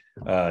actually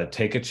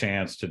take a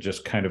chance to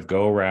just kind of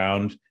go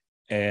around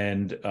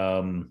and,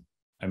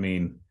 I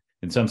mean,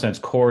 in some sense,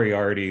 Corey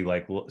already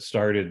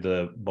started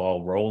the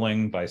ball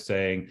rolling by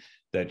saying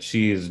that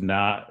she is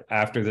not,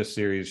 after this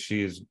series,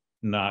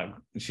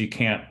 she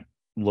can't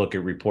look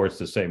at reports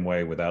the same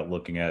way without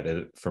looking at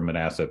it from an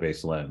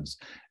asset-based lens.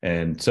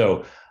 And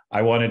so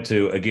I wanted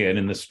to, again,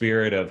 in the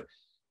spirit of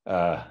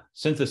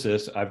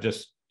synthesis, I've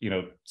just,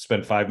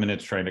 spent 5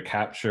 minutes trying to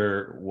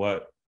capture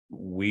what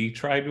we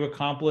tried to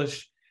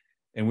accomplish,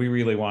 and we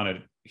really want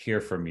to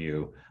hear from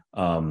you.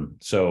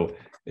 So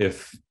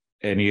if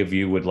any of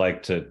you would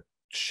like to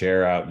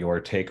share out your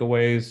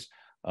takeaways,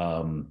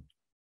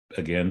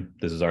 again,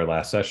 this is our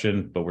last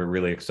session, but we're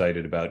really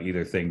excited about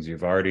either things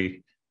you've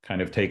already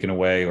kind of taken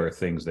away or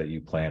things that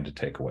you plan to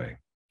take away?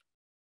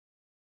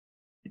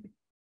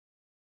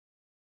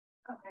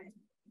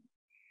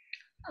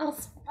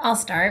 I'll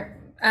start.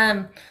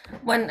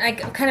 When I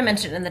kind of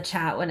mentioned in the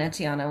chat when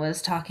Etiana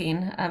was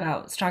talking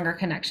about Stronger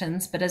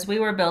Connections, but as we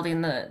were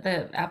building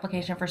the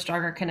application for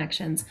Stronger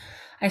Connections,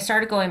 I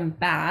started going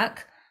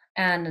back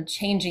and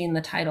changing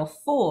the title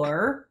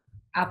for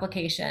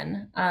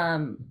application,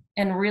 and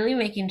really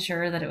making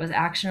sure that it was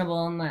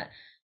actionable and that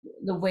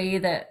the way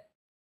that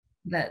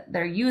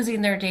they're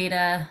using their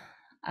data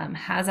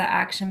has an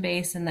action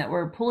base, and that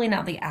we're pulling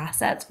out the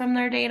assets from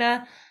their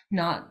data,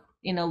 not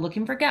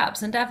looking for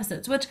gaps and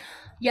deficits, which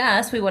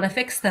yes, we want to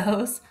fix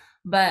those,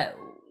 but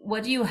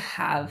what do you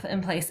have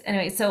in place?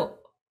 Anyway, so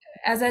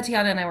as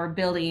Etiana and I were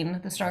building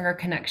the Stronger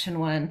Connection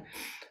one,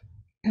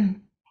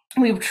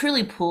 we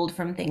truly pulled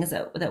from things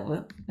that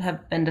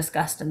have been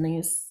discussed in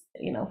these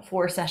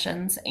 4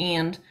 sessions,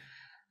 and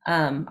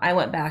I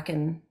went back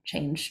and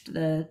changed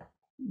the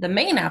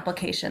main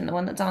application, the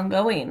one that's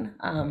ongoing,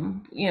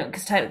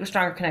 because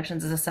Stronger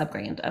Connections is a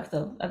subgrant of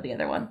the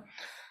other one.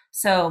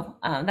 So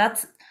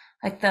that's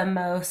like the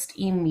most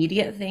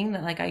immediate thing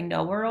that I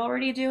know we're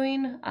already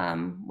doing,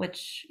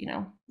 which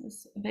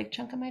is a big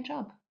chunk of my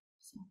job.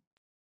 So.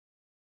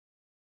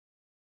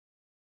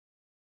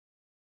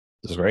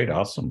 This is great.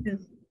 Awesome. To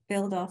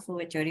build off of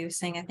what Jody was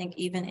saying, I think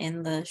even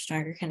in the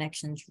Stronger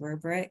Connections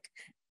rubric,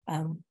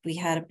 we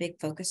had a big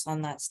focus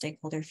on that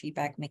stakeholder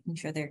feedback, making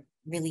sure they're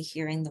really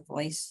hearing the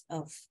voice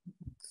of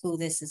who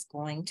this is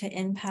going to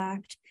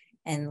impact,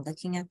 and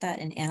looking at that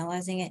and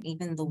analyzing it.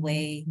 Even the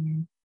way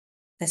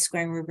the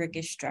scoring rubric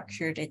is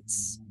structured,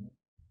 it's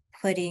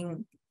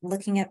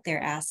looking at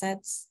their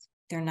assets.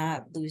 They're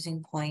not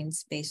losing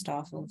points based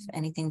off of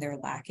anything they're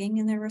lacking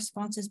in their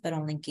responses, but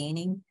only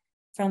gaining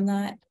from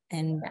that.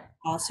 And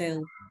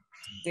also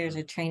there's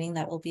a training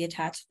that will be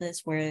attached to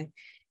this where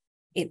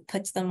it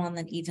puts them on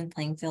an even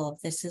playing field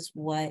of this is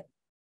what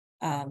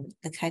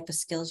the type of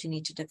skills you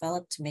need to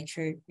develop to make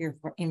sure you're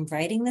in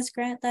writing this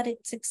grant that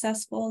it's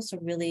successful. So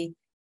really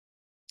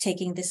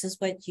taking this is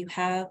what you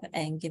have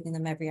and giving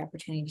them every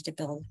opportunity to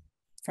build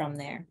from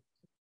there.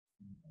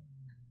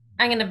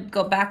 I'm going to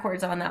go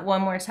backwards on that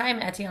one more time,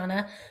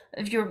 Etiana.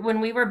 When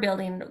we were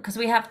building, because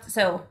we have,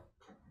 so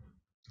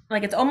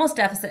it's almost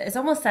deficit, it's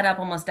almost set up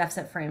almost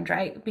deficit framed,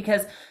 right?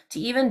 Because to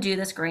even do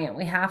this grant,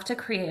 we have to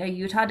create a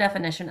Utah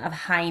definition of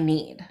high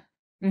need.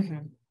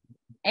 Mm-hmm.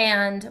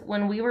 And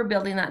when we were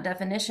building that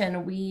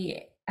definition,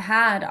 we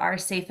had our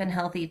safe and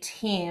healthy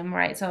team,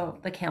 right? So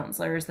the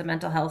counselors, the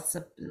mental health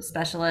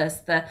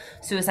specialists, the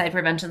suicide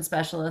prevention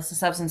specialists, the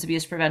substance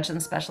abuse prevention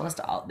specialists,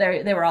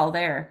 they were all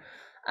there,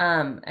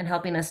 and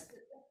helping us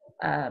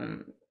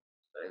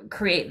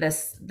create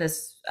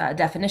this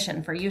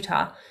definition for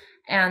Utah.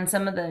 And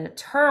some of the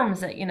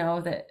terms that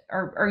that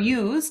are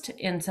used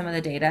in some of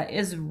the data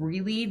is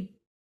really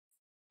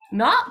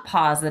not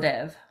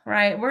positive,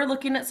 right? We're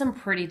looking at some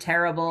pretty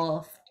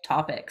terrible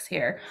topics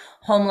here: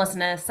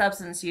 homelessness,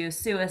 substance use,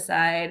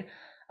 suicide.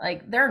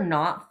 They're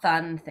not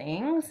fun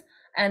things.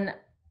 And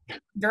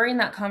during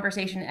that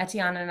conversation,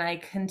 Etiana and I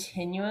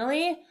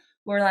continually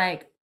were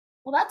like,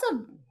 well,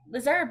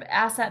 is there an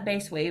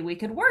asset-based way we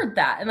could word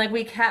that? And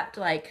we kept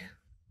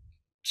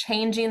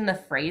changing the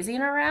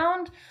phrasing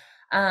around,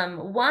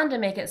 one, to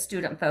make it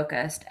student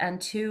focused,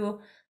 and two,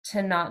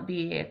 to not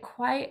be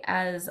quite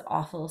as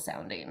awful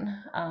sounding,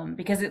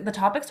 because the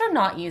topics are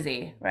not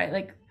easy,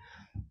 right?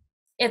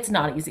 It's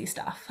not easy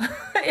stuff.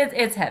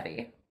 It's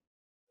heavy.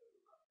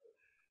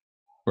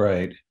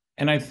 Right.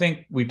 And I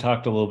think we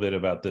talked a little bit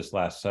about this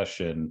last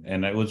session,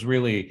 and it was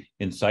really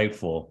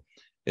insightful,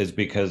 is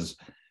because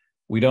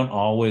we don't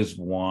always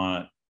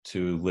want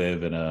to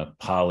live in a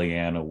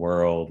Pollyanna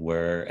world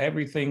where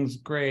everything's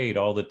great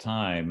all the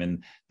time.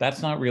 And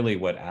that's not really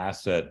what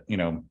asset,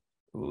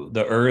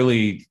 the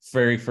early,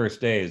 very first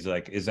days,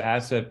 is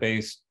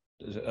asset-based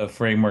a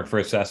framework for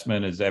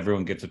assessment is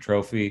everyone gets a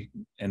trophy?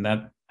 And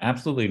that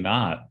absolutely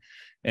not.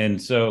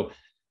 And so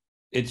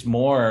it's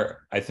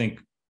more, I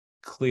think,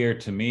 clear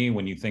to me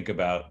when you think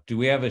about, do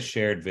we have a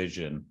shared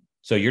vision?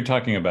 So you're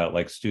talking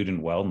about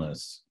student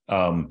wellness.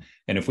 And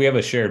if we have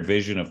a shared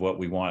vision of what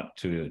we want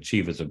to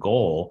achieve as a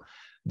goal,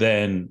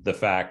 then the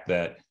fact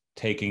that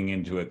taking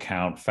into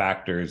account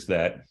factors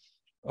that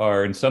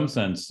are in some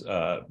sense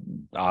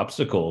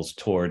obstacles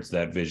towards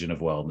that vision of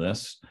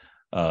wellness,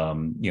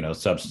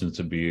 substance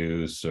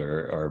abuse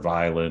or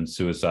violence,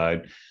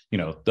 suicide,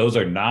 those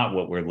are not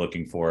what we're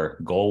looking for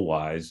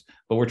goal-wise,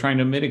 but we're trying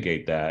to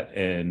mitigate that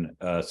and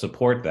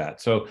support that.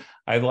 So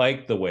I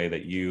like the way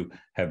that you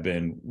have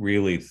been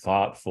really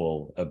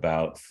thoughtful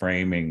about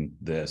framing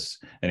this.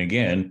 And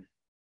again,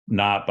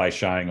 not by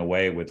shying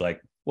away with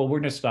well, we're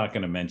just not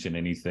going to mention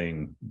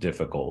anything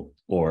difficult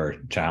or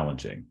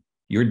challenging.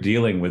 You're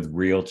dealing with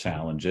real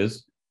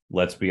challenges.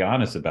 Let's be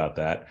honest about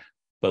that,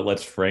 but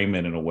let's frame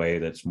it in a way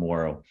that's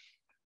more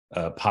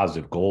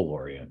positive,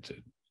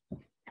 goal-oriented.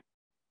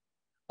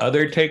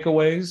 Other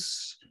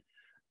takeaways?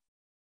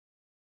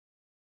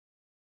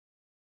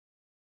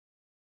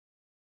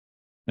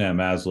 Yeah,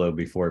 Maslow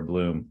before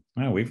Bloom.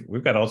 Oh,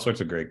 we've got all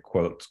sorts of great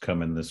quotes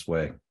coming this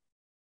way.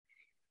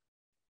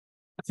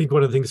 I think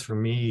one of the things for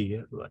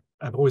me,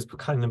 I've always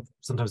kind of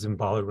sometimes been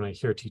bothered when I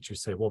hear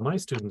teachers say, well, my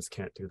students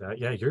can't do that.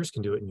 Yeah, yours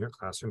can do it in your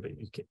classroom, but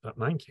but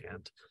mine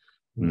can't.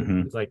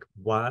 Mm-hmm. It's like,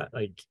 why?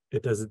 Like,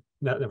 it doesn't,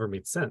 that never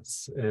made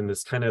sense. And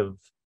this kind of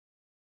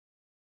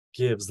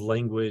gives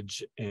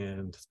language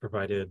and has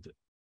provided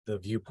the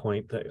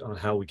viewpoint that on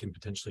how we can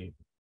potentially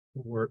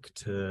work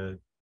to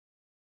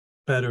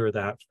better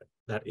that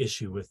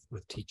issue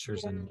with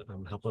teachers and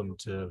help them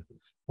to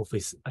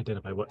hopefully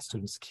identify what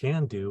students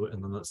can do,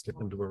 and then let's get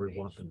them to where we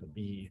want them to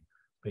be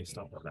based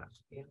off of that.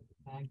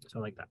 So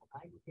I like that.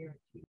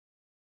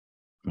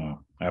 Oh,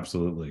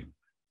 absolutely.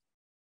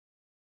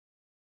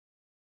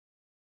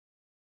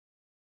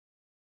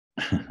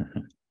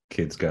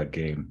 Kids got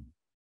game.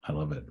 I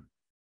love it.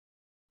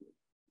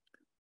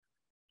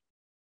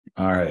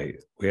 All right,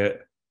 we had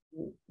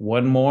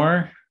one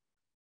more.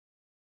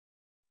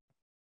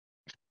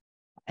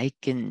 I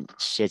can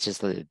share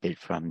just a little bit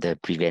from the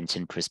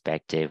prevention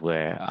perspective,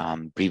 where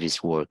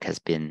previous work has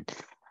been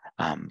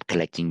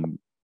collecting,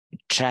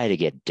 try to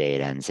get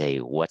data and say,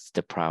 what's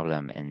the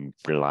problem? And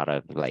for a lot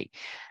of like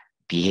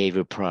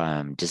behavior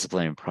problem,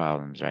 disciplinary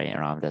problems, right,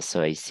 around that.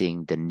 So I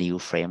think the new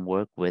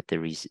framework with the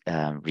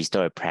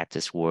restorative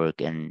practice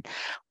work and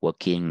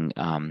working,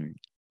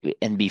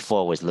 and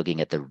before was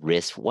looking at the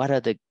risk, what are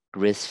the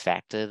risk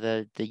factor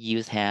that the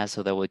youth has,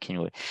 so that we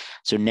can,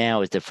 so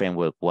now is the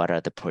framework, what are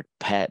the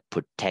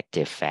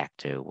protective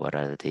factor, what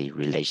are the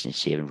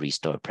relationship and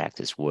restore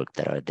practice work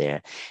that are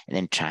there, and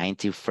then trying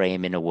to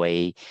frame in a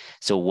way.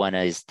 So one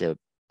is the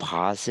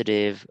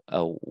positive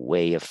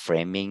way of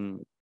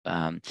framing,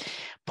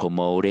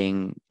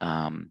 promoting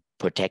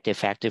protective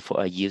factor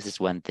for our youth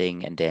is one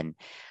thing, and then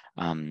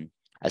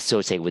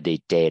associate with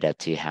the data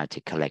to how to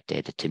collect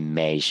data to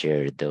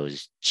measure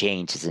those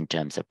changes in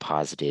terms of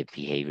positive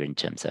behavior, in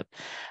terms of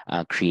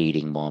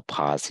creating more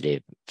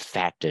positive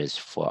factors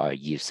for our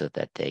youth, so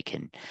that they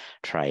can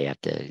try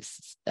at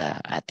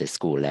the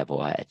school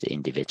level, at the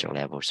individual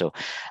level. So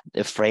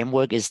the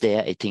framework is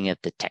there. I think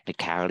that the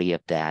technicality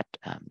of that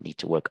need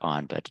to work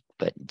on, but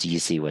do you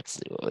see what's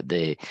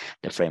the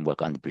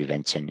framework on the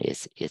prevention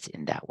is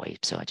in that way.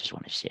 So I just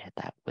want to share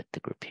that with the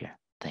group here.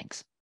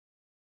 Thanks.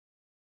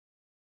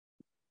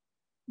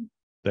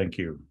 Thank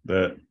you.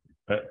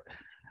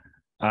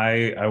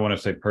 I want to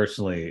say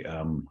personally,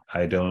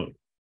 I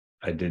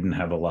didn't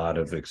have a lot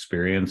of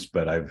experience,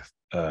 but I've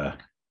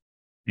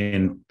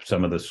in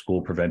some of the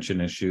school prevention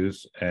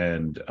issues,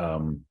 and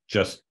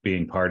just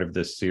being part of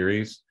this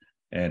series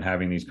and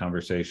having these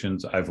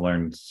conversations, I've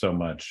learned so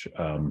much,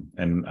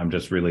 and I'm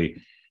just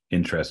really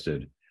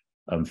interested.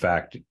 In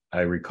fact,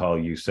 I recall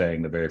you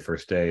saying the very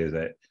first day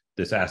that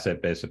this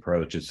asset-based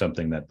approach is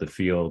something that the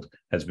field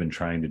has been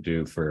trying to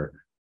do for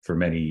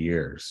many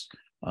years.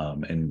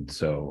 And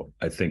so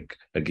I think,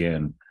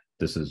 again,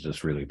 this is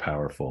just really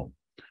powerful.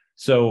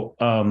 So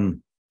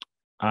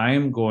I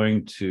am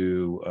going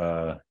to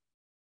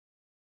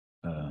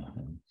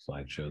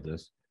slideshow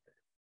this,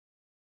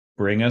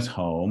 bring us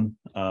home.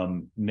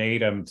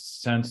 Nate, I'm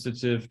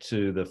sensitive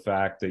to the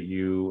fact that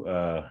you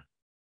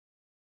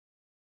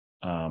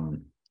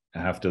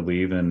have to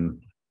leave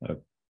in a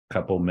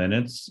couple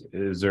minutes.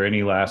 Is there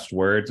any last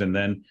words? And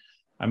then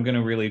I'm going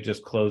to really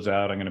just close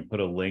out. I'm going to put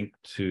a link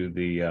to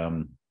the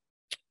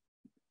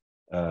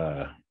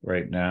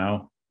right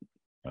now.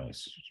 Why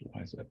is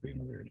that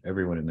being weird?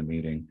 Everyone in the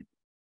meeting.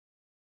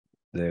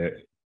 The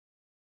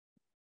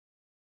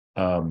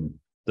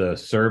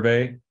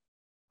survey.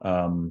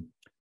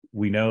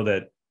 We know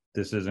that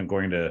this is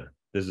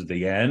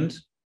the end,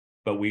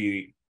 but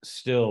we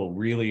still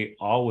really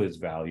always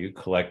value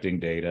collecting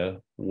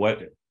data.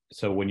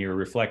 So when you're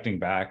reflecting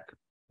back,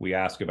 we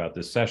ask about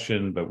this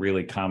session, but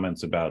really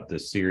comments about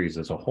this series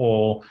as a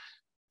whole.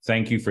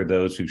 Thank you for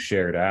those who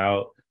shared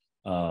out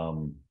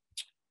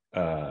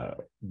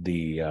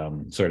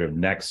the sort of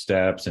next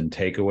steps and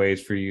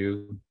takeaways for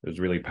you. It was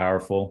really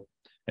powerful.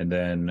 And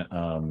then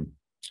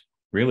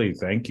really,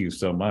 thank you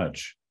so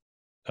much.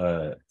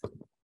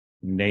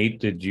 Nate,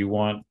 did you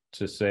want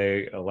to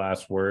say a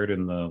last word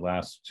in the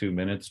last 2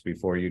 minutes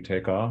before you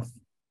take off?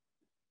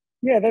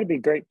 Yeah, that'd be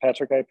great,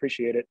 Patrick. I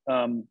appreciate it.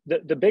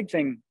 The big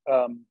thing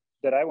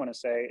that I want to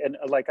say, and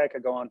like I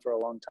could go on for a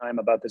long time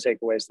about the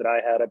takeaways that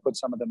I had. I put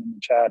some of them in the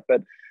chat,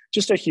 but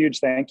just a huge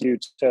thank you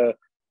to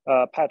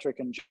Patrick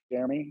and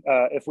Jeremy.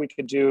 If we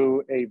could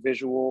do a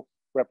visual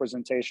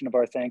representation of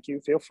our thank you,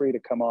 feel free to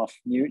come off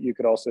mute. You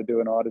could also do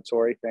an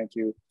auditory thank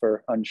you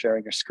for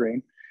unsharing your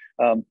screen.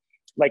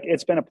 Like,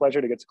 it's been a pleasure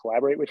to get to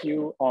collaborate with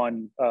you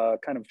on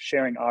kind of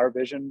sharing our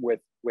vision with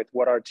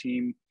what our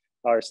team,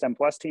 our STEM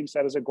Plus team,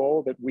 set as a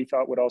goal that we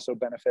thought would also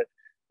benefit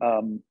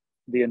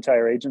the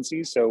entire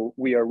agency. So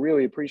we are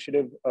really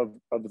appreciative of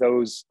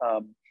those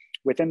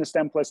within the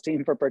STEM Plus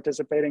team for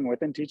participating,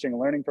 within teaching and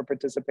learning for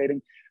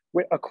participating,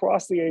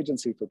 across the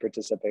agency for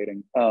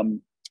participating.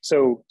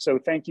 So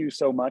thank you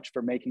so much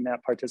for making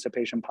that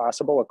participation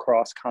possible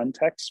across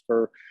contexts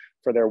for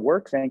their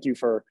work. Thank you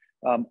for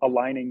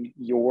aligning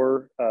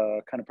your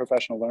kind of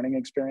professional learning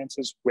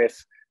experiences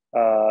with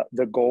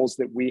the goals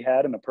that we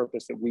had and the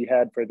purpose that we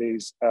had for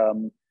these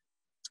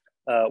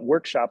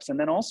workshops, and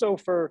then also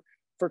for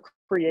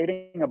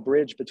creating a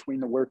bridge between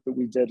the work that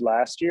we did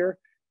last year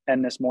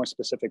and this more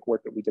specific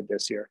work that we did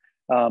this year.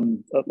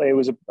 It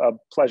was a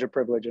pleasure,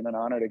 privilege, and an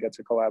honor to get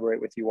to collaborate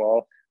with you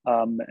all.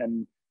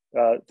 And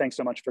thanks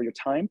so much for your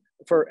time.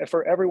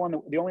 For everyone,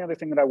 the only other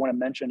thing that I want to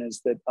mention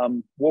is that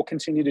we'll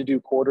continue to do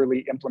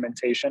quarterly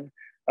implementation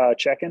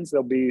check-ins.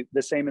 They'll be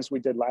the same as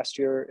we did last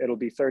year. It'll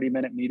be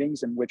 30-minute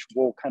meetings in which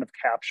we'll kind of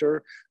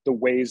capture the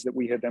ways that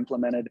we have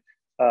implemented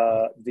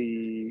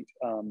the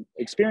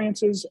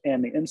experiences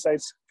and the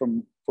insights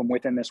from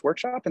within this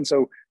workshop. And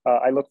so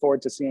I look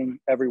forward to seeing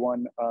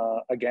everyone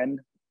again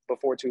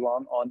before too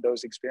long on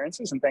those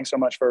experiences. And thanks so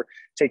much for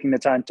taking the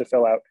time to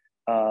fill out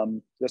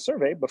the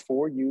survey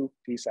before you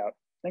peace out.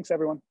 Thanks,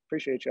 everyone.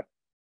 Appreciate you.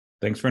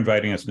 Thanks for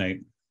inviting us,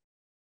 Nate.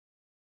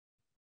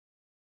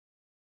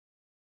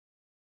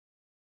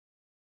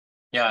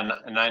 Yeah,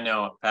 and I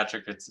know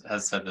Patrick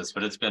has said this,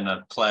 but it's been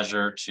a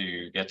pleasure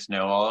to get to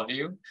know all of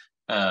you.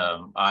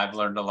 I've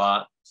learned a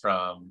lot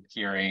from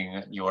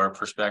hearing your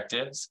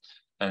perspectives.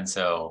 And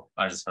so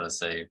I just want to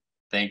say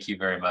thank you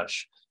very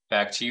much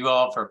back to you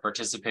all for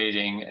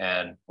participating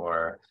and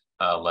for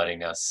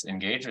letting us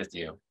engage with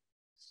you.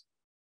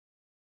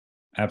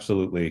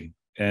 Absolutely.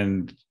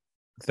 And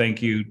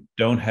thank you.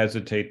 Don't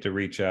hesitate to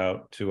reach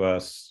out to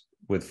us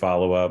with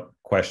follow-up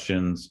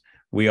questions.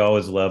 We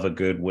always love a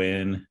good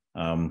win.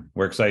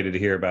 We're excited to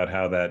hear about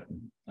how that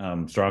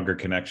Stronger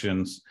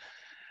Connections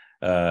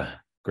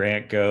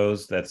grant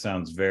goes. That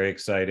sounds very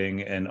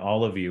exciting. And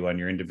all of you on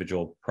your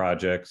individual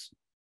projects.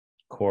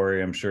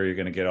 Corey, I'm sure you're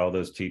going to get all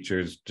those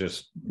teachers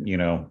just,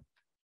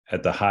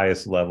 at the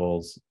highest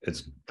levels.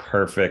 It's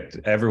perfect.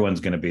 Everyone's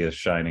going to be a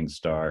shining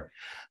star.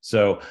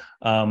 So,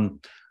 all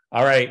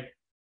right.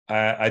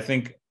 I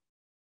think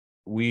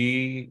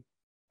we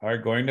are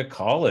going to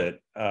call it.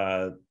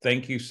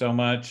 Thank you so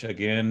much.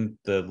 Again,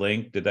 the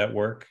link, did that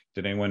work?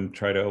 Did anyone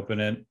try to open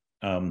it?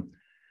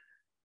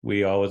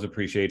 We always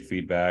appreciate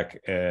feedback,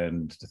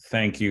 and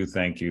thank you.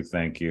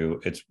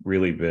 It's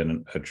really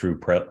been a true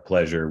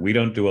pleasure. We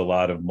don't do a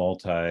lot of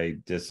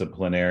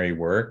multidisciplinary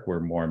work. We're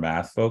more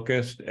math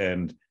focused,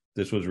 and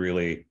this was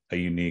really a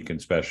unique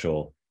and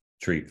special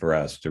treat for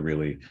us to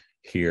really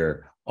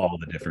hear all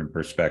the different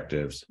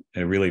perspectives.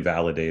 And it really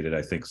validated,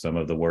 I think, some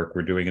of the work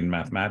we're doing in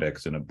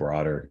mathematics in a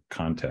broader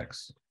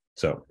context.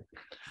 So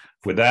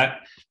with that,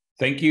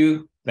 thank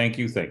you. Thank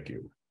you.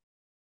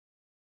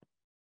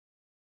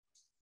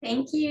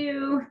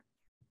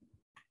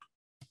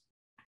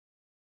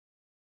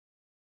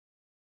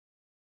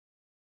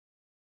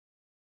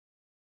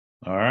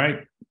 All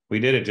right, we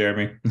did it,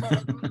 Jeremy.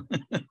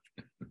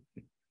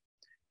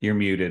 You're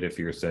muted if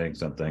you're saying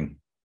something.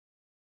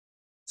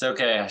 It's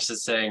okay. I was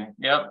just saying,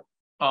 yep,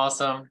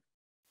 awesome.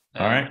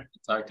 All right.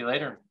 Talk to you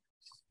later.